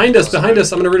joke. man. Behind us, behind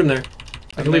us. I'm gonna root him there.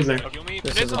 I can leave him there. Kill me.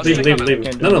 This is a Leave him, leave him, leave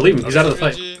him. No, no, leave him. He's out of the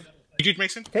fight. Jade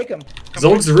Mason? Take him.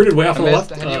 Zolg's rooted way off on the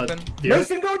left. Heli open. Vieira.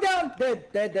 Mason, go down. Dead,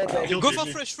 dead, dead, dead. Go for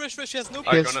fresh, fresh, fresh. He has no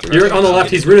Alright, points. go on You're on the left.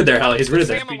 He's rooted there, Hallie. He's rooted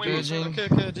there. Second one, Okay,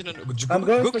 okay, didn't know. I'm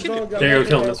going Go for kill him. gold. There you go,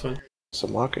 kill him. That's fine.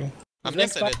 Some mocking. I'm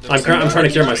next at it. I'm trying to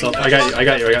cure myself. I got you. I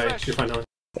got you. I got you. You're fine, Hallie.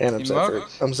 And I'm You Zephyr.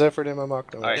 mocked? I'm Zephyred in my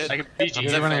mock. No Alright, worries. I can beat you.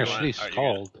 I'm never running a Alright, she's you're good.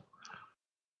 called.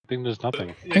 I think there's nothing.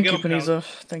 Yeah, Thank get you, him, Paladin. Paniza.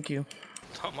 Thank you.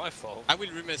 It's not my fault. I will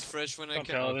remiss fresh when I Don't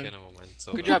can. tell Okay, him. never mind.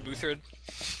 So Good job, Boothard.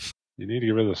 You need to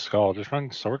get rid of the skull. Just run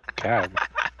Sork Cab.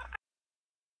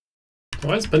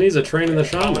 Why is Paniza training the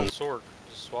shaman? Sword.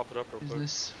 Just swap it up real Is quick.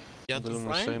 this? You have to Doing the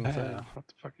fry? same Yeah, thing. what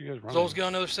the fuck are you guys running? Zol's got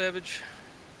another savage.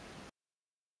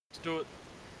 Let's do it.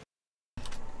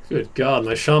 Good God,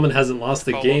 my shaman hasn't lost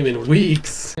a Follow game up in sword.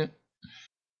 weeks.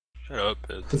 Shut up,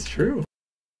 Ed. That's true.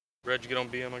 Reg, get on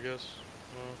BM, I guess.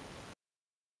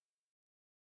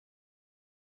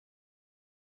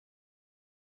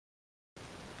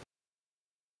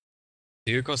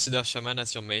 Do you consider Shaman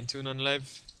as your main tune on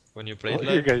live when you play What it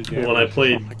are you live? guys doing? When I Oh my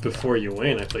played before you,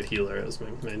 Wayne, I played healer as my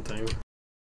main thing.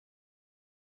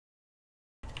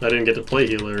 I didn't get to play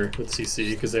healer with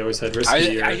CC because they always had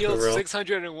risky I or healed overall.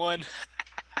 601.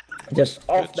 Just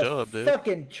off Good the job, dude.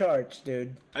 fucking charts,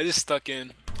 dude. I just stuck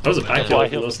in. I was a back Well, I healer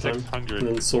healed most time. 600. And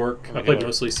then Sork. I I'm a played healer.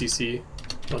 mostly CC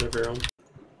on every round.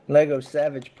 Lego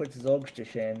Savage puts Zolgs to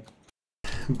shame.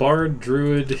 Bard,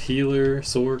 Druid, Healer,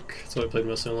 Sork. That's what I played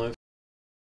most of my life.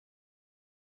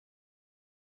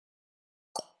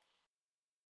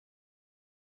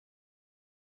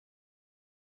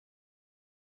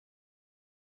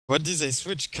 What did they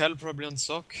switch? Cal probably on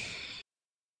Sork?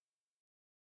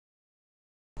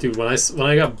 Dude, when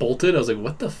I got bolted, I was like,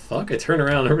 what the fuck? I turned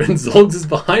around and Zolgs is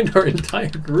behind our entire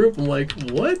group. I'm like,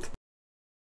 what?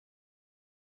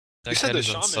 You said the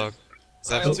shaman.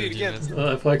 I'll do it again.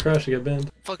 If I crash, I get banned.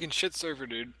 Fucking shit server,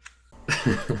 dude.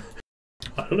 I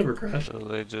don't ever crash. So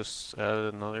they just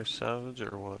added another savage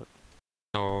or what?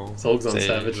 No. Zolgs on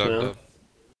savage now. Up.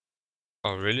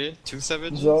 Oh really? 2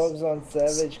 savages? Zolgs on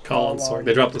savage. Call on Sork.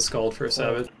 They dropped the Scald for a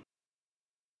savage.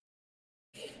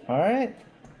 Alright.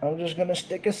 I'm just gonna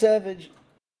stick a savage.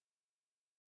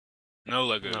 No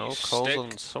Lego. No, calls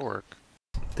on Sork.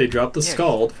 They dropped the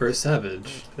Scald for a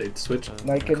savage. They switched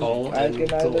I can Call I and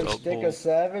can either Zolg. stick a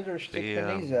savage or stick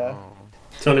Panisa.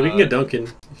 Tony, we can get Duncan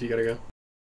if you gotta go.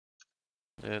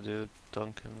 Yeah, dude,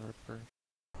 Duncan Ripper.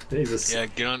 Yeah,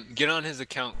 get on his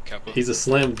account, Kappa. He's a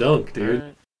slam dunk, dude.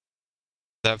 Right.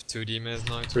 I have 2D maze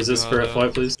now. Resist for FY,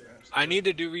 please. I need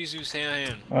to do Rizu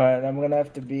Saiyan. Alright, I'm gonna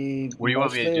have to be What do you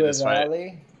want me to do with this fight?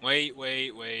 Ali. Wait.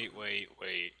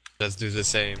 Let's do the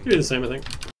same. You do the same, I think.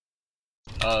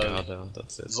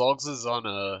 That's it. Zolgs is on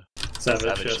a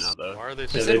Savage, yes. now, though. Why are they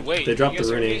They dropped the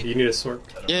Rooney. You need a Sork.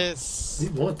 Yes. You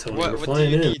want Tony? What We're do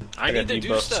flying you in. need? I need to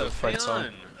do stuff. Hang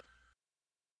on.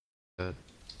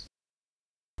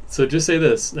 So just say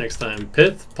this next time.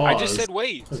 Pith, pause. I just said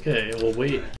wait. Okay, we'll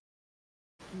wait.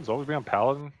 He's always been on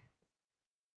Paladin.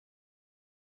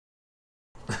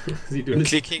 Is he doing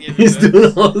Clicking in He's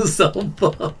doing all the self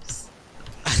buffs.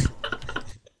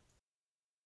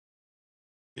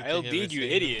 I LB'd you,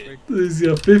 idiot. He's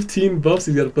got 15 buffs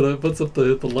he's got to put up. What's up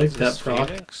the life tap proc?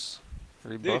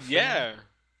 Dude, yeah.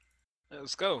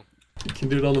 Let's go. You can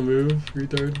do it on the move,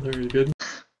 retard. Very good. I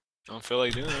don't feel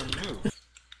like doing it on the move.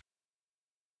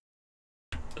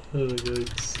 Oh,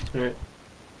 yikes. Alright.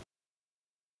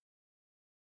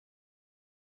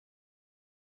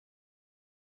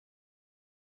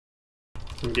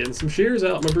 I'm getting some shears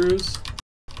out, my brews.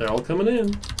 They're all coming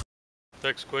in.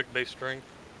 Text quick, base strength.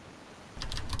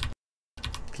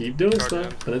 Keep doing Charge stuff,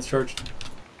 him. and it's charged.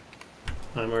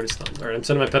 I'm already stunned. Alright, I'm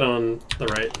sending my pet on the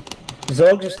right.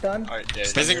 Zolg is stunned. Alright, yeah.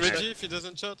 Amazing Reggie if he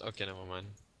doesn't shot? Okay, never mind.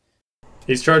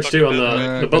 He's charged too on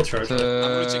the both charged. I'm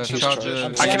looting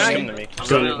I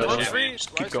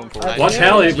Keep going forward. Watch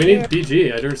Hallie, we need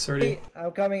BG. I just already.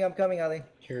 I'm coming, Ali.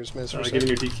 Here's Miz. Give him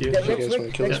your DQ. Yeah, You guys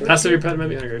wanna kill Yeah, this? pass over your pet,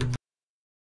 maybe.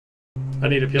 I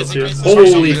need a peel too.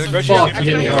 Holy fuck, you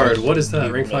hit me hard. What is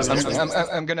that? Ring 5.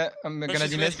 I'm gonna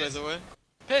demit. By the way.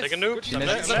 Take a nuke.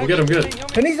 I'm good.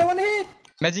 Panisa one hit!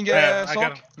 Mezzing I got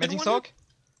Sork. him. Mezzing Sork.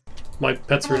 My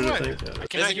pet's rooted, I think. Yeah. I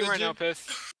cannot hear right now,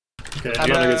 Pith. Okay, I'm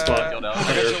not in a good spot.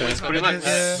 Put him on.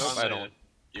 I don't.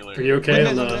 Are you okay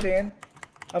on the...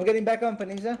 I'm getting back on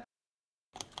Panisa.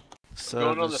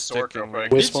 Going on the Sork real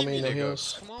quick. Wisp on me, no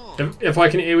heals. If I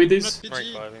can AoE these?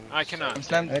 I cannot. I'm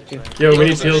slammed. Yo, we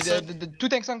need peels. The 2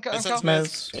 tanks on car.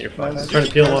 Mez. You're fine. Trying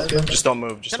to peel him up. Just don't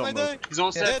move. Just don't move. He's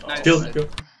all set. Nice. Peel, go.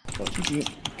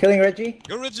 Killing Reggie.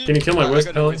 Go Reggie. Can you kill my I wisp,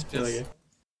 got Pelly? wisp, Yeah, yes. okay.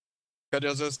 Got the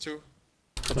others too.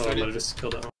 Oh, I'm gonna just kill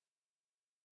that one.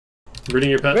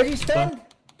 Reading your pet. Reggie stunned.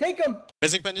 Take him.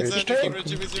 Amazing pen is there.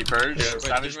 Reggie with you. Purge. Wait,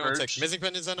 Savage give me 1 sec. purge. Amazing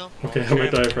pen is there now. Okay, I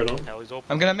might die if I don't.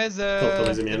 I'm gonna mez.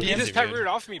 Pelly's immune. He just pet rooted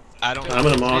off me. I don't. I'm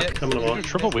gonna mock.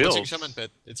 Triple wheels. Watching Shaman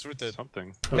pet. It's rooted.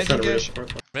 Something. I was trying to read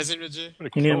it. Amazing Reggie.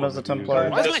 You need him as a Templar.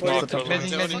 Why is my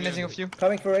Mezzing of you.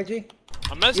 Coming for Reggie.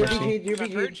 I'm messing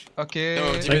UBG. Okay. No,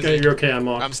 Okay, you're okay, I'm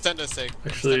mocked. I'm standard sec.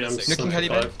 Actually, I'm Looking stunned Hallie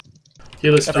for back. 5.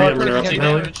 Heal is free, I'm Looking interrupting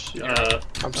Hallie Hallie.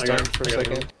 I'm stunned for a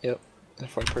second. Yep.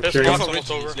 If I purge. Sure.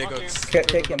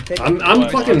 Take him.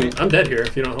 I'm dead here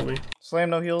if you don't help me. Slam,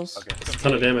 no heals. Okay.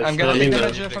 Ton of damage. I'm No, gonna I mean take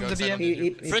damage the... from the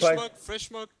BM. Fresh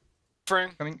smoke.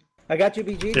 Frank. Coming. I got you,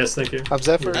 BG. Yes, thank you. I'm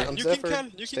Zephyr. You I'm can Zephyr. Cal.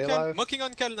 You Stay can Cal. alive. Mocking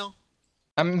on Cal now.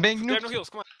 I'm being They have noobed. no heals,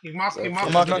 come on. He mocked. I'm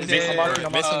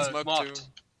Mason's mock too.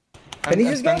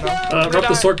 Panisa's going down. Drop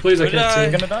the Sork, please. I can't You're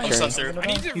see. gonna die. I'm stunned, sir. You're gonna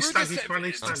die. He's stunned. He's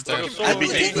finally stunned.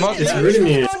 It's rooting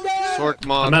me. Sork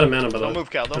mod. I'm out of mana, by the Don't way. move,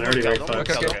 Cal. Don't I move, already Cal. got Don't move,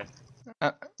 5. Cal. Okay.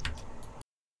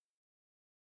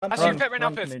 I see your pet right now,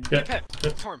 Pith. Run, Your pet.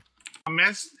 Form.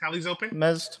 Mez. Hallie's open.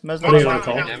 Mez. What do you want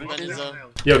to call?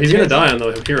 Yo, he's gonna die on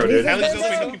the hero, dude. Hallie's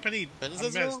open. Looking penny. Pen is I'm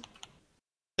as well. Mez.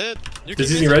 Dead. You Does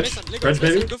can he need Mason, Reg? Mason. Reg,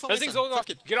 baby? Go for Mezzing's Mason. all off.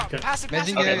 Get off. Okay. Pass it.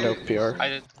 Mezzing, Okay, no PR. I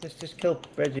did. Just kill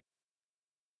Reggie.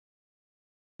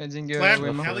 Mezzing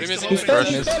Hallie's still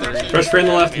He's open. Fresh free on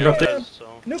the left, drop it.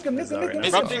 Nuke him.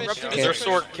 Erupting. Their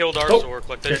Sork killed our Sork.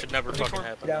 Like that should never fucking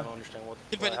happen. I don't understand what.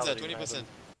 Kill Pen is there, 20%.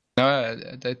 No,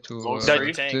 I died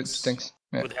to tanks.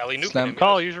 Yeah. With alley nuke. Slam.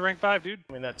 Call, use your rank 5, dude.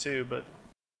 I mean that too, but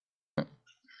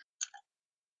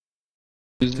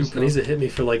Dude, Panisa hit me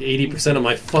for like 80% of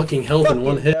my fucking health in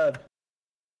one hit. I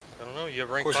don't know, you have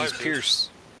rank 5. Pierce.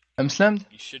 I'm slammed.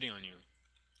 He's shitting on you.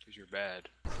 Because you're bad.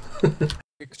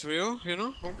 Quick 3-0, you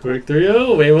know? Quick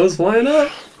 3-0, Waymo's flying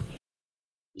up.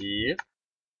 Yep.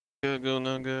 Gotta go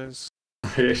now, guys.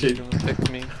 Are you actually gonna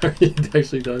pick me? Are you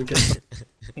actually done, Kappa?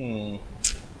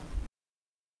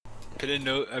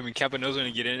 Kappa knows when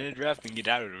to get in a draft and get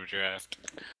out of a draft.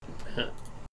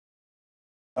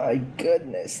 My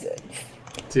goodness.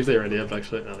 See if they're ready up,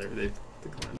 actually. No, they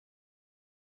declined.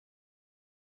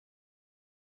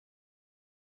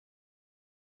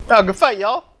 Oh, good fight,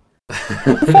 y'all.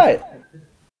 Good fight.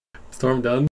 Storm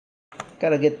done.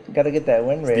 Gotta get that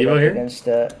win rate Steve-O here? against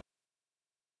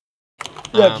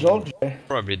George.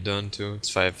 Probably done too. It's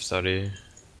 5:30.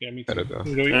 Yeah, me too. Gotta go.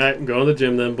 Alright, go to the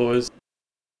gym then, boys.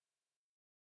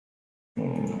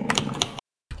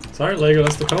 Sorry, Lego,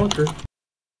 that's the conquer.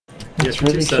 You get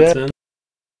your 2 sets in.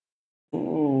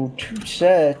 Ooh, 2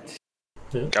 sets.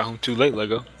 Yeah. Got home too late,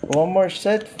 Lego. One more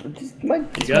set. This might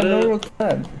You be my normal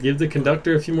gotta time. give the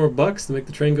conductor a few more bucks to make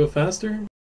the train go faster.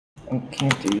 I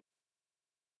can't do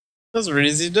That's really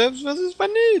easy dubs. What is my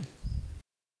need?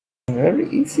 very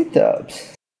easy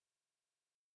dubs.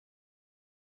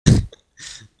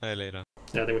 Hi, later.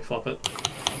 Yeah, I think we flop it.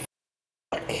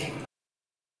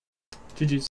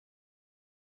 GG's.